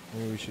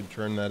 Maybe we should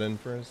turn that in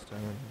first. I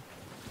don't know.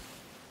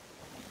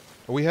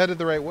 Are we headed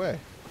the right way?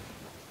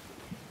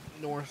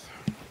 North.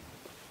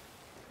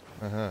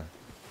 Uh-huh.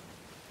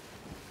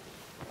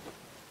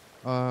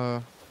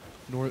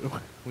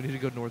 North. We need to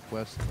go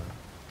northwest now.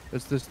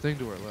 It's this thing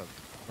to our left.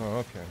 Oh,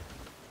 okay.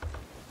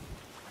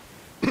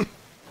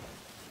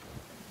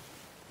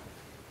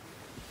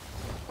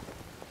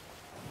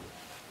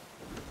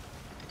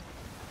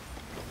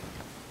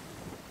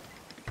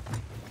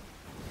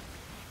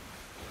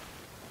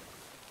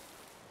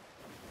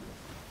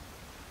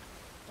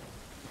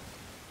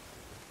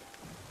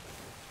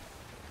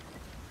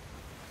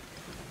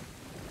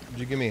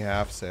 you give me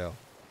half sail?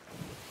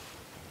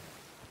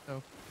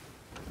 No.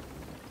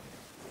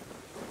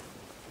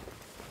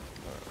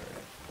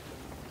 Alright.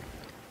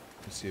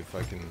 Let's see if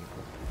I can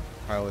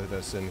pilot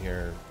us in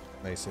here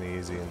nice and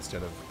easy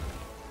instead of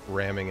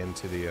ramming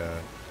into the,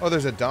 Oh,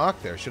 there's a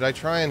dock there. Should I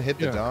try and hit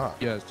the dock?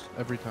 Yes,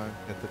 every time.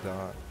 Hit the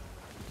dock.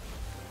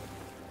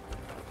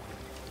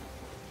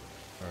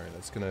 Alright,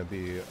 that's gonna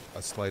be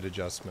a slight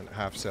adjustment.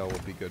 Half sail will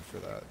be good for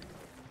that.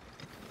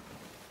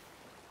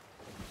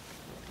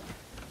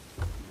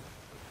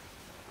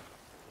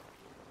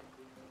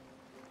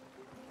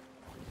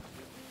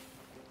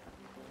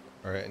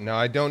 Alright, now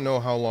I don't know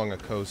how long a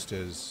coast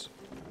is.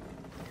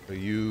 So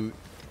you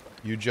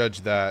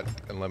judge that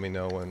and let me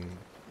know when,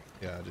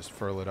 yeah, just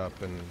furl it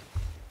up, and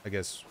I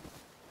guess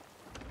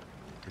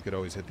we could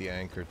always hit the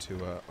anchor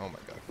to, oh my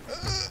god.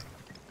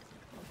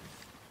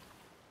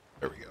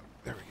 There we go,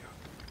 there we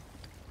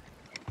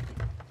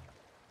go.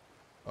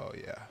 Oh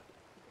yeah.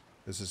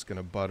 This is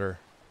gonna butter.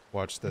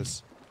 Watch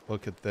this.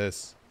 Look at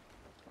this.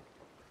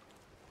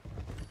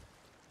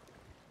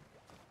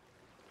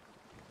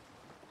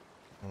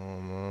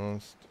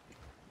 Almost.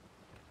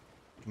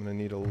 I'm gonna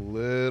need a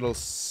little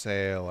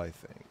sail, I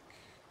think.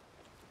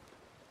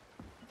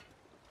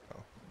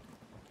 Oh.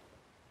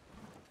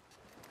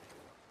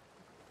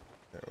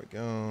 There we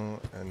go.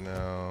 And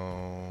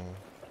now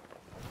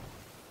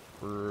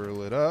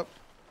furl it up.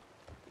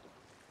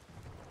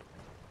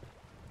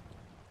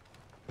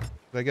 Did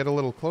I get a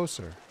little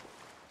closer?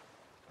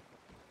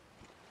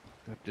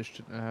 That dish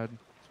didn't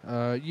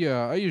add.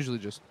 Yeah, I usually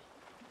just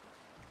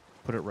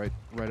put it right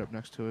up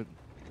next to it.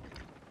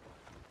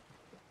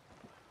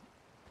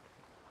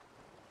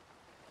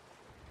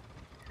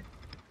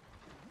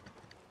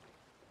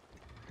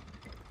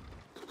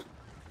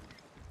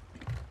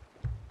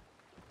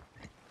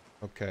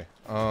 Okay.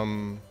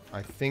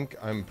 I think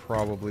I'm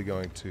probably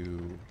going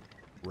to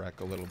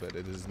wreck a little bit.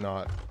 It is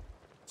not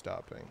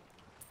stopping.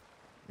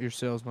 Your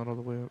sail's not all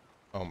the way up.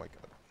 Oh my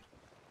god.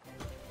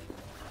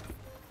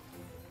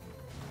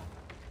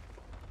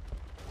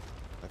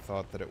 I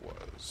thought that it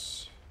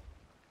was.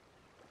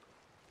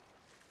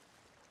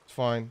 It's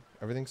fine.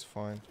 Everything's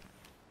fine.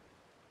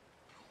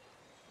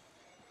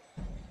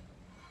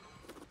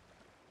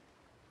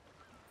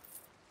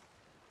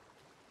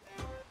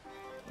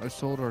 I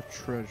sold our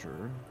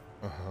treasure.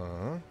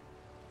 Uh-huh.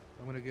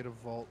 I'm gonna get a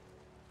vault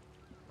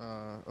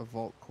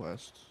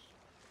quest.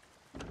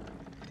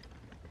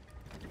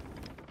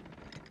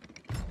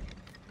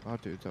 Oh,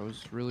 dude, that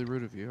was really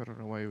rude of you. I don't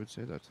know why you would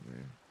say that to me.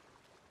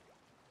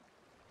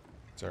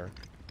 Sir.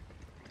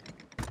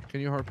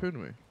 Can you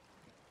harpoon me?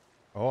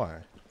 Oh, I.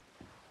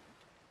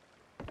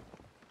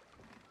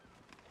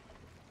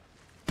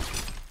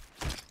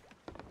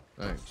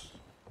 Thanks.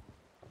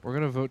 We're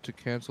gonna vote to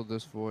cancel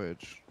this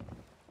voyage.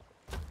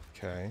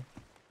 Okay.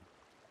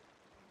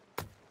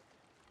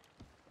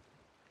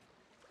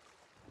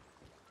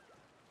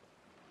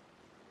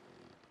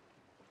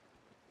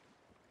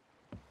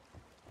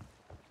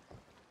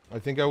 I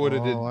think I would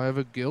have Oh, I have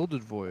a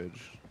gilded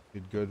voyage.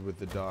 did good with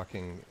the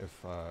docking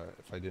if I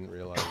didn't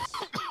realize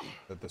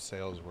that the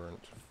sails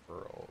weren't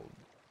furled.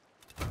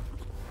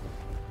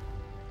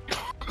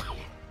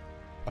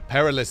 A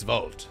perilous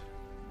vault,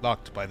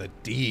 locked by the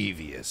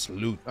devious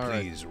loot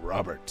please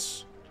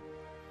Roberts.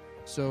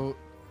 So,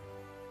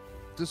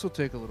 this will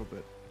take a little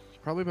bit.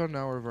 Probably about an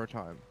hour of our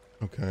time.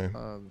 Okay.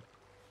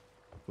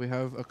 We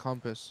have a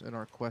compass in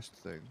our quest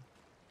thing.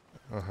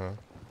 Uh-huh.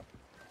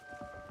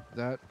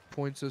 That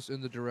points us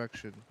in the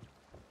direction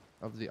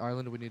of the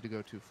island we need to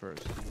go to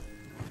first.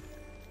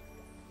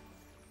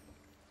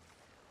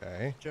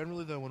 Okay.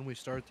 Generally, though, when we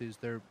start these,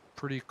 they're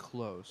pretty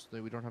close.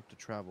 We don't have to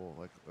travel,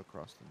 like,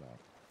 across the map.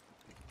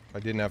 If I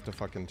didn't have to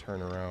fucking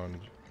turn around,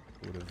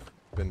 it would have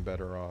been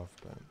better off,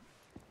 but...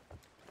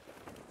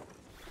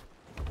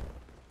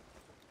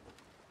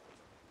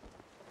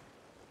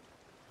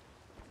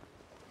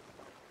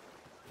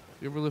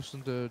 You ever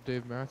listen to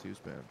Dave Matthews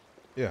Band?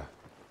 Yeah.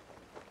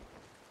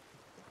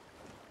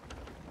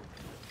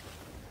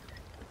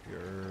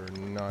 You're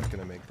not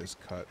gonna make this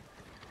cut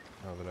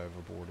now that I've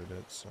aborted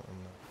it, so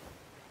I'm not.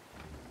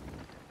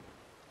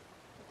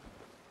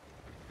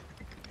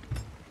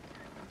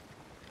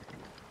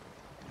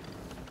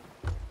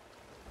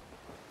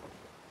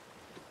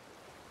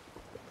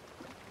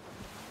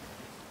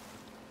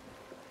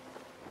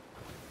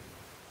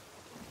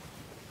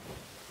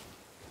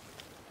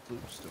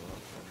 Loop's still up.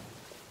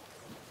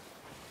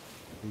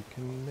 Who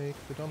can make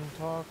the dumb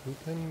talk? Who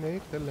can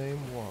make the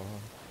lame walk?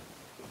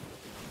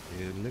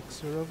 The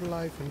elixir of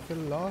life and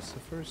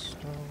philosopher's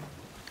stone.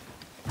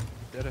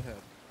 Dead ahead.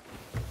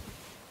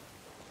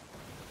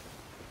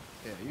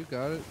 Yeah, you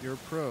got it. You're a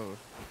pro.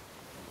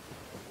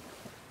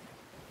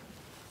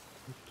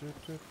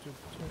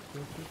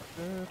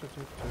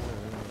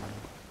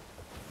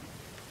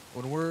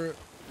 When we're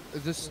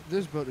this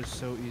boat is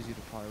so easy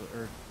to pilot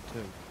or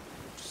to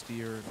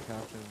steer and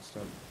captain and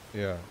stuff.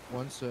 Yeah.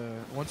 Once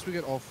we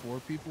get all 4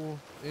 people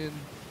in,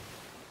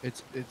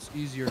 it's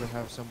easier to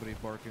have somebody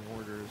barking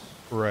orders.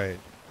 Right.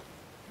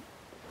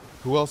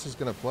 Who else is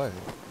gonna play?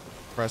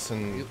 Press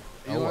and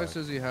Eli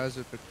says he has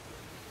it, but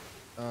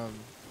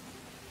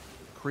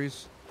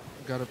Kreese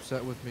got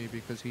upset with me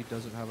because he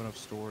doesn't have enough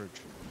storage.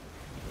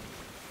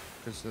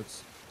 Because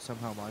that's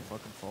somehow my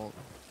fucking fault.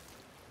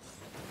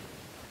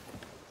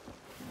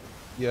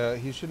 Yeah,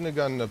 he shouldn't have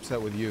gotten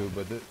upset with you,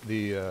 but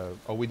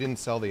oh, we didn't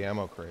sell the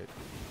ammo crate.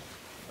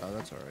 Oh,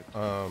 that's alright.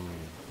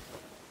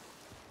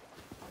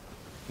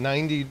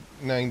 90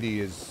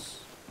 is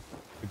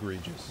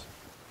egregious.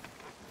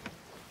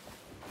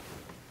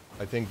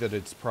 I think that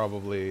it's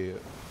probably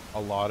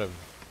a lot of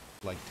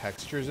like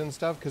textures and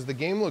stuff because the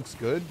game looks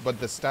good, but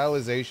the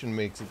stylization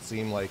makes it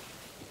seem like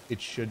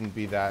it shouldn't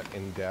be that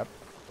in depth,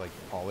 like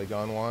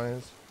polygon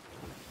wise.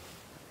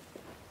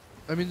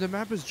 I mean, the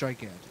map is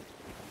gigantic.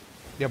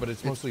 Yeah, but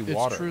it's mostly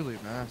water. It's truly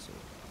massive.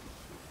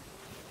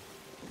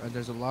 And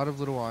there's a lot of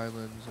little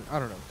islands. And I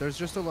don't know. There's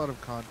just a lot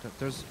of content.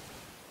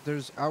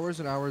 There's hours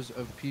and hours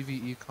of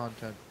PvE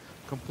content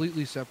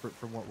completely separate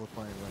from what we're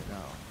playing right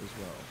now as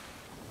well.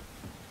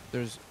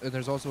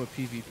 There's also a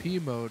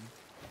PvP mode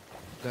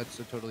that's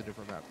a totally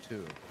different map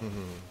too.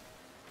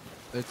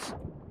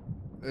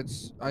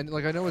 I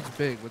know it's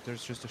big, but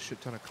there's just a shit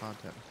ton of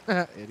content.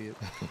 Idiot.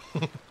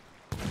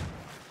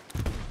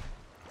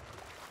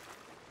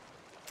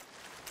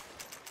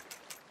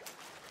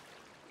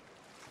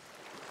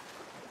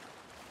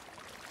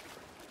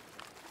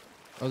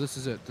 Oh, this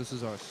is it. This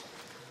is us.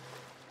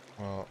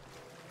 Well,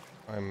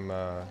 I'm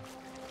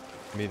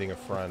meeting a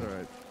friend. All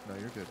right. No,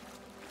 you're good.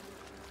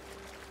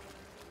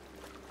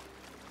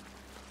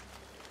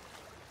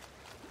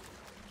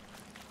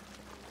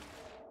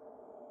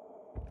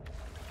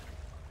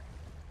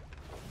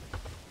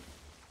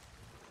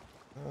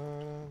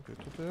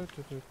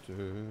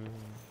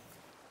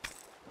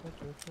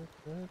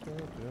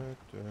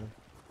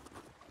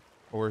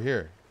 Oh, we're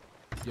here.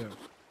 Yeah.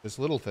 This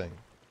little thing.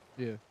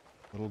 Yeah.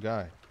 Little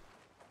guy.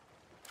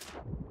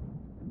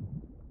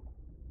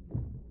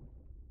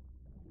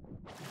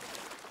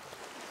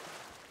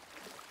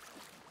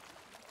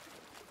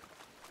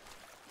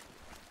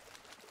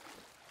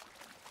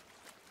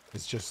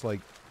 It's just like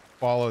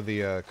follow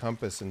the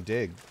compass and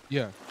dig.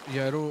 Yeah.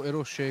 Yeah,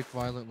 it'll shake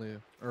violently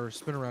or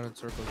spin around in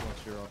circles once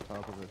you're on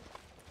top of it.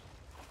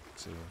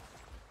 Let's see.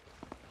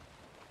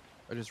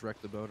 I just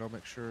wrecked the boat. I'll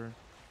make sure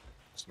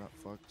it's not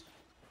fucked.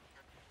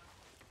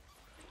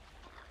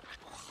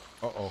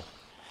 Uh-oh.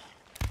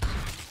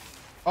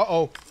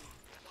 Uh-oh.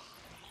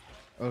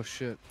 Oh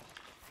shit.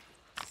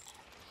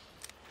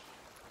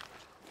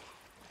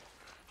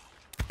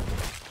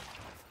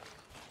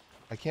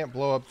 I can't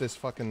blow up this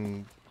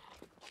fucking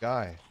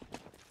guy.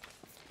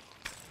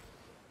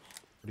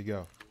 Where'd he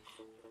go?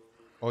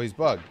 Oh, he's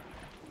bugged.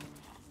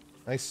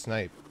 Nice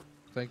snipe.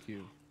 Thank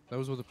you. That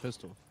was with a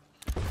pistol.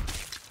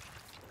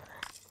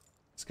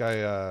 This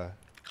guy,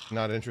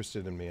 not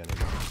interested in me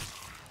anymore.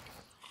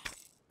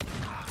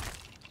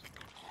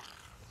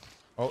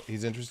 Oh,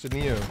 he's interested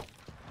in you.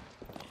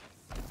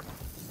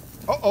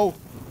 Uh-oh!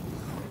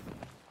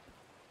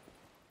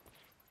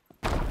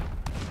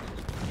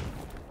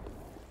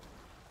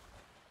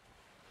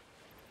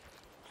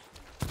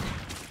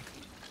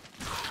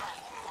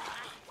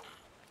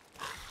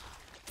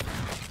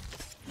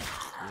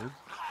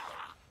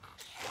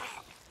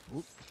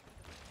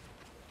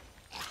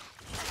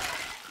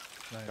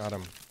 Nice. Got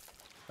him.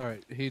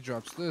 Alright, he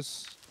drops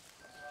this.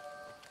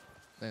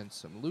 And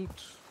some loot.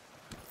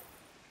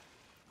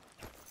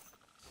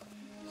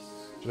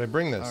 Should I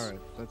bring this? Alright,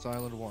 that's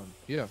island 1.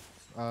 Yeah.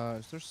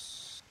 Is there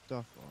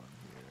stuff on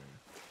here?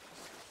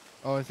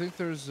 Oh, I think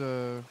there's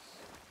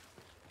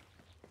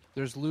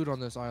loot on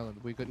this island.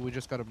 We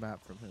just got a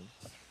map from him.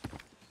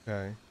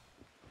 Okay.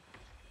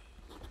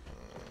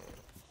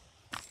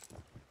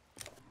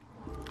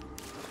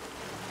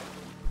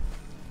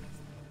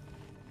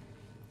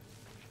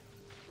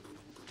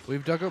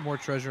 We've dug up more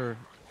treasure,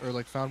 or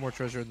like found more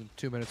treasure in the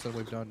 2 minutes than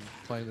we've done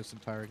playing this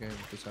entire game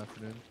this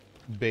afternoon.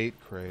 Bait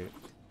crate.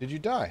 Did you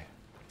die?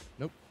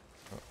 Nope.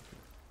 Oh,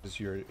 because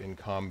you're in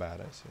combat,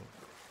 I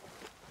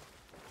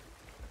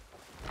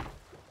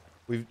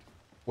see.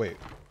 Wait.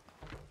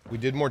 We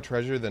did more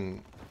treasure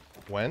than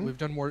when? We've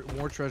done more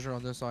treasure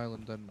on this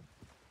island than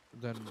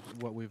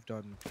what we've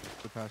done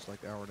the past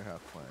like hour and a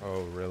half playing.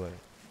 Oh, really?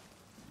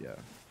 Yeah.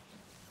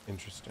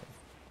 Interesting.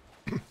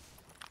 Did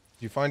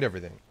you find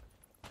everything?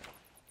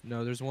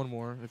 No, there's one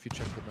more if you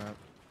check the map.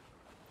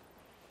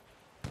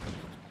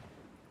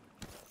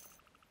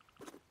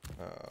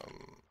 Oh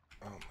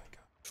my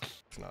god.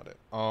 It's not it.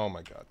 Oh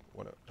my god.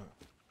 What a...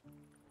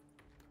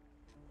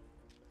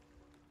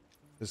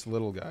 This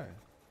little guy.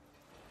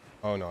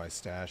 Oh no, I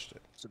stashed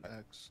it. It's an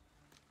X.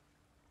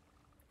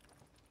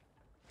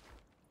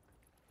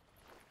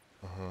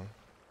 Uh-huh.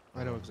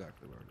 I know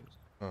exactly where it is.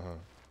 Uh-huh.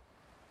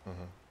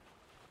 Uh-huh.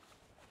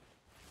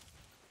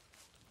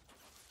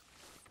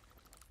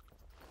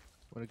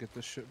 Want to get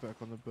this shit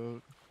back on the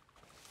boat.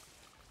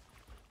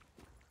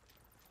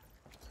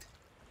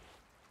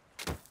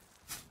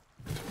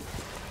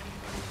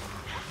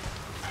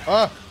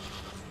 Ah!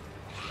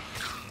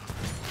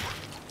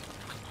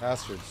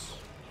 Bastards.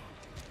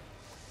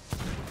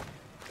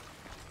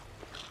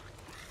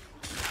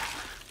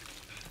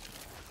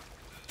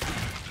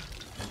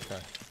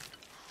 Okay.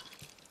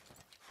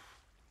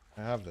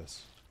 I have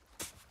this.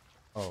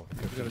 Oh,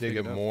 you have to gotta dig dig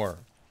it it up. more.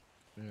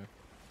 Yeah.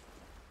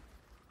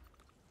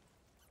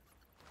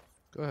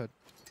 Go ahead.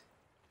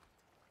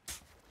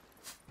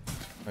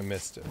 I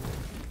missed it.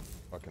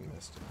 Fucking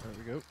missed it.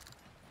 There we go.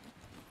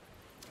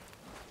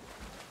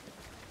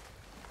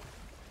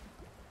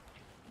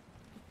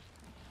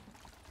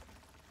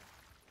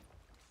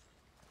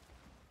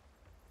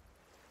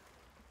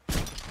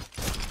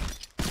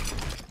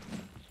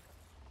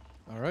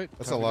 All right.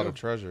 That's time a to lot go. of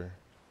treasure.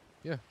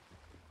 Yeah.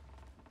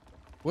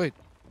 Wait.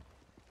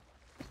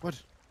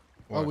 What?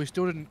 Oh, What? we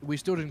still didn't. We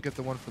still didn't get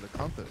the one for the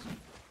compass.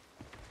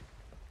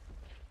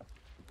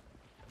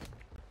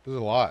 There's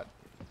a lot.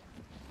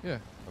 Yeah.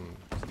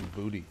 Some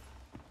booty.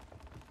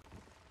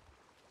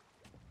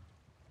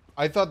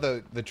 I thought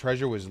the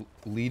treasure was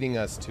leading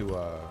us to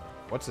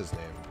what's his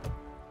name?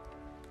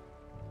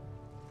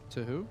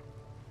 To who?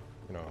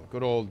 You know,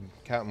 good old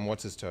Captain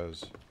What's His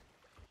Toes.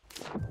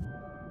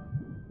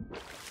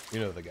 You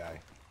know the guy.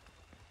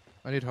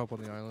 I need help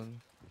on the island.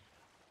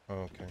 Oh,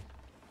 okay.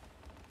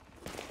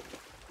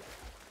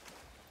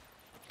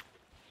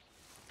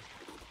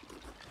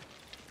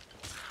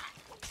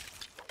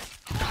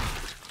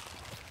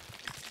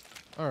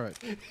 All right.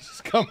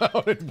 Just come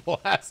out and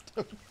blast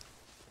him.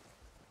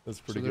 That's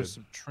So pretty good. there's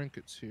some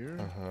trinkets here.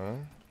 Uh-huh.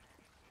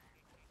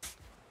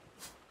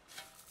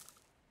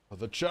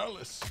 The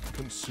chalice.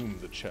 Consume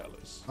the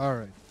chalice. All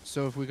right.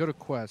 So if we go to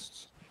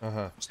quests,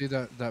 Uh-huh. see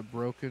that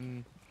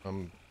broken.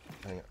 Hang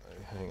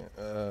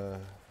on.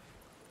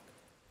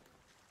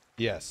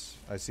 Yes,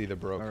 I see the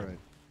broken. All right.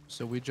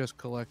 So we just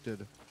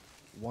collected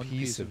one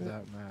piece of it.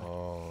 that map.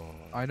 Oh.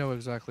 I know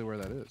exactly where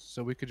that is,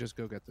 so we could just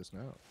go get this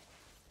now.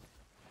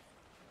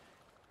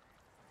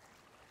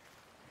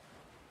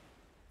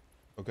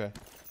 Okay.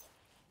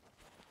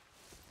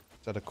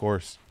 Set a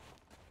course.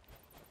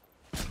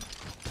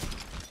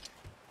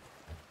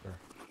 Sure.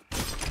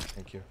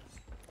 Thank you.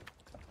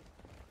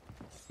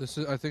 This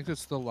is. I think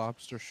it's the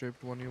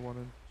lobster-shaped one you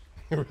wanted.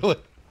 Really?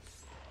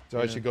 So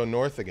I Yeah. should go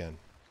north again.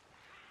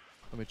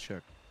 Let me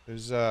check.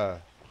 There's Yeah.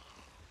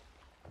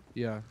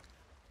 Yeah.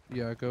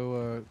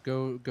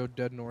 Go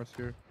dead north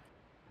here.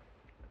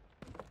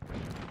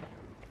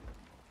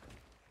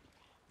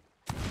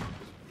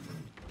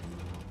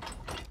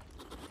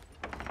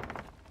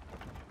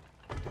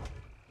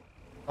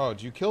 Oh,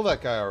 did you kill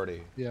that guy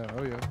already? Yeah.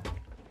 Oh yeah.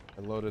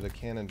 I loaded a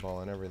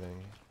cannonball and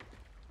everything.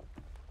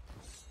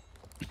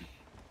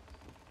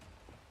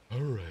 All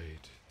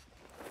right.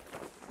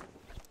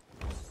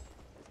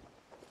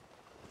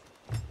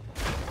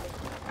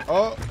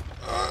 Oh.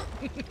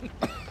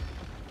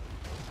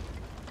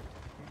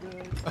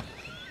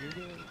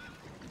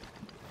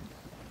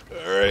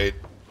 All right.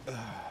 All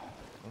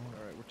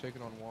right. We're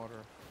taking on water.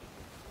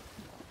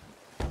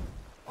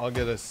 I'll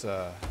get us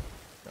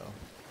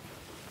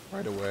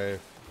right away.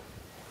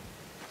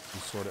 You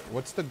sort of.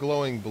 What's the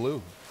glowing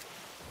blue?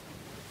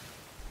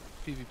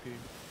 PvP.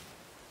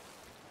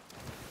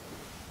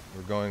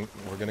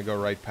 We're gonna go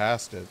right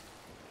past it.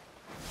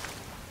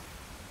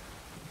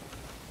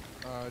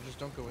 Just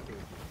don't go into it.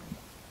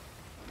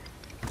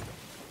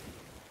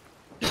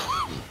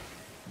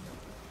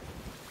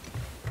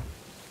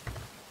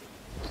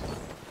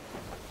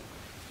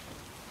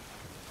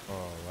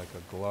 Oh, like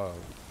a glove.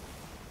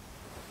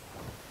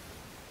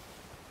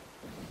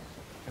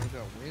 And we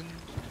got wind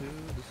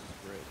too. This is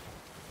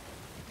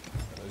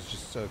great. There's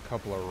just a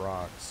couple of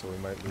rocks, so we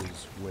might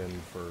lose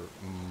wind for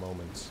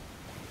moments.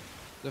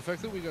 The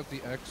fact that we got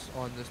the X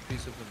on this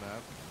piece of the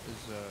map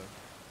is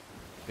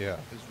Yeah.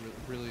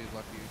 really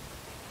lucky.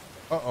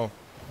 Uh-oh.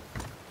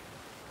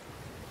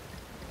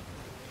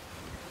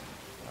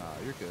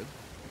 You're good.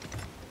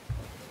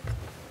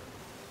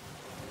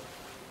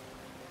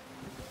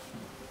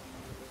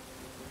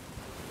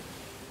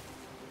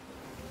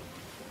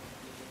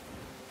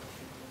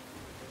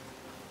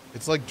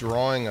 It's like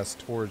drawing us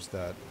towards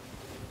that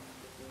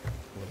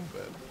a little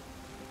bit.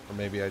 Or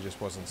maybe I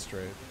just wasn't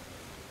straight.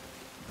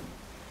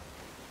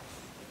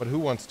 But who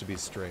wants to be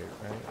straight,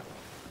 right?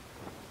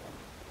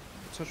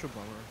 It's such a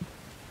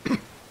bummer.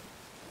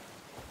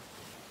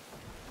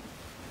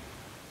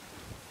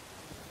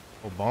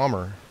 Oh,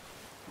 bomber.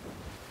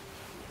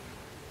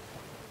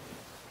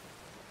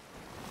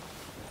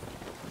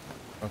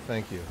 Oh,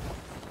 thank you.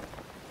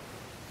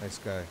 Nice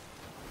guy.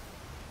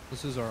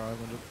 This is our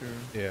island up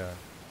here. Yeah.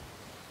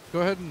 Go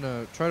ahead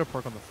and try to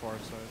park on the far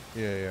side.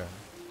 Yeah, yeah.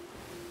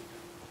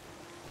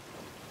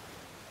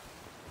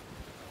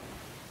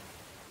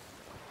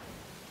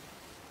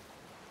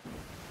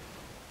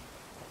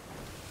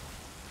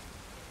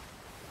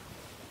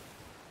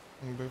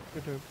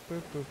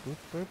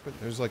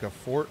 There's like a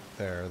fort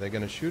there. Are they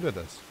gonna shoot at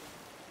us?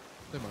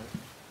 They might.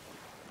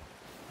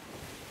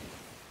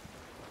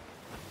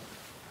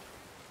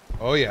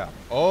 Oh yeah.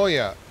 Oh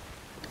yeah.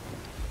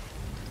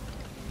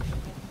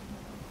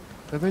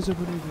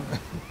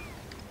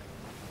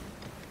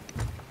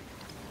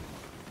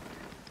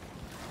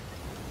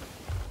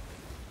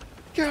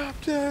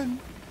 Captain!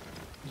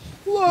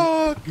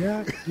 Look!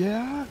 Yeah,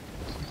 yeah.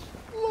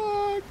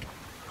 Look!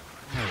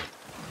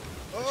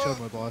 showed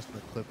my boss in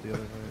the clip the other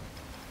night.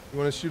 You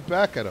want to shoot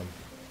back at him?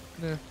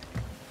 Nah.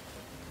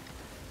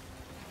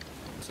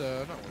 It's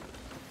not worth it.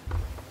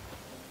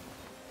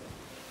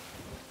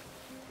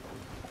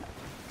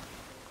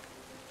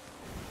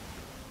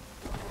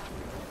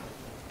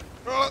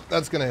 Oh,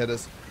 that's gonna hit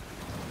us.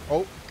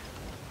 Oh,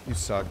 you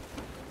suck.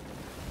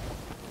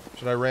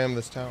 Should I ram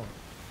this tower?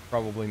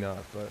 Probably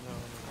not, but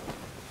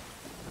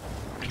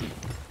I'm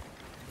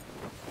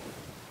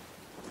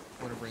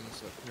gonna bring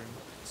this up here.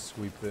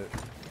 sweep it.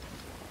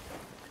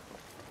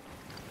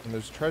 And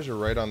there's treasure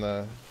right on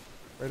the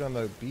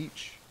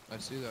beach. I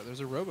see that.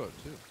 There's a rowboat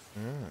too.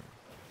 Yeah.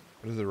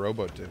 What does the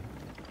rowboat do?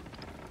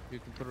 You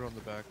can put it on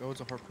the back. Oh,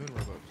 it's a harpoon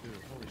rowboat too.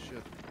 Holy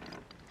shit.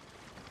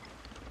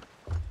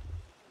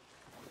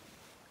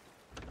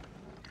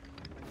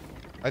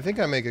 I think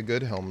I make a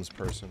good Helms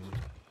person.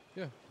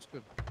 Yeah, it's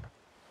good.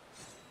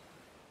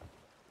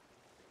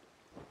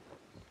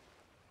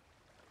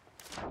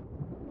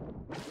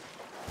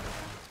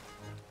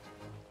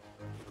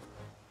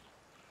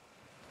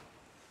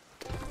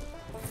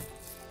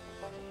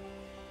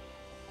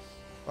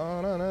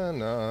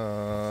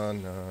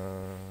 Ba-na-na-na-na.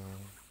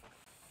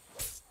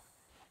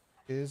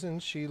 Isn't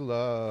she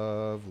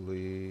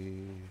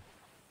lovely?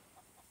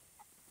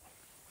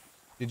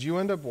 Did you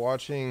end up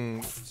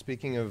watching,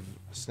 speaking of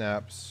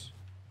snaps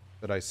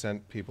that I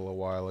sent people a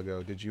while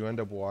ago, did you end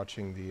up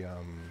watching the,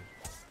 oh,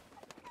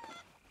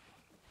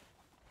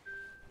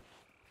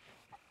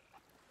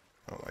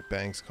 my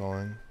bank's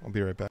calling. I'll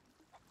be right back.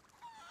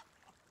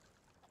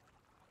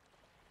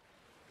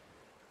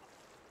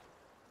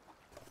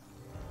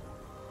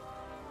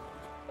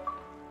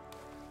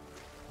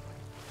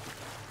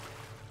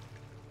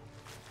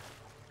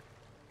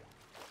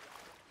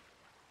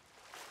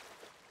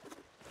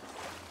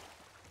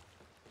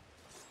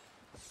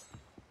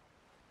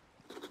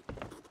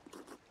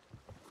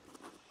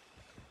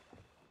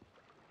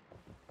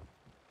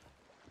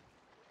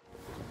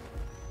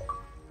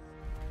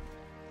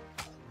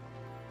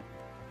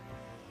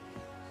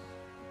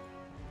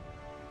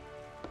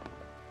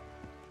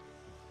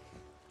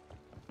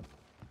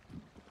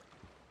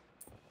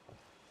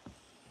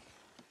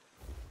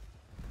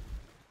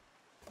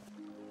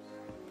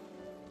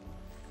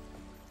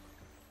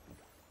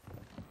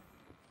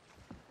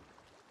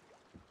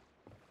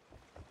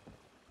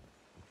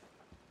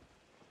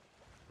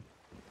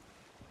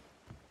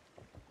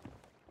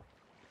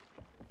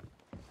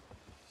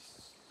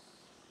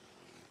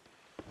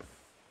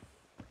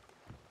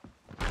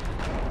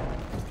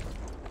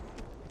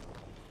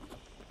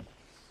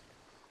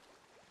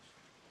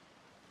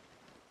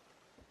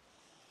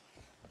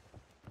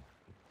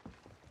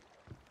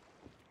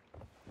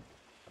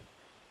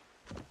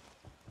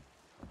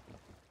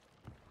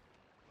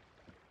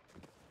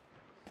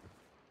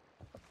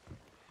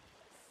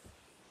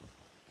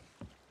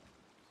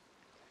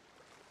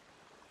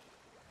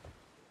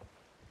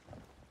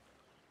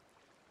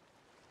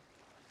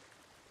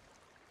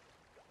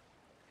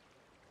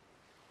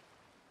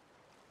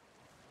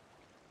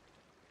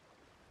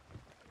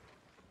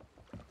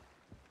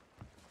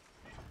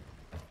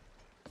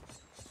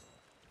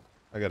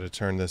 I gotta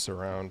turn this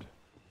around.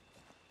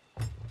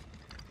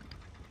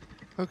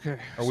 Okay.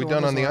 Are we so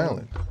done on this the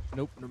island?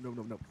 Nope, nope, nope,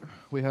 nope, nope.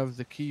 We have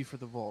the key for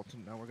the vault,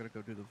 and now we're gonna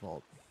go do the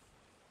vault.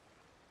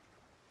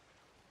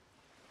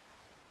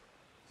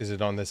 Is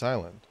it on this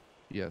island?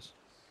 Yes.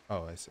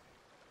 Oh, I see.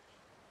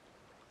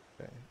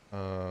 Okay.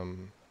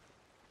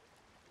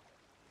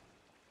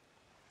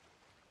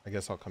 I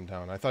guess I'll come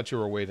down. I thought you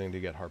were waiting to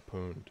get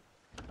harpooned.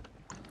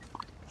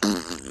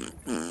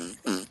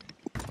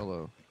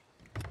 Hello.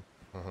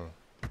 Uh-huh.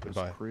 Mr.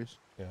 Goodbye. Priest.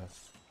 Yeah.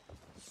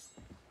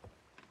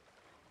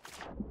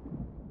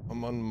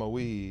 I'm on my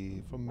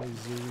way from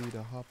misery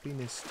to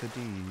happiness today.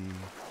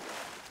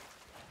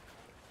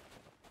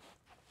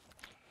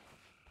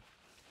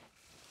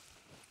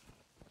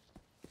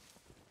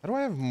 How do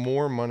I have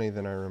more money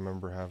than I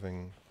remember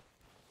having?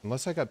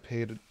 Unless I got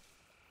paid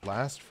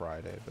last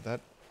Friday, but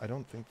that, I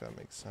don't think that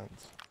makes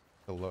sense.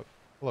 Hello,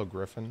 hello,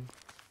 Griffin.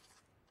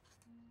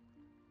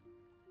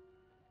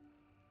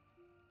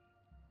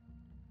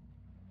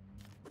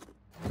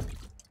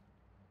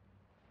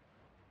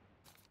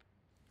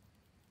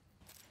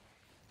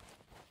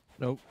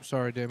 Nope.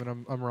 Sorry,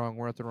 Damon. I'm wrong.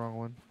 We're at the wrong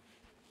one.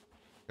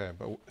 Okay,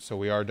 but so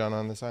we are done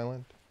on this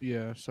island?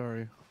 Yeah.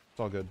 Sorry. It's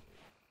all good.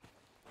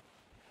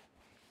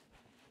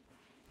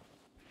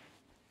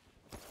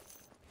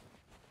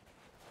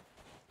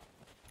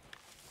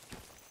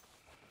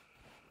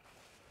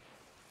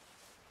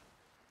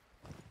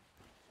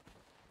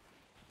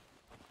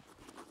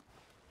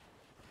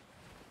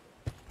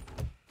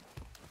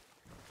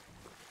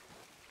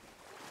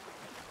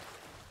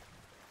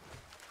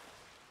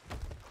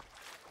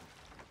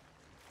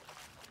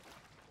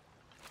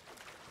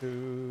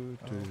 Do,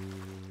 do.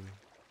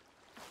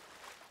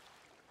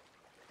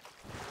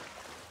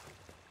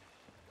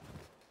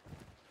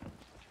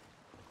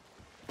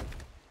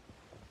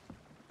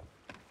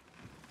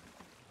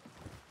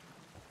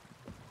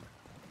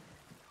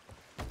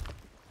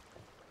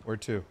 Where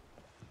to?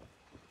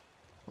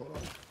 Hold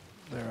on.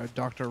 There. Alright,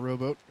 Dr.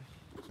 Rowboat.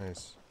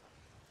 Nice.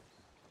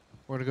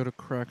 We're gonna go to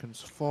Kraken's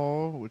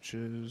Fall, which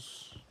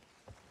is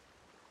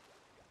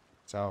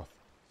South.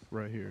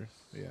 right here.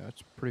 Yeah,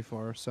 it's pretty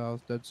far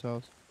south, dead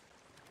south.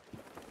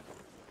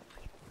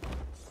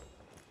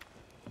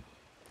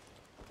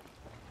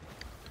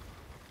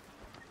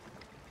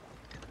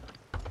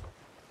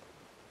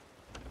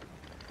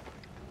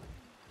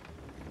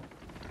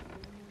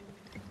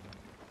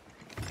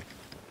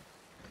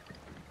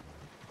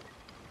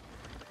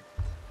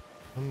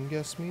 Come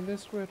guess me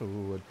this riddle,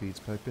 what beats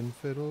pipe and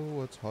fiddle,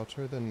 what's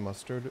hotter than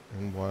mustard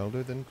and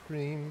wilder than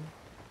cream?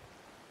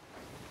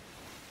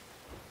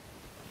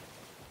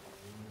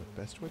 But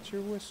best wet's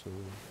your whistle.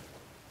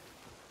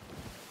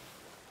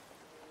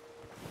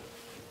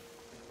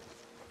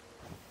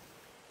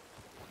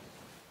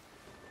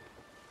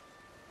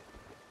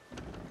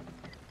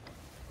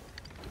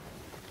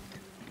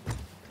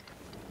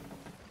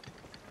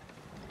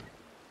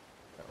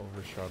 I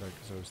overshot it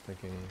because I was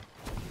thinking...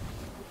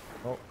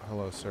 Oh,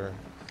 hello, sir.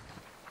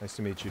 Nice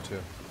to meet you, too.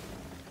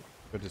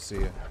 Good to see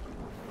you.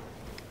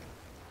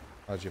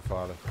 How's your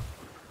father?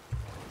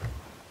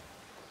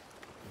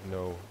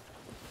 No.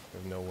 We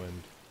have no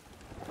wind.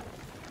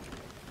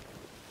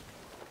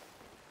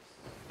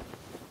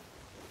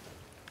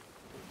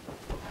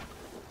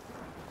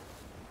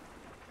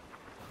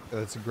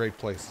 That's a great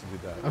place to do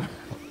that.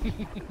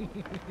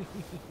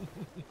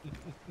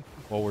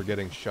 While we're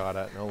getting shot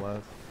at, no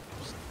less.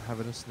 Just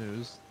having a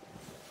snooze.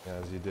 Yeah,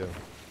 as you do.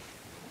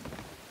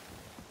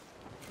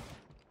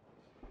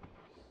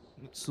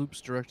 It sloops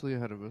directly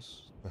ahead of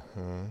us.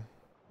 Uh-huh.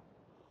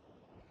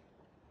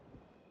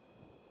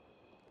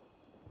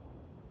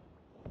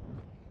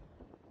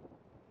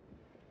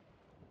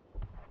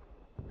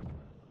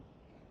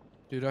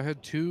 Dude, I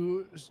had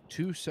two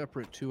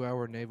separate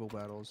 2-hour naval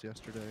battles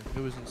yesterday.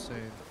 It was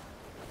insane.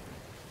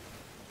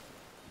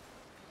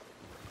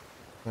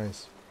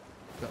 Nice.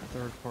 Got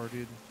third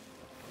partied.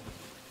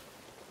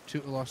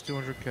 Lost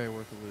 200k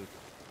worth of loot.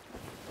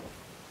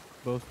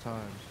 Both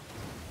times.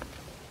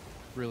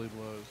 Really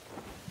blows.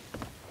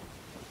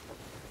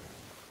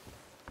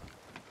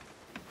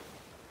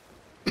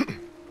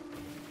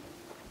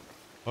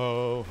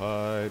 Oh,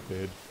 I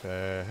bid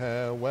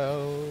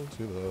farewell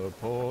to the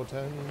port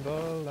and the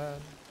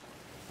land.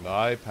 And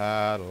I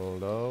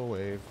paddled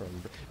away from...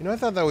 You know, I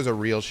thought that was a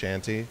real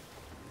shanty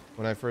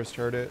when I first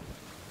heard it.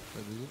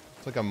 What is it?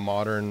 It's like a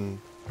modern...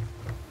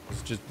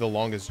 It's just the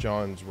Longest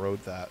Johns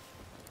wrote that.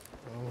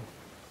 Oh.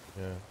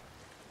 Yeah.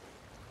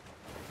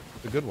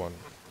 It's a good one.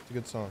 It's a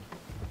good song.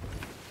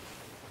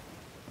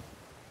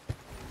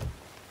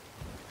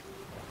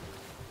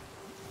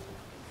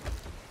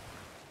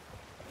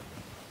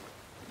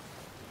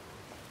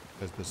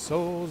 As the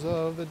souls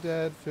of the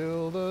dead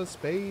fill the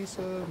space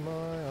of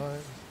my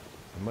eyes,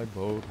 and my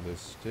boat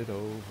listed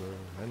over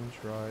and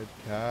tried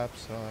to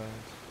capsize.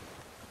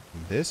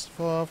 This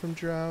far from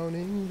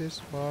drowning, this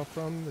far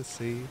from the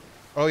sea.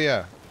 Oh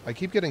yeah, I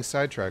keep getting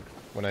sidetracked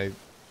when I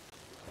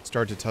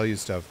start to tell you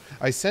stuff.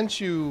 I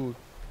sent you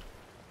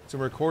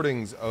some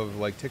recordings of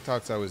like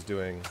TikToks I was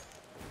doing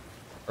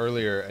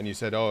earlier, and you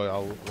said, "Oh,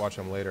 I'll watch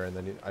them later," and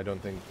then I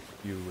don't think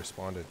you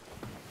responded.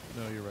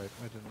 No, you're right.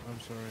 I didn't. I'm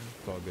sorry.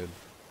 It's all good.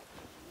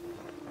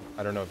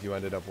 I don't know if you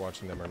ended up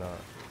watching them or not.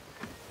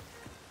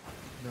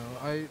 No,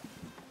 I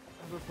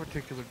have a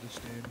particular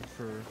disdain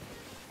for...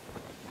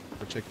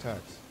 For Chick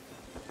Tacs.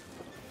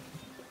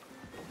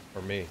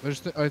 Or me. I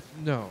just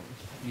no.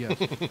 Yes.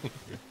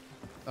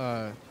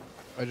 I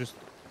just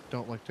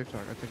don't like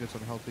TikTok. I think it's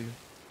unhealthy.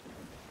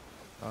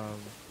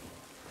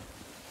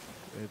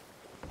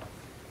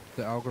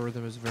 The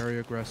algorithm is very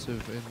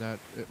aggressive in that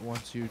it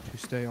wants you to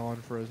stay on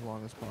for as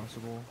long as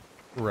possible.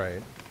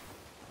 Right.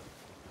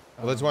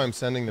 Well, that's why I'm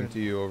sending them to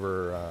you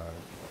over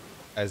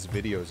as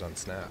videos on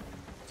Snap,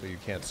 so you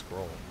can't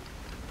scroll.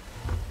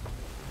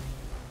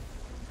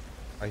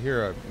 I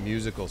hear a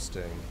musical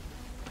sting.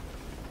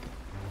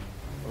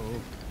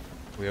 Oh.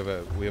 We have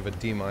a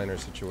D minor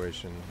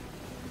situation.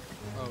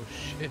 Oh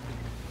shit.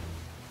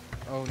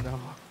 Oh no.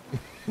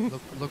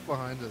 look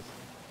behind us.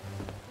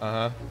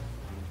 Uh-huh.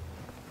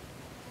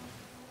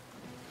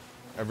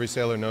 Every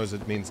sailor knows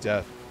it means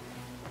death.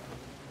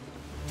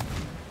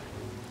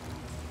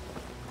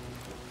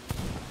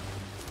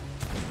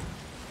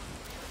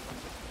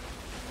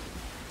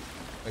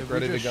 Like,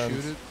 ready the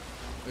guns.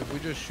 If we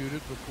just shoot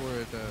it before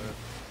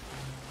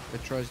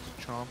it tries to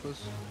chomp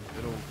us,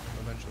 it'll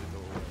eventually go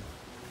away.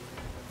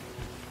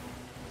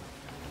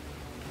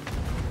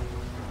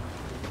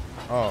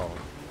 Oh,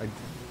 it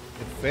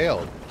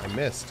failed. I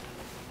missed.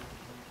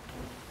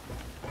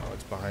 Oh,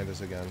 it's behind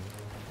us again.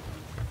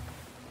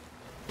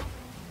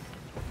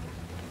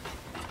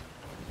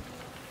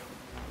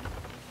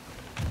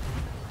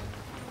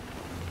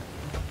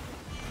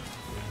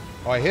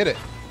 Oh, I hit it.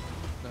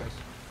 Nice.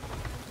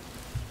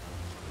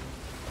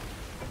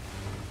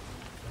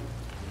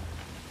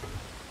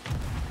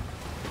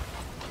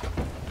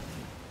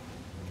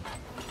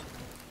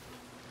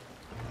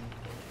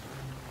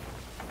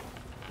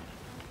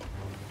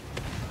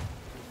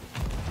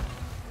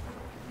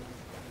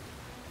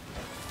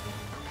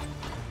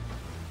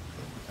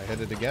 I hit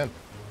it again.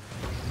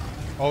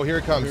 Oh, here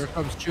it comes. Here it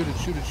comes. Shoot it,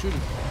 shoot it, shoot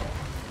it.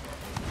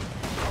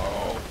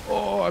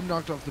 Oh, I'm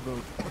knocked off the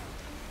boat.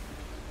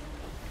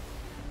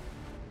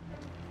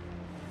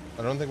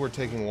 I don't think we're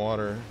taking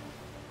water.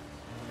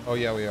 Oh,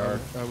 yeah, we are.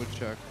 I would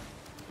check.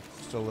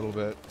 Just a little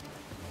bit.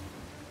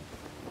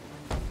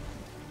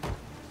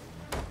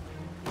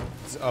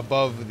 It's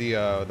above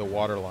the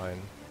water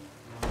line.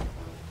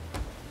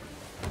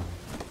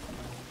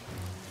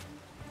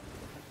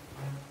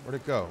 Where'd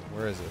it go?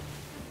 Where is it?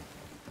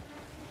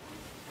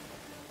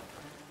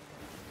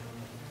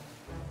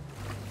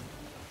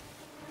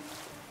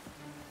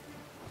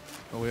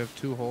 Oh, we have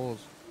 2 holes.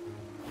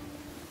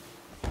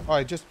 Oh,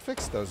 I just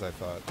fixed those, I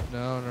thought.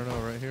 No, no, no,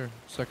 right here.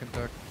 Second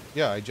deck.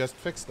 Yeah, I just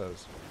fixed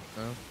those.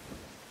 No?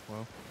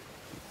 Well.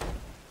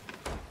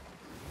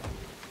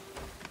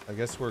 I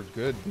guess we're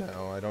good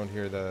now. I don't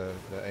hear the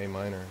A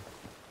minor.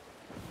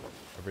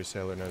 Every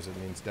sailor knows it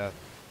means death.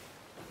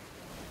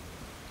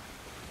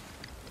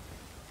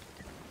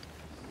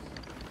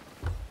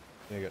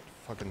 You get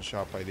fucking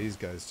shot by these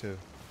guys too.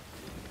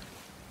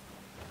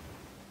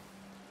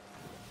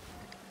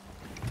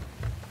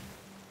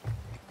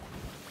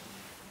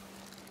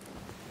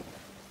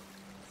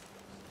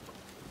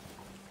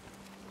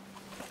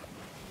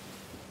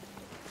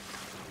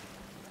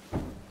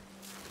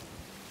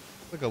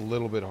 It's like a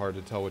little bit hard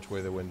to tell which way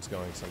the wind's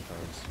going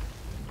sometimes.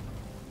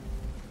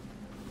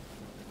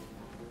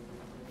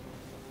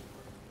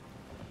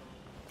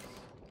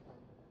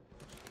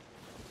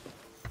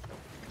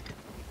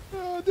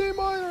 D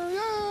minor,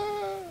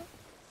 yeah!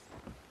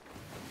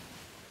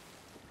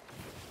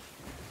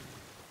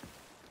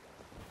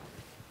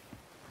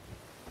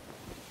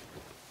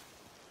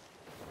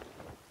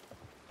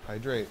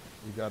 Hydrate.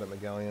 You got it,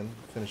 Megallion.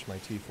 Finish my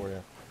tea for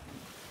you.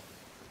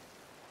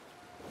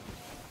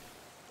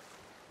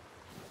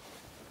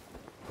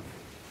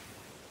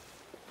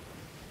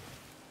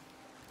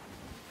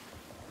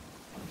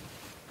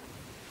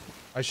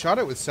 I shot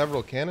it with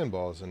several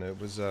cannonballs, and it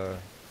was a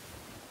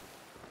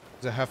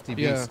hefty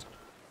beast.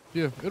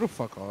 Yeah, it'll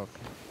fuck off,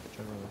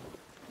 generally.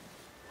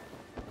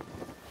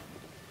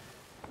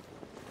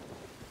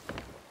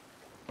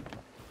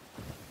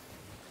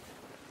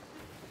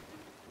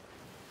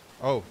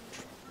 Oh,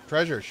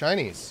 treasure,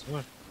 shinies.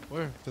 What?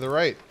 Where? To the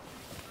right.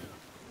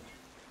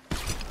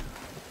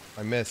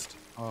 I missed.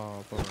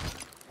 Oh, bummer.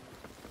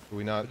 Do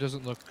we not? It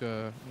doesn't look,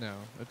 no,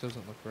 it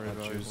doesn't look very Not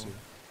valuable. juicy.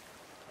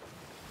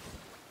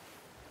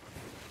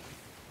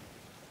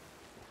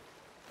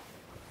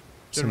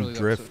 Generally,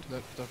 Some drift.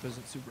 that stuff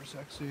isn't super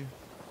sexy.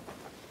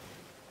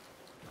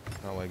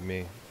 Not like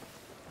me.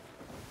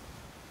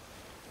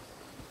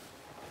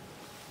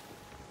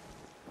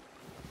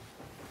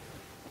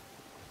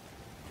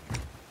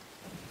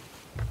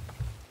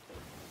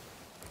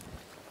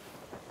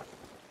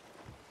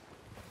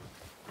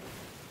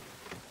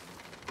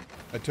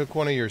 I took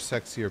one of your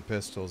sexier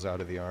pistols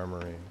out of the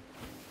armory.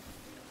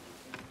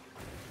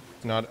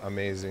 It's not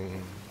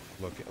amazing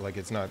looking, like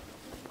it's not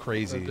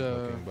crazy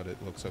looking, but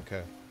it looks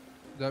okay.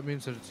 That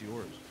means that it's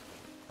yours.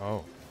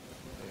 Oh,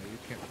 Yeah, you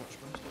can't touch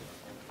my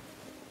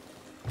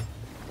stuff.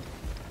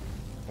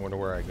 I wonder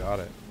where I got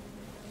it.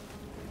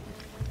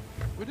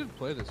 We did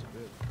play this a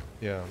bit.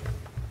 Yeah.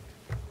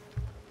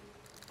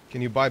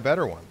 Can you buy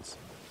better ones?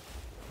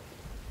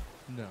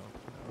 No,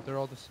 they're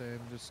all the same,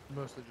 just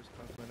mostly just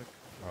cosmetic.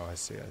 Oh, I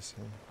see, I see.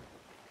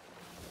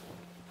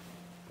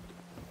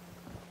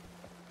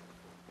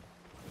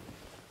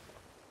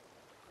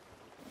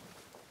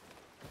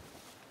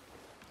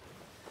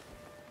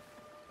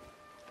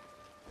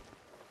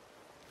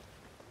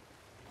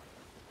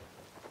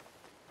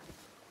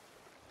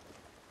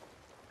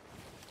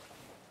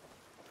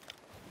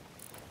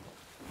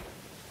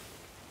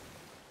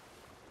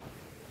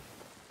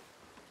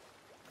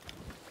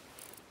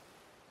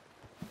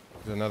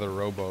 There's another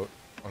rowboat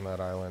on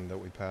that island that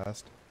we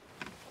passed.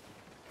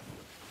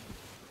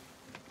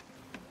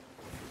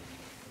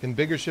 Can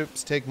bigger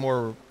ships take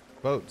more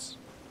boats?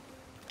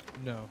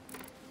 No.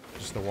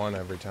 Just the one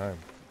every time.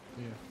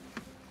 Yeah.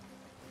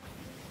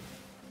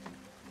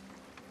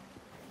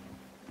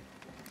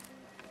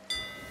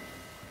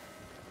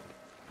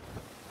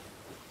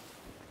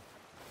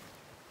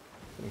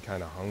 I'm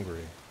kind of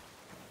hungry.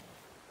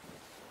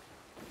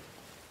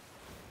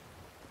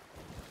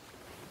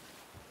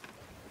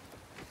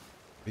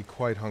 Be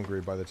quite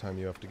hungry by the time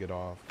you have to get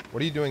off.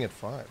 What are you doing at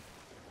 5?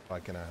 If I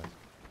can ask.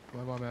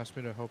 My mom asked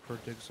me to help her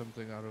dig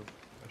something out of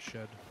a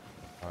shed.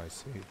 Oh, I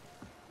see.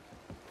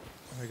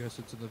 I guess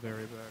it's in the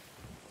very back.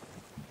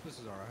 This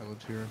is our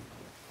island here.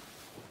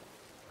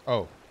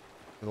 Oh,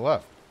 to the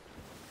left.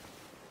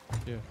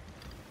 Yeah.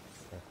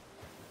 Okay.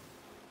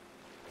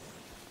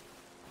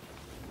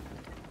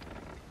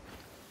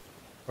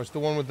 Oh, it's the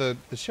one with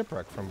the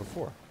shipwreck from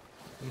before.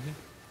 Mm-hmm.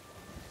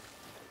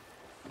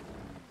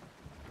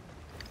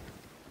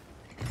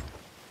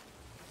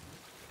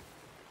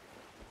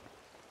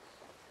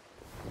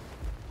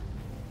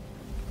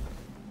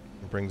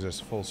 Brings us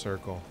full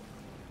circle.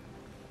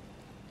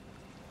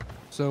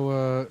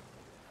 So,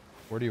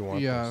 Where do you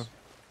want yeah, this?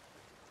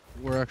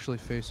 we're actually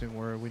facing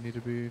where we need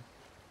to be.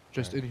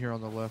 Just Right. in here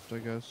on the left, I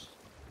guess.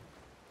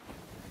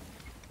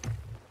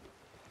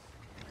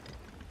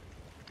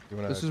 You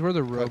wanna This is where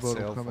the cut rowboat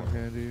sail will come in for me?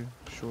 handy.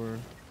 Sure.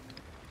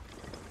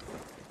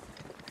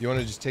 You want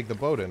to just take the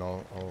boat and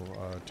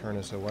I'll turn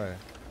us away.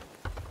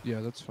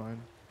 Yeah, that's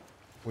fine.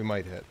 We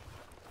might hit.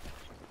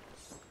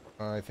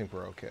 I think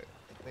we're okay.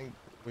 I think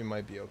we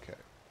might be okay.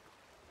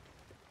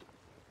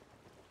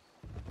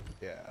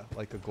 Yeah,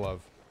 like a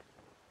glove.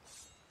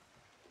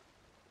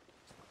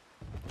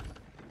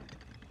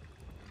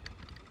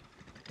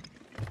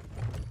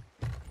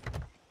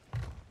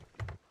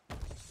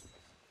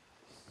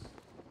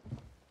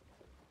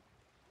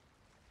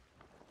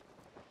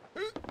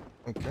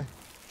 Okay.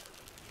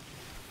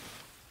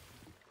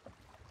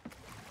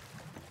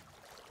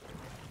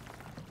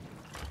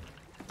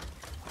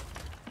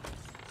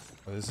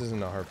 Oh, this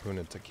isn't a harpoon,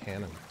 it's a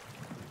cannon.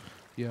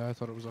 Yeah, I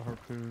thought it was a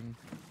harpoon.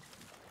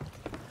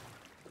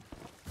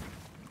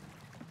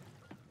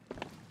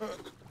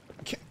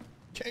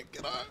 Can't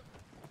get on.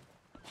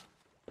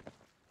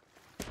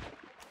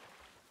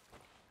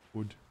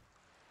 Wood.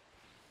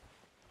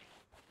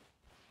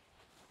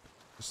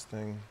 This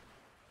thing.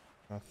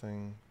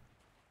 Nothing.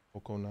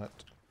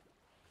 Coconut.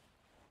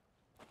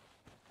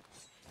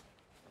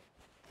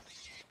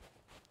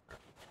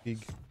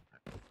 Pig.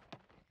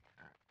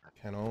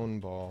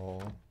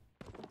 Cannonball.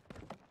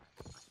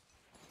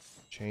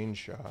 Chain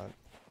shot.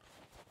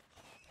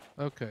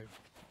 Okay.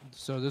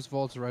 So this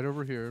vault's right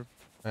over here.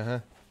 Uh-huh.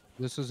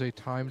 This is a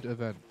timed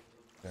event.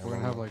 Yeah, We're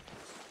gonna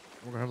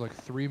have like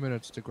 3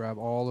 minutes to grab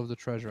all of the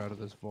treasure out of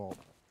this vault.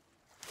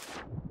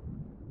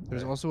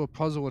 There's Okay. also a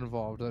puzzle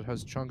involved that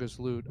has Chungus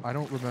loot. I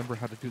don't remember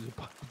how to do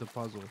the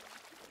puzzle.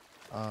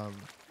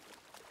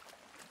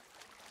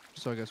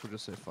 So I guess we'll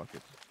just say fuck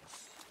it.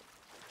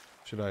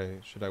 Should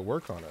I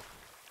work on it?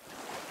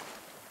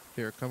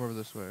 Here, come over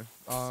this way.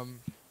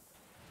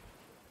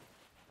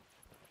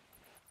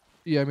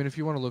 Yeah, I mean, if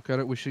you want to look at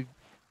it, we should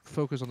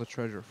focus on the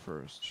treasure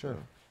first. Sure.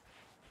 So.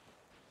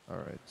 All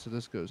right, so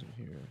this goes in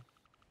here,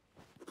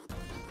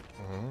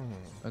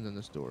 and then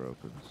this door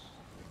opens.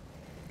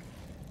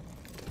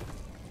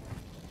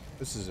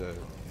 This is a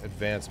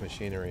advanced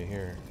machinery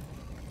here.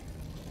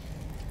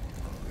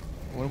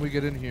 When we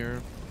get in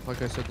here,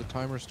 like I said, the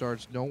timer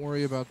starts. Don't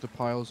worry about the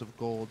piles of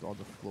gold on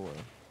the floor.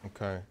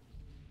 Okay.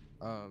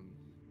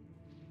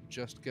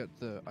 Just get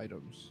the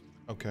items.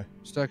 Okay.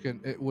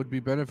 Second, it would be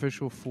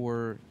beneficial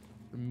for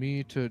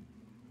me to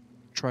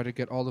try to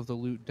get all of the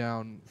loot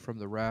down from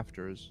the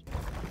rafters,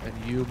 and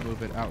you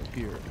move it out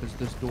here, because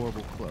this door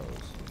will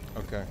close.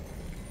 Okay.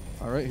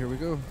 All right, here we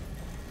go.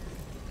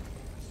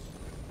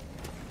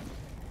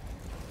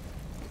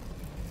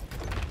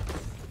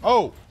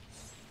 Oh!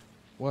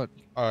 What?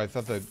 Oh, I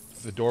thought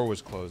the door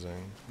was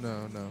closing.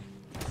 No, no.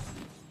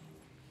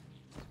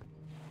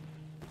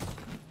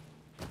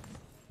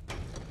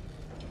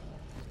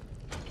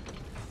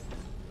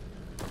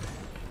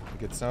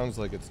 Like, it sounds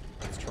like it's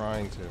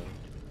trying to.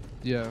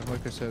 Yeah,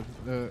 like I said,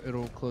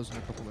 it'll close in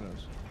a couple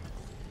minutes.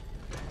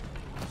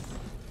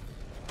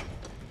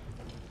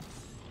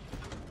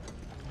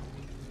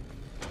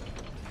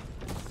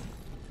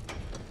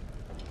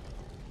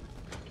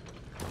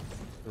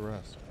 The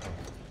rest. Oh.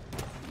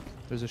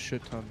 There's a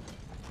shit ton.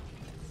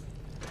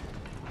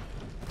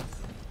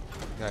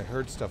 Yeah, I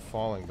heard stuff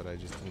falling, but I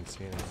just didn't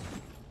see anything.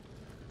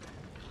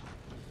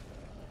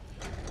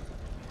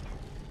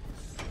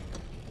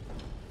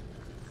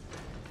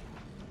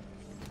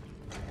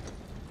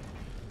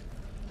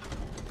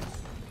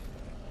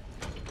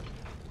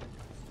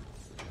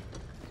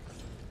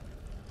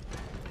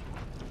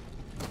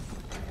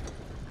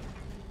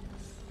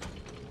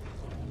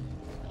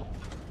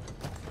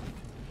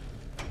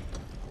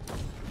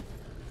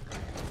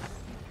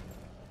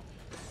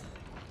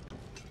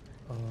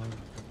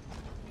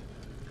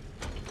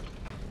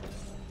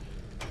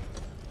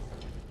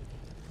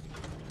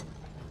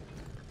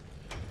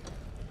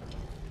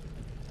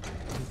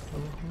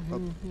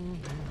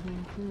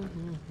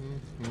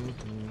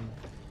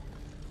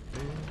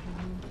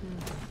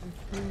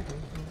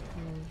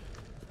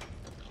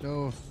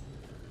 No,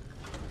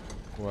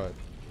 What?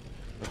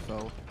 I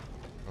fell.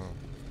 Oh.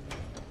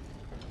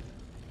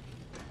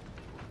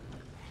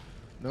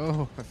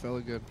 No, I fell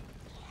again.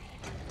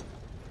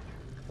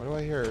 Why do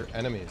I hear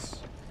enemies?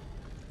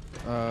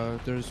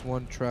 There's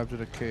one trapped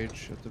in a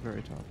cage at the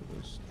very top of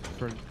this.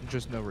 For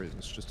just no reason,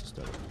 it's just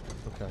aesthetic.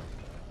 Okay.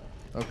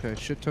 Okay,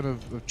 shit ton of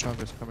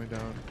Chungus coming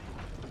down.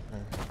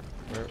 Okay.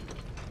 Where?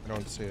 I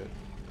don't see it.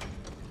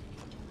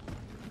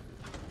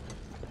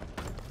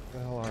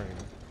 Where the hell are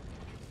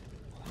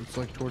you? It's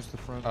like towards the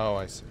front. Oh,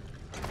 I see.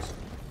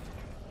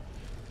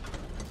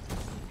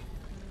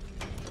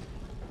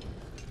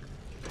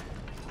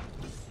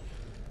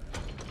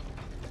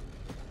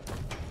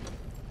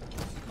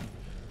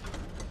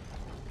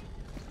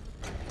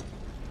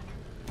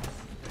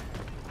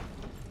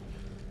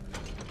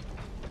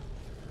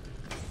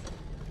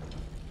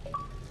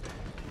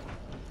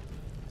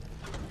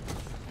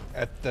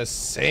 At the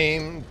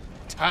same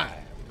time.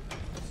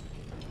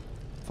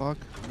 Fuck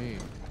me.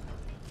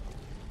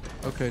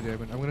 Okay,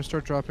 Damon. I'm gonna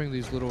start dropping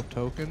these little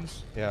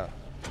tokens Yeah.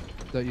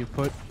 that you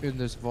put in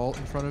this vault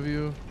in front of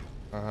you,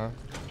 Uh-huh.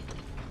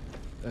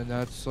 and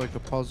that's like a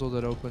puzzle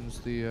that opens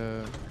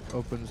the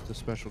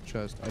special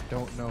chest. I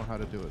don't know how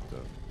to do it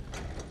though.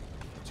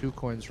 2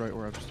 coins right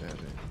where I'm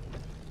standing.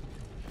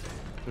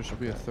 There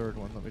should be a third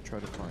one. Let me try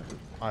to find it.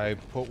 I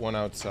put one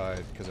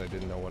outside because I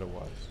didn't know what it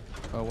was.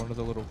 Oh, one of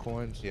the little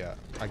coins. Yeah,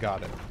 I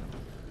got it.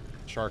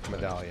 Shark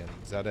medallion.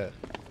 Is that it?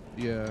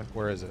 Yeah.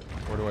 Where is it?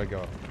 Where do I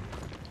go?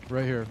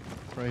 Right here.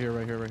 Right here.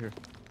 Right here. Right here.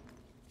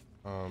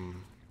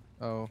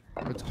 Oh,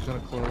 it's gonna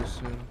close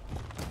soon.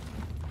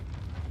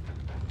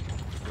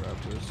 Grab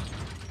this.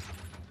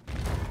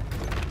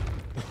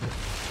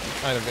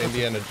 Kind of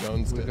Indiana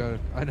Jones We did. got.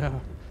 I know.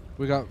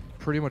 We got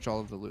pretty much all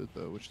of the loot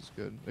though, which is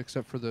good,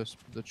 except for this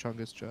the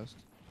Chungus chest.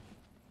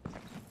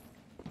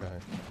 Okay.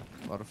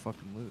 A lot of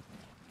fucking loot.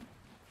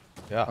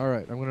 Yeah. All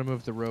right, I'm gonna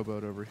move the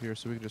rowboat over here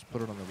so we can just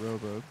put it on the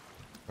rowboat.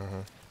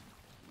 Uh-huh.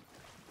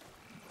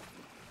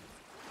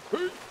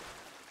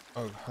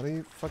 Oh, how do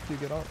you fuck do you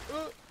get off?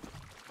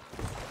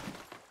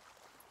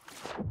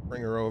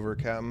 Bring her over,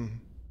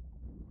 Captain.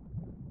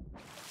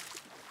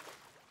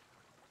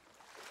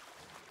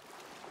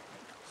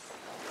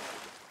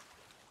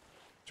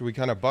 Should we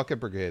kind of bucket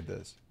brigade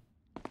this?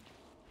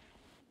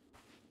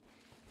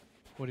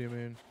 What do you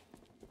mean?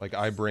 Like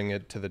I bring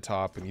it to the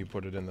top and you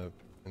put it in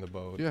the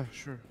boat. Yeah,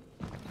 sure.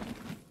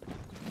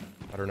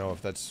 I don't know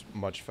if that's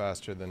much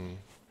faster than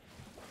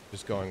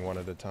just going one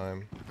at a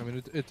time. I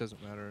mean, it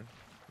doesn't matter,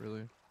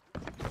 really.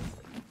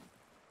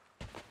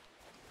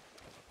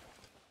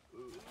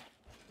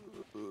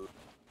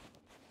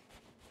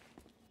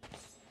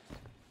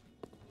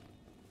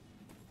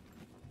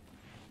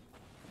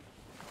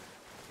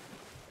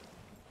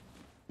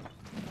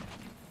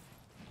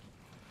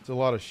 It's a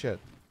lot of shit.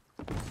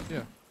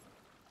 Yeah.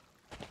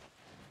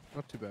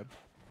 Not too bad.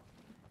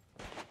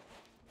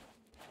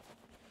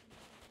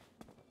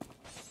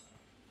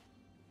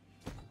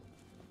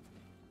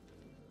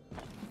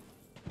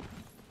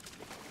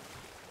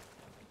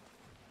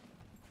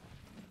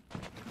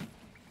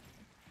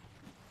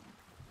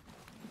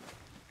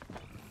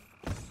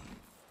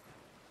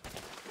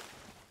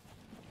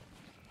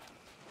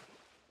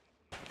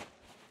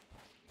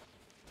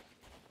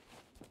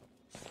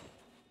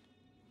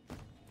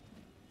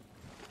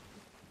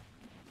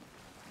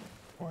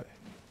 What?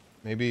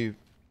 Maybe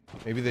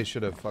they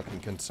should have fucking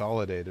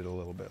consolidated a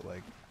little bit.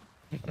 Like,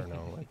 I don't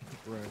know, like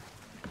Right.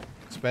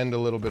 spend a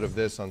little bit of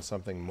this on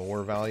something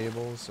more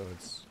valuable, so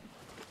it's.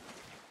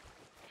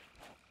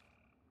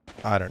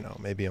 I don't know.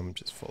 Maybe I'm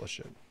just full of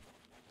shit.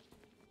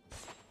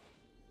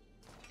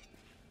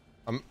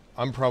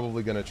 I'm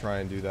probably gonna try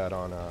and do that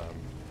on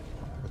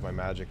with my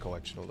magic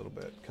collection a little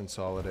bit.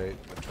 Consolidate,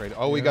 trade.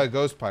 Oh, we Yeah. got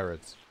ghost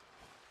pirates.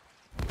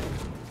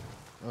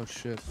 Oh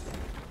shit.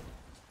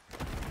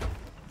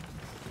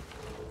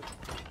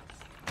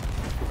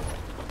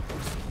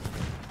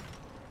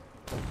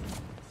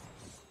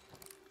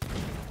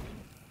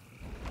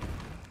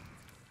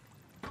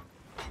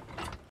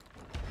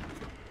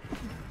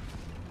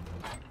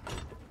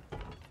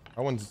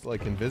 That one's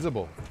like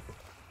invisible.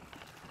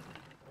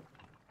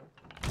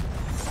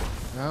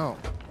 Ow.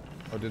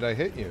 Oh, did I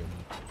hit you?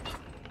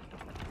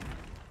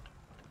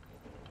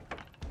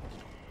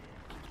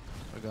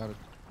 I got it.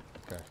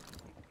 Okay.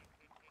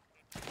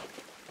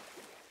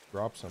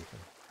 Drop something.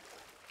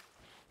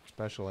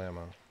 Special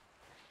ammo.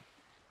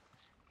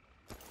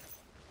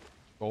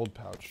 Gold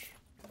pouch.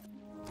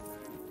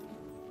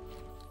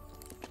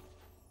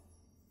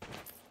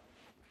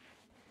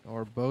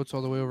 Our boat's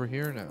all the way over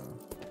here now.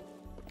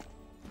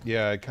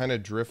 Yeah, I kind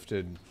of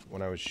drifted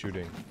when I was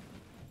shooting.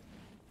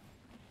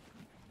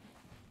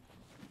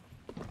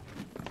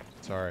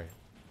 Sorry.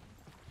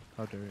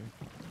 How dare you?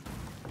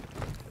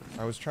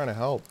 I was trying to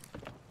help.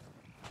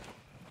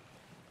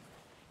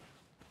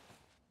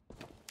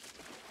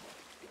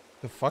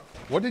 The fuck?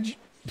 What did you...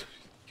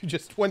 You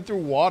just went through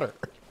water.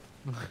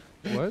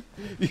 What?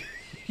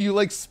 You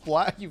like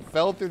splat. You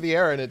fell through the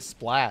air and it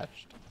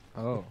splashed.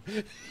 Oh.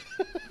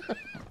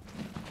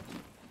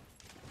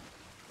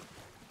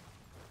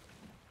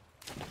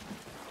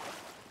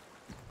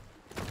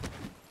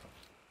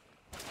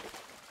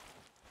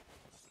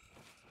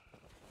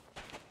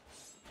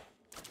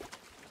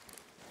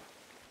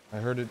 I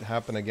heard it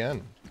happen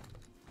again.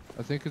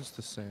 I think it's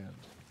the sand.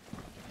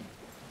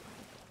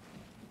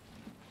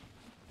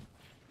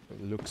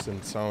 It looks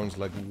and sounds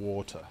like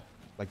water.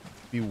 Like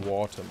be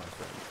water, my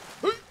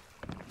friend.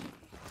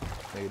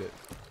 Made it.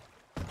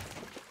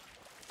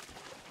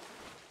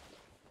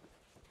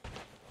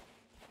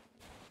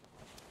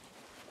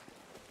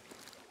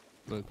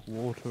 Like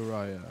water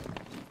I am.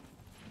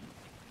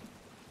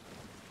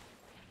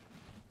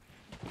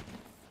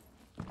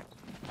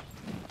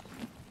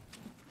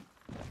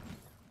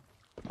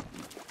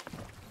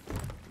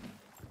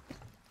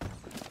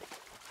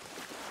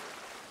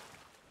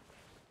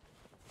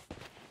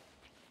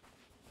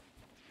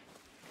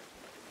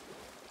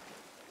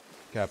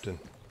 Captain,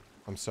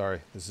 I'm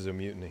sorry. This is a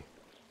mutiny.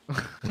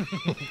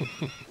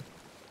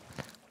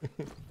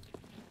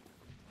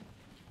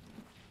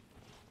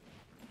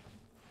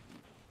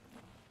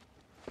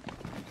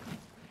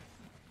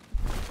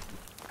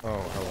 Oh,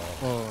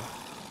 hello.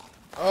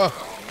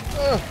 Oh,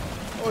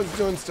 Oh, it's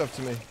doing stuff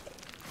to me.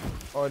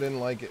 Oh, I didn't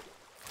like it.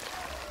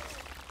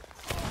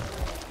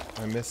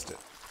 I missed it.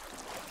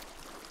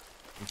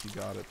 I think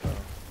you got it,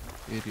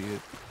 though.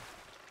 idiot.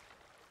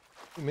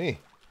 Who, me?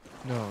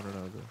 No,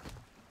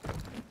 the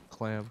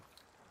clam.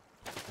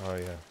 Oh,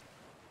 yeah.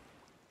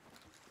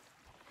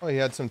 Oh, he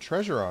had some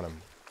treasure on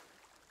him.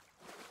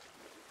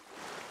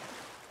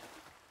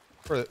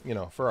 For, you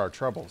know, for our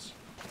troubles.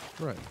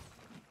 Right.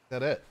 Is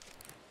that it?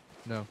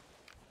 No.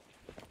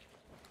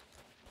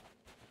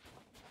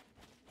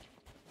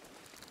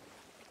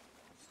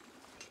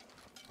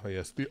 Oh,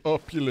 yes, the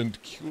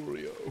opulent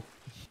curio.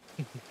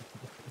 Look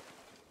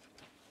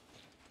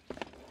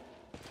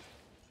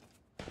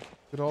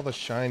at all the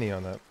shiny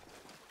on that.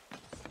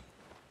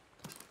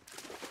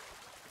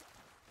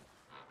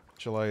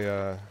 Shall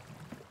I,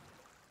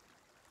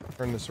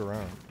 turn this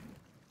around?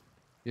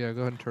 Yeah,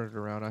 go ahead and turn it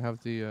around. I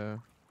have the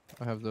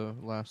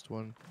last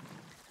one.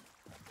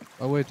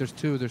 Oh wait, there's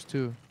two. There's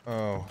two.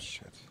 Oh,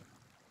 shit.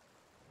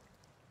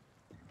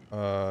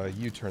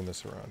 You turn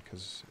this around,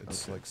 because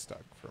it's, Okay. like,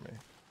 stuck for me.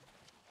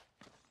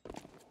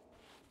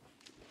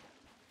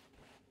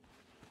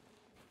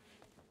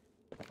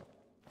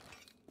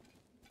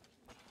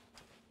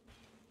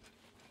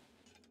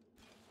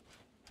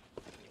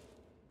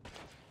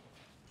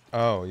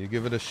 Oh, you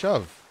give it a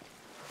shove.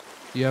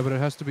 Yeah, but it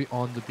has to be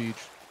on the beach.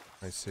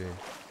 I see.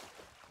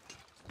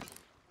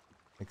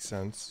 Makes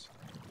sense.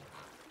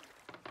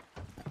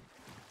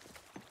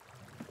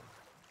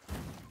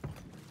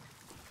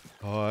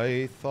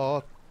 I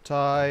thought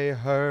I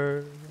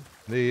heard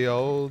the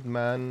old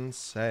man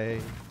say,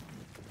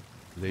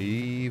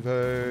 "Leave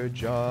her,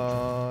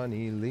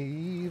 Johnny,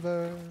 leave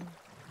her.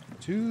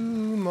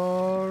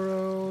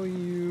 Tomorrow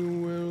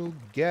you will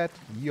get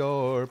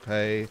your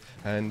pay,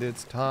 and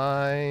it's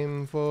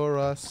time for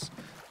us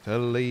to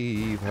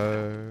leave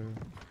her.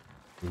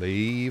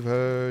 Leave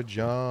her,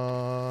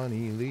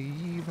 Johnny,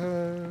 leave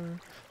her.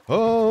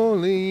 Oh,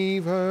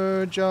 leave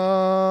her,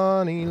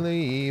 Johnny,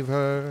 leave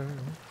her.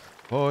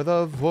 For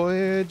the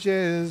voyage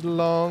is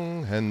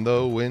long and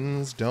the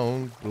winds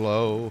don't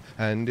blow,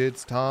 and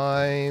it's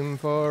time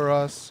for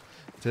us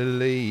to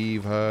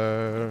leave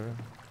her."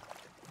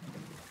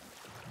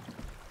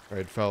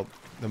 Right,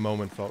 the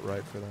moment felt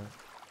right for that.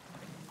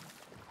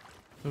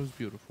 It was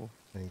beautiful.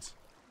 Thanks.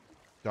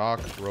 Dock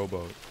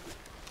rowboat.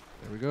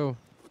 There we go.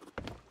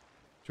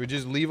 Should we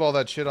just leave all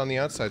that shit on the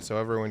outside so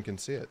everyone can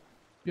see it?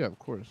 Yeah, of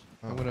course.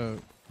 I'm Oh. gonna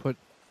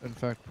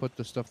put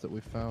the stuff that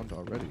we found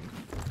already.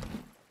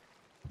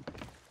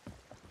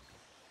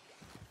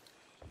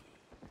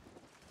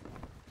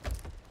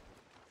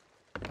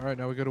 Alright,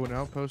 now we go to an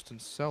outpost and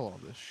sell all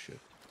this shit.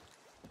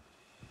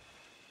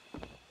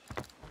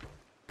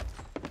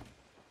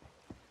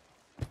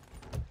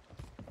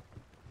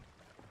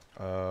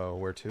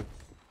 Where to? I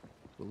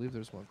believe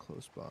there's one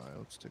close by.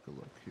 Let's take a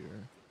look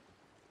here.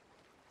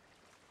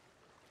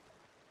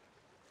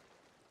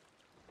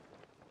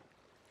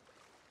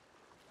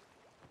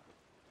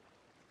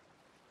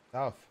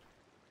 South.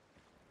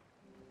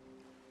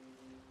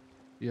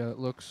 Yeah, it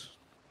looks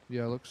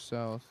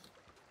south.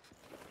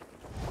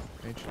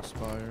 Ancient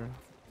Spire.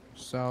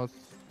 Southwest.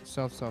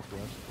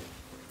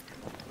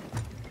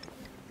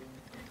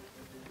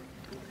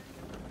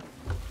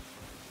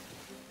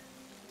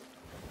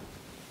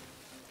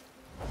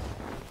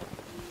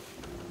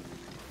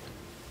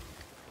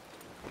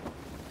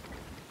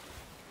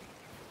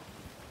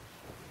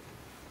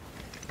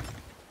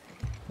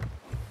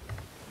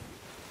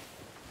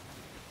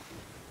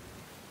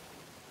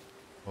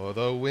 For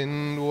the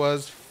wind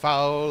was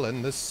foul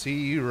and the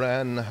sea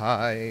ran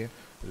high.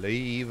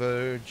 Leave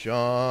her,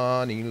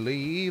 Johnny,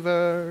 leave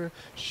her.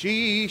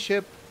 She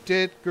shipped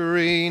it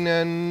green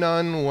and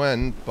none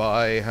went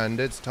by, and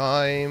it's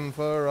time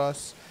for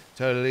us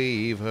to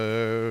leave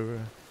her.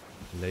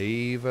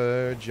 Leave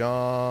her,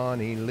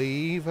 Johnny,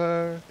 leave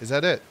her. Is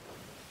that it?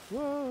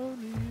 Whoa,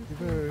 Leave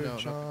her, No, not green.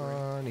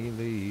 Johnny,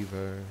 leave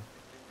her.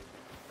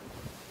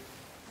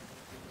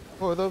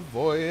 For the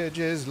voyage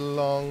is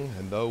long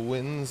and the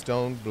winds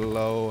don't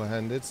blow,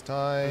 and it's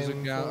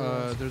time for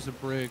us There's a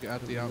brig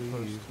at the outpost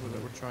leave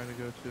that we're trying to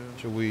go to.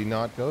 Should we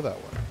not go that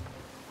way?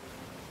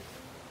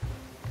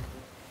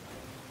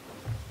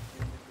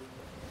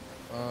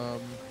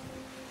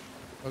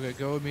 Okay,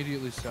 go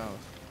immediately south.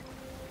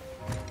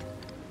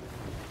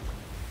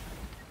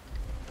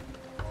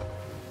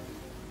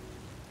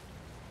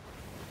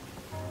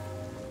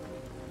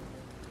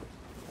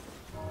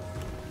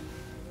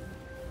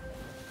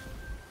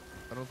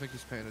 I don't think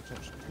he's paying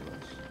attention to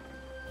us.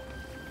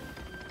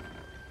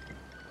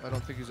 I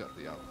don't think he's at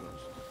the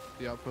outpost.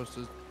 The outpost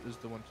is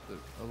the one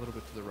to a little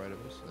bit to the right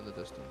of us in the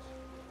distance.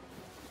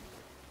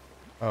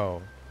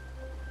 Oh.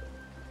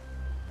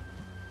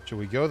 Should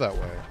we go that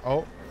way?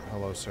 Oh,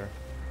 hello, sir.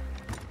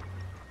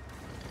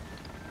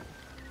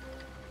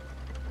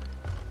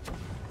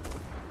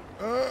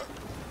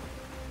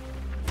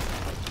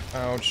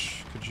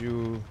 Ouch. Could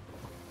you...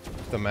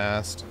 The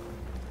mast.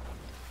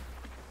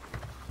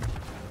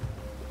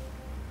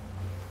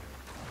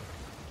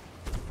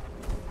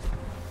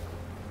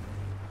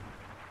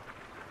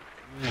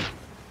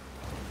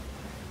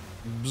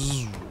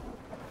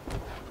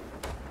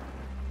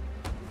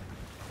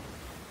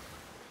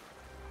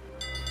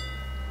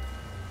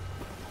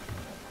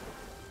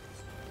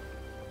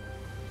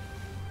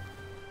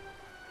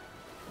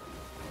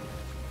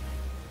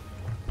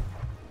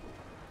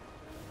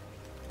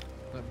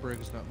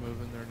 brig's not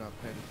moving, they're not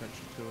paying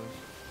attention to us.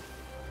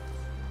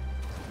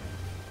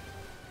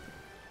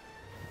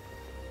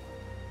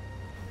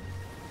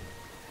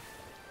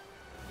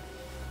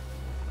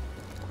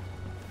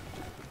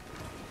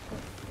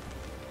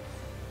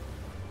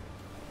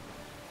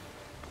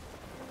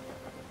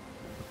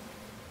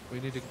 We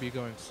need to be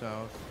going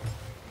south.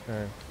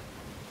 Okay.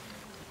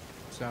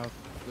 South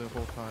the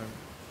whole time.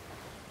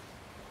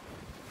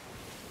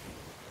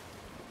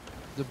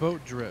 The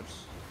boat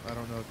drifts. I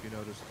don't know if you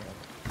noticed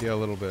that. Yeah, a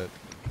little bit.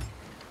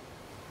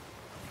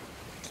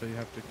 So you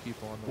have to keep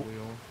on the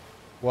wheel.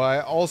 Well,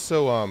 I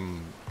also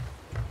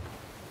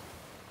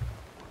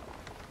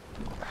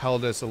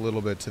held us a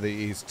little bit to the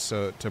east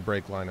so to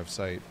break line of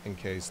sight in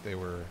case they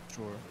were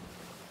Sure.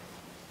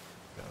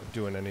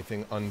 doing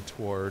anything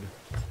untoward.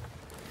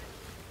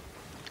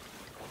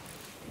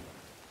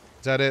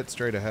 Is that it?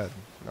 Straight ahead,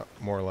 no,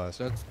 more or less.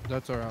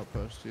 That's our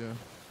outpost, yeah.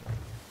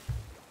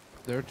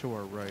 They're to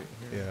our right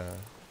here. Yeah.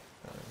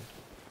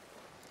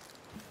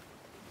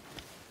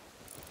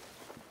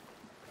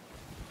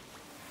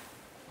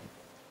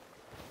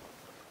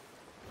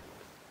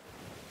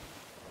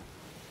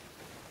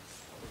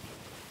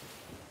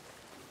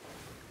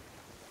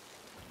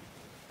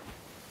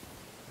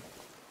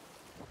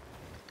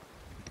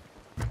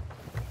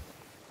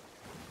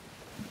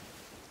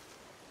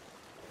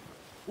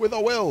 With a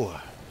will.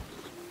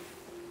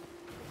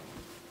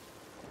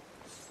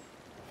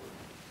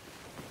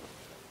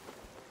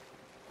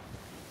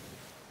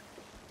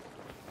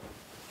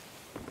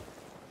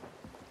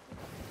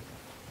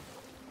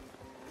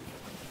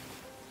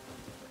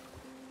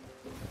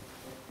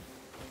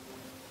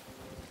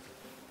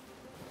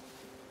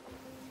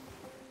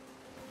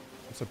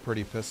 It's a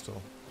pretty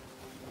pistol.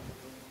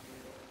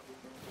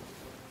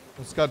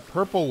 It's got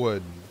purple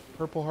wood,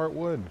 purple heart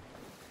wood.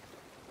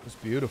 It's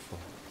beautiful.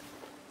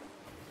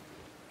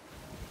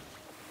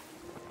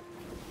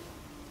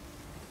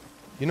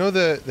 You know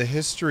the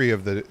history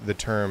of the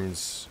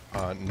terms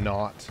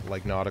knot,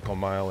 like nautical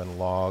mile, and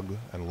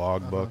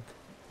logbook.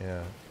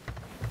 Yeah,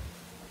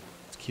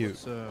 it's cute.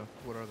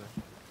 What are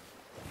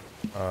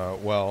they?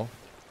 Well,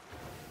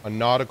 a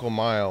nautical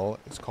mile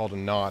is called a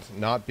knot,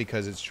 not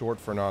because it's short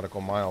for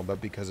nautical mile,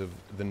 but because of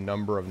the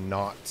number of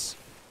knots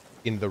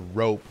in the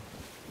rope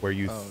where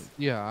you. Oh,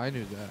 yeah, I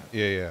knew that.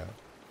 Yeah, yeah.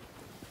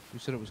 You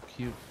said it was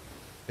cute.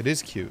 It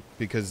is cute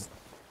because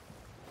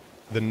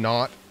the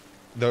knot.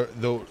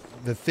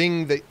 The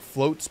thing that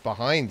floats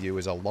behind you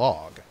is a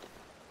log.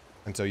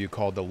 And so you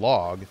called the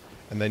log,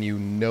 and then you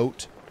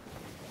note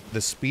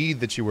the speed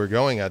that you were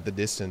going at, the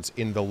distance,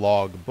 in the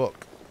log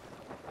book.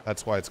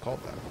 That's why it's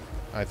called that.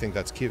 I think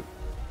that's cute.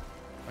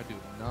 I do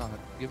not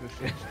give a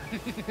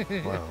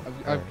shit. Wow.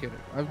 I'm kidding.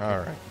 I'm kidding. All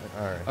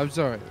right. I'm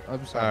sorry.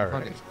 I'm sorry. All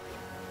right.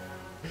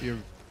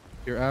 Honey.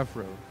 Your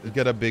afro. You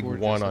get a big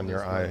gorgeous one on on your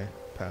this eye one.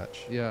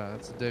 patch. Yeah,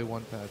 it's a day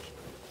one patch.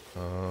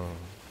 Oh.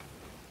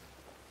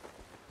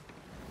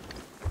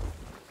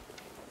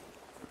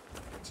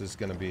 This is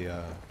gonna be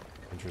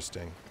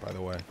interesting, by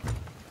the way.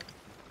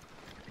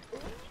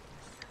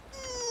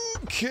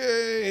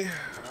 Okay.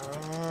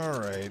 All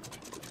right.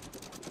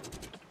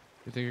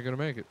 You think you're gonna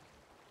make it?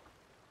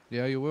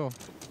 Yeah, you will.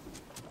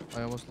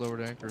 I almost lowered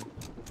anchor.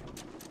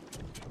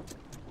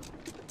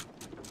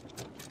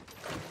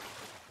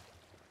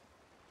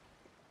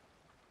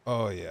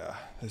 Oh yeah,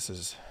 this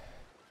is.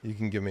 You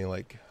can give me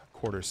like a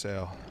quarter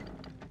sail.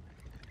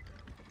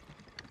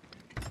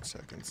 2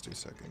 seconds.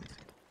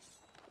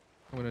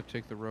 I'm gonna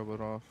take the rowboat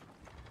off.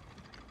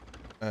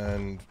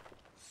 And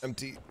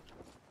empty.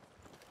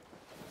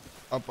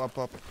 Up.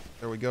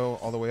 There we go,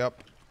 all the way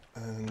up.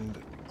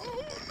 And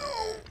oh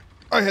no!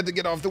 I had to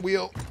get off the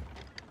wheel.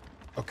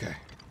 Okay.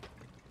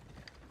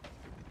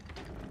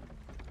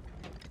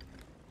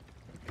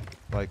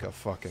 Like a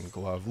fucking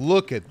glove.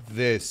 Look at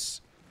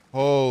this.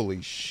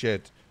 Holy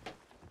shit.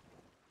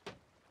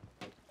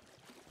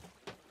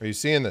 Are you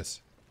seeing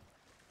this?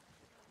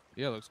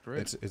 Yeah, it looks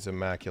great. It's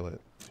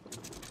immaculate.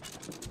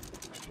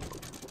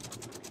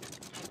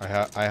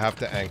 I have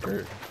to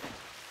anchor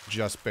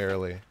just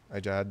barely.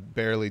 I had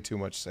barely too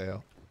much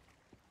sail.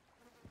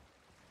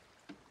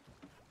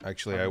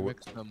 Actually, I would.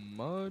 Make some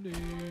money.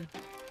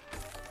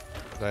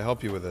 Did I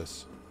help you with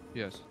this?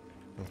 Yes.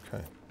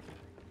 Okay.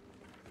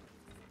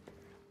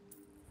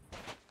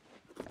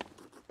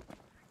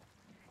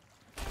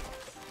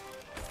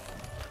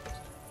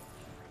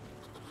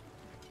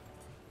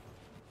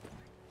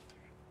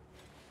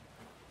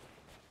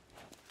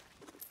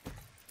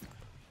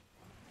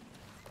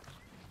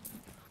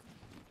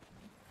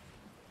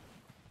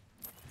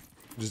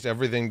 Just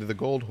everything to the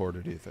gold hoarder,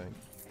 do you think?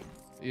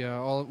 Yeah,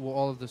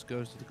 all of this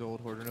goes to the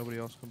gold hoarder. Nobody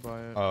else can buy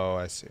it. Oh,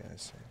 I see.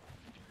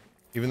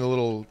 Even the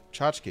little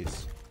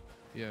tchotchkes.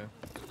 Yeah,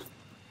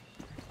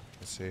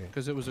 I see.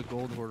 because it was a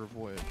gold hoarder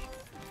voyage.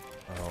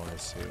 Oh, I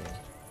see.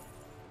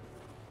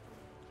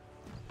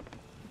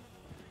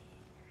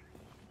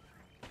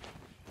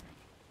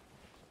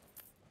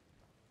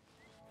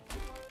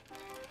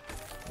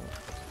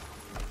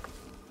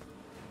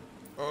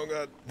 Oh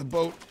god, the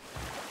boat.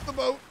 The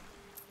boat.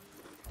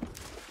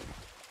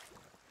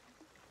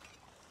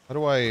 How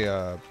do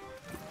I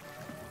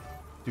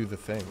do the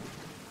thing?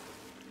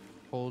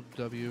 Hold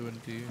W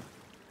and D.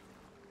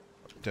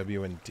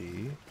 W and D?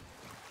 And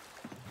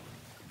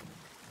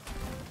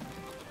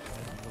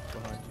look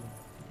behind you.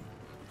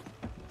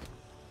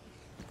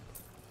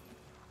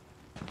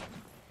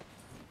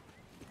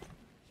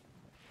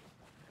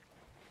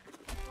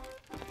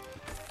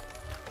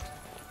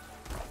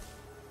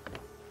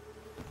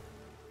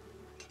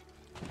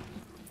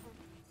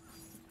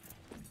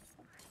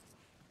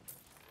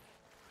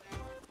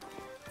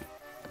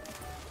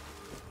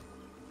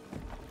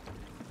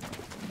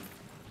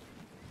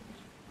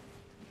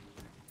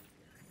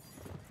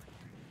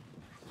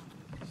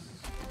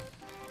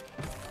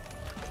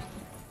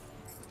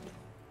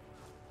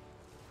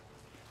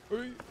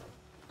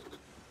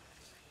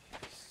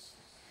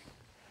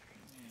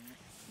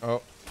 Oh,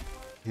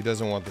 he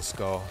doesn't want the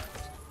skull.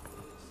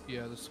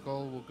 Yeah, the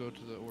skull will go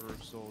to the Order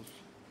of Souls.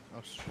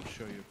 I'll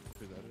show you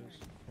who that is.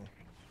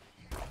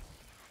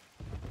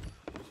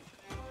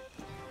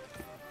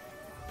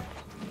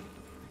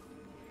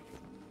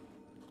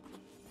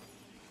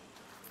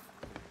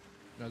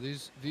 Now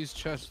these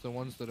chests, the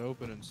ones that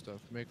open and stuff,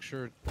 make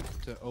sure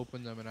to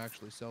open them and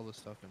actually sell the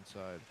stuff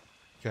inside.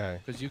 Okay.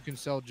 Because you can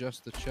sell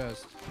just the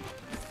chest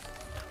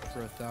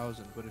for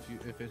 1,000, but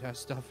if it has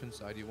stuff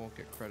inside, you won't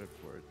get credit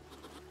for it.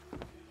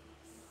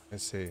 I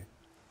see.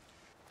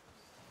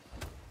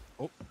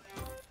 Oh.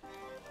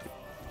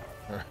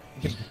 Alright.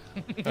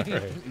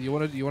 Alright. You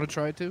wanna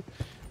try it too?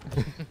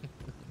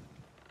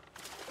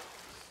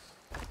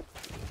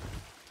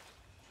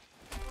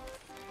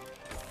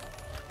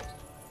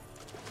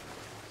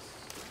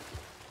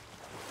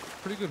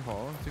 Pretty good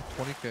haul. I think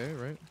 20k,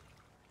 right?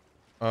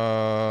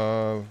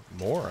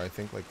 More. I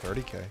think like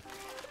 30k.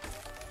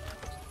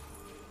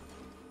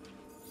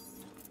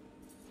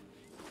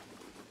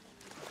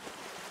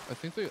 I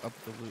think they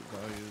upped the loot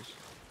values.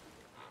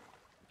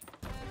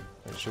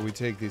 Right, should we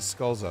take these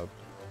skulls up?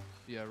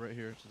 Yeah, right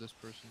here to this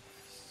person.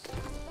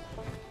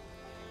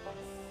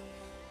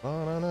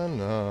 Na na na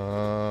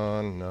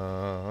na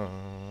na.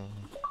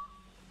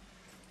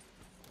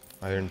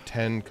 I earned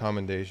 10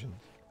 commendations.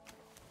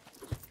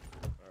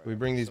 Alright, We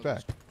bring these sell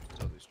back.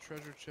 Sell these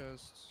treasure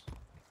chests.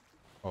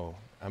 Oh,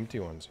 empty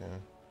ones, yeah.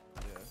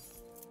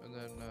 Yeah. And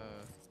then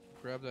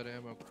grab that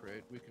ammo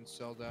crate. We can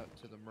sell that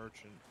to the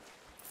merchant.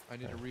 I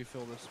need to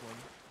refill this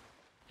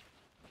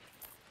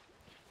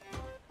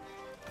one.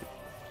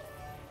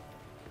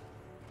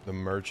 The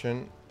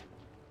merchant?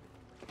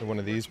 Or one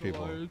of these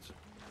people?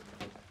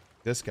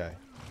 This guy?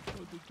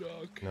 On the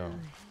dock. No.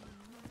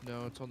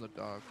 No, it's on the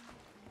dock.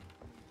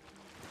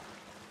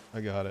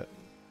 I got it.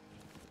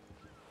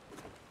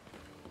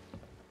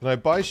 Can I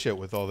buy shit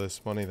with all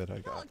this money that I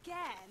Not got?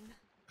 again.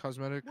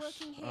 Cosmetics.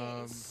 Working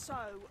here is so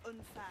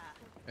unfair.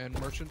 And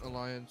Merchant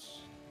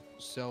Alliance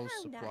sells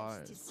How nice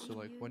supplies. to So see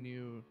like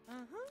you.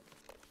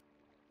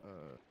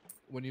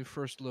 when you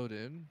first load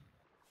in,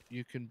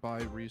 you can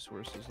buy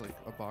resources like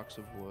a box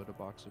of wood, a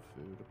box of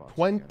food, a box of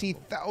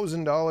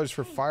candle. $20,000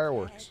 for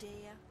fireworks.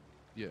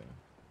 Yeah.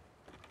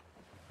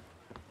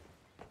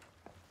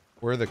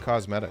 Where are the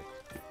cosmetics?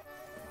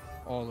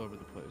 All over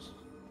the place.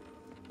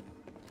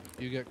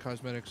 You get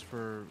cosmetics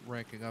for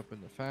ranking up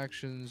in the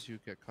factions, you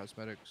get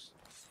cosmetics,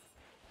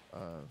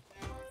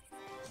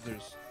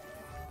 there's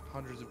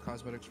hundreds of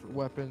cosmetics for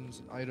weapons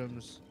and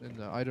items in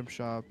the item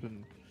shop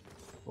and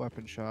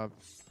weapon shop.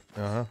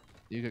 Uh-huh.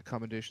 You get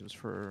commendations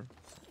for,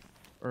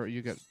 or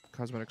you get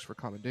cosmetics for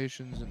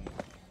commendations and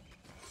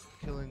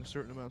killing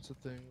certain amounts of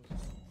things.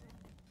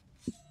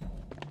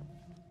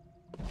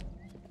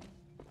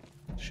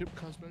 Ship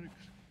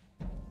cosmetics.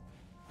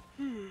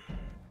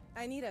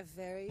 I need a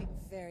very,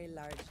 very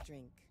large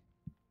drink.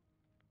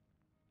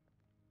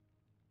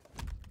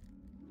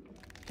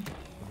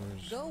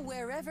 Go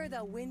wherever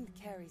the wind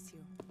carries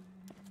you.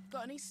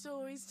 Got any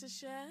stories to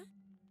share?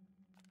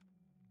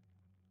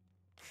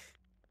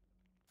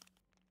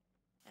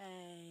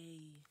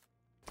 Hey.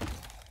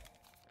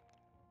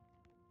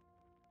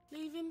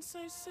 Leaving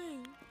so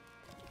soon?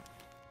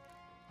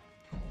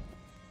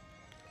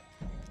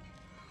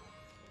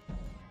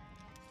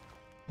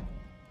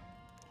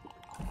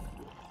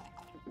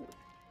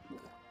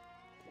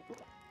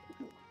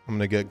 I'm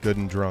gonna get good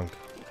and drunk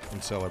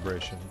in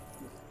celebration.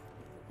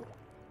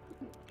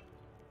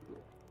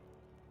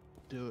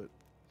 Do it.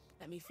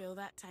 Let me fill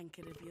that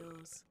tankard of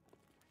yours.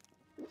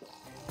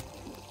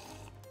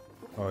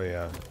 Oh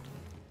yeah.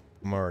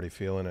 I'm already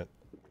feeling it.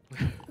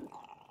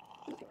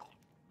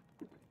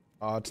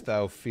 Art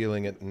thou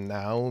feeling it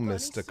now, Got any Mr.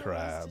 stories to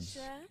Krabs?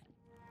 share?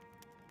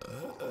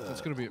 That's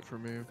gonna be it for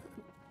me.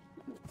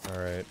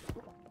 Alright.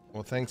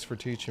 Well, thanks for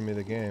teaching me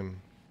the game.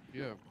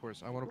 Yeah, of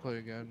course. I want to play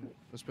again,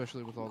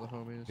 especially with all the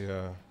homies.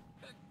 Yeah.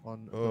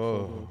 On the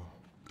Oh. Fogo.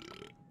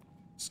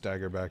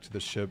 Stagger back to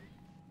the ship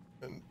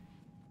and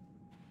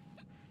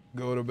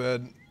go to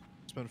bed.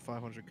 Spend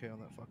 500k on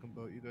that fucking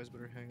boat. You guys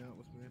better hang out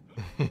with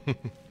me.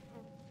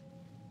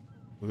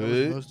 That was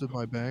Wait. most of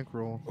my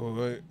bankroll. Oh,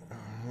 wait.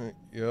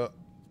 Yeah.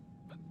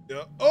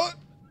 Yeah. Oh!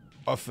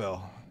 I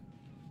fell.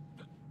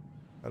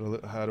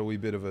 Had a wee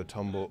bit of a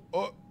tumble.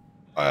 Oh!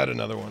 I had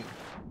another one.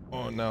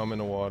 Oh, now I'm in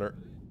the water.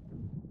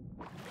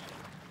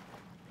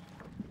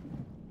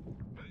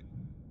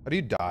 How do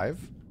you dive?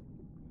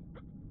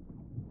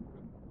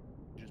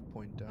 You just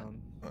point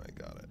down. Oh, I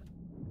got it.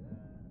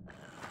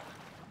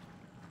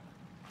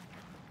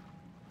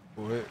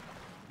 Wait.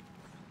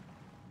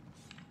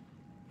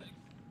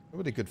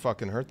 Nobody could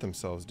fucking hurt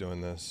themselves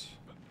doing this.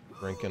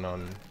 Drinking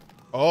on...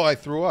 Oh, I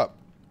threw up.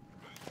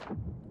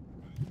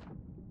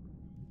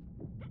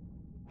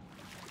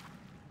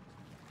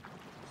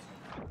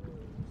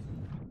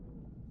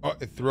 Oh,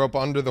 I threw up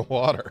under the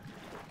water.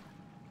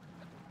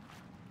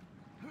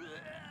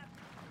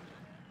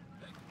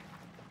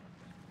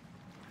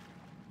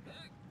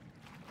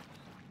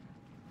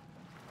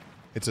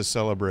 It's a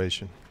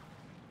celebration.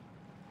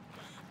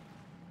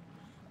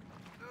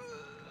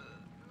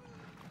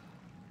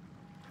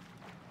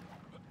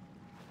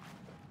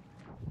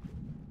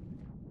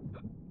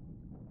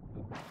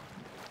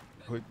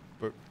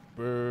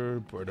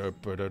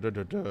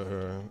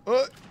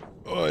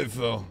 Oh, I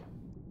fell.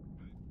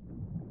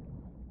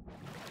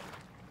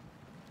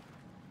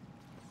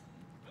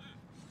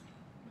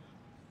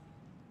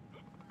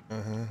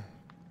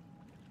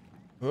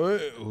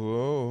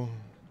 Whoa.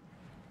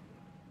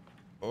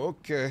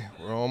 Okay,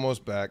 we're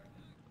almost back.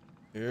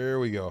 Here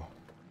we go.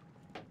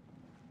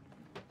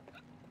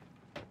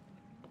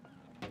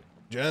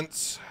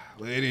 Gents,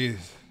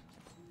 ladies.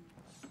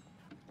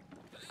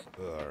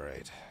 All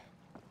right.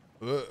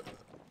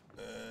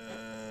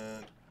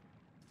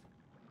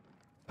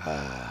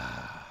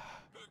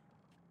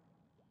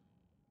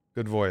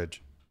 Good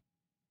voyage.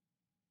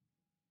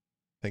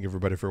 Thank you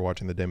everybody for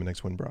watching the Damon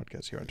X Win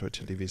broadcast here on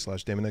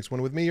twitch.tv/Damon X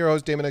Win with me, your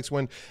host Damon X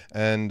Win,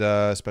 and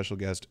special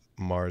guest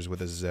Mars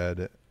with a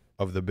Z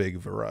of the big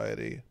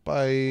variety.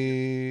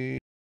 Bye.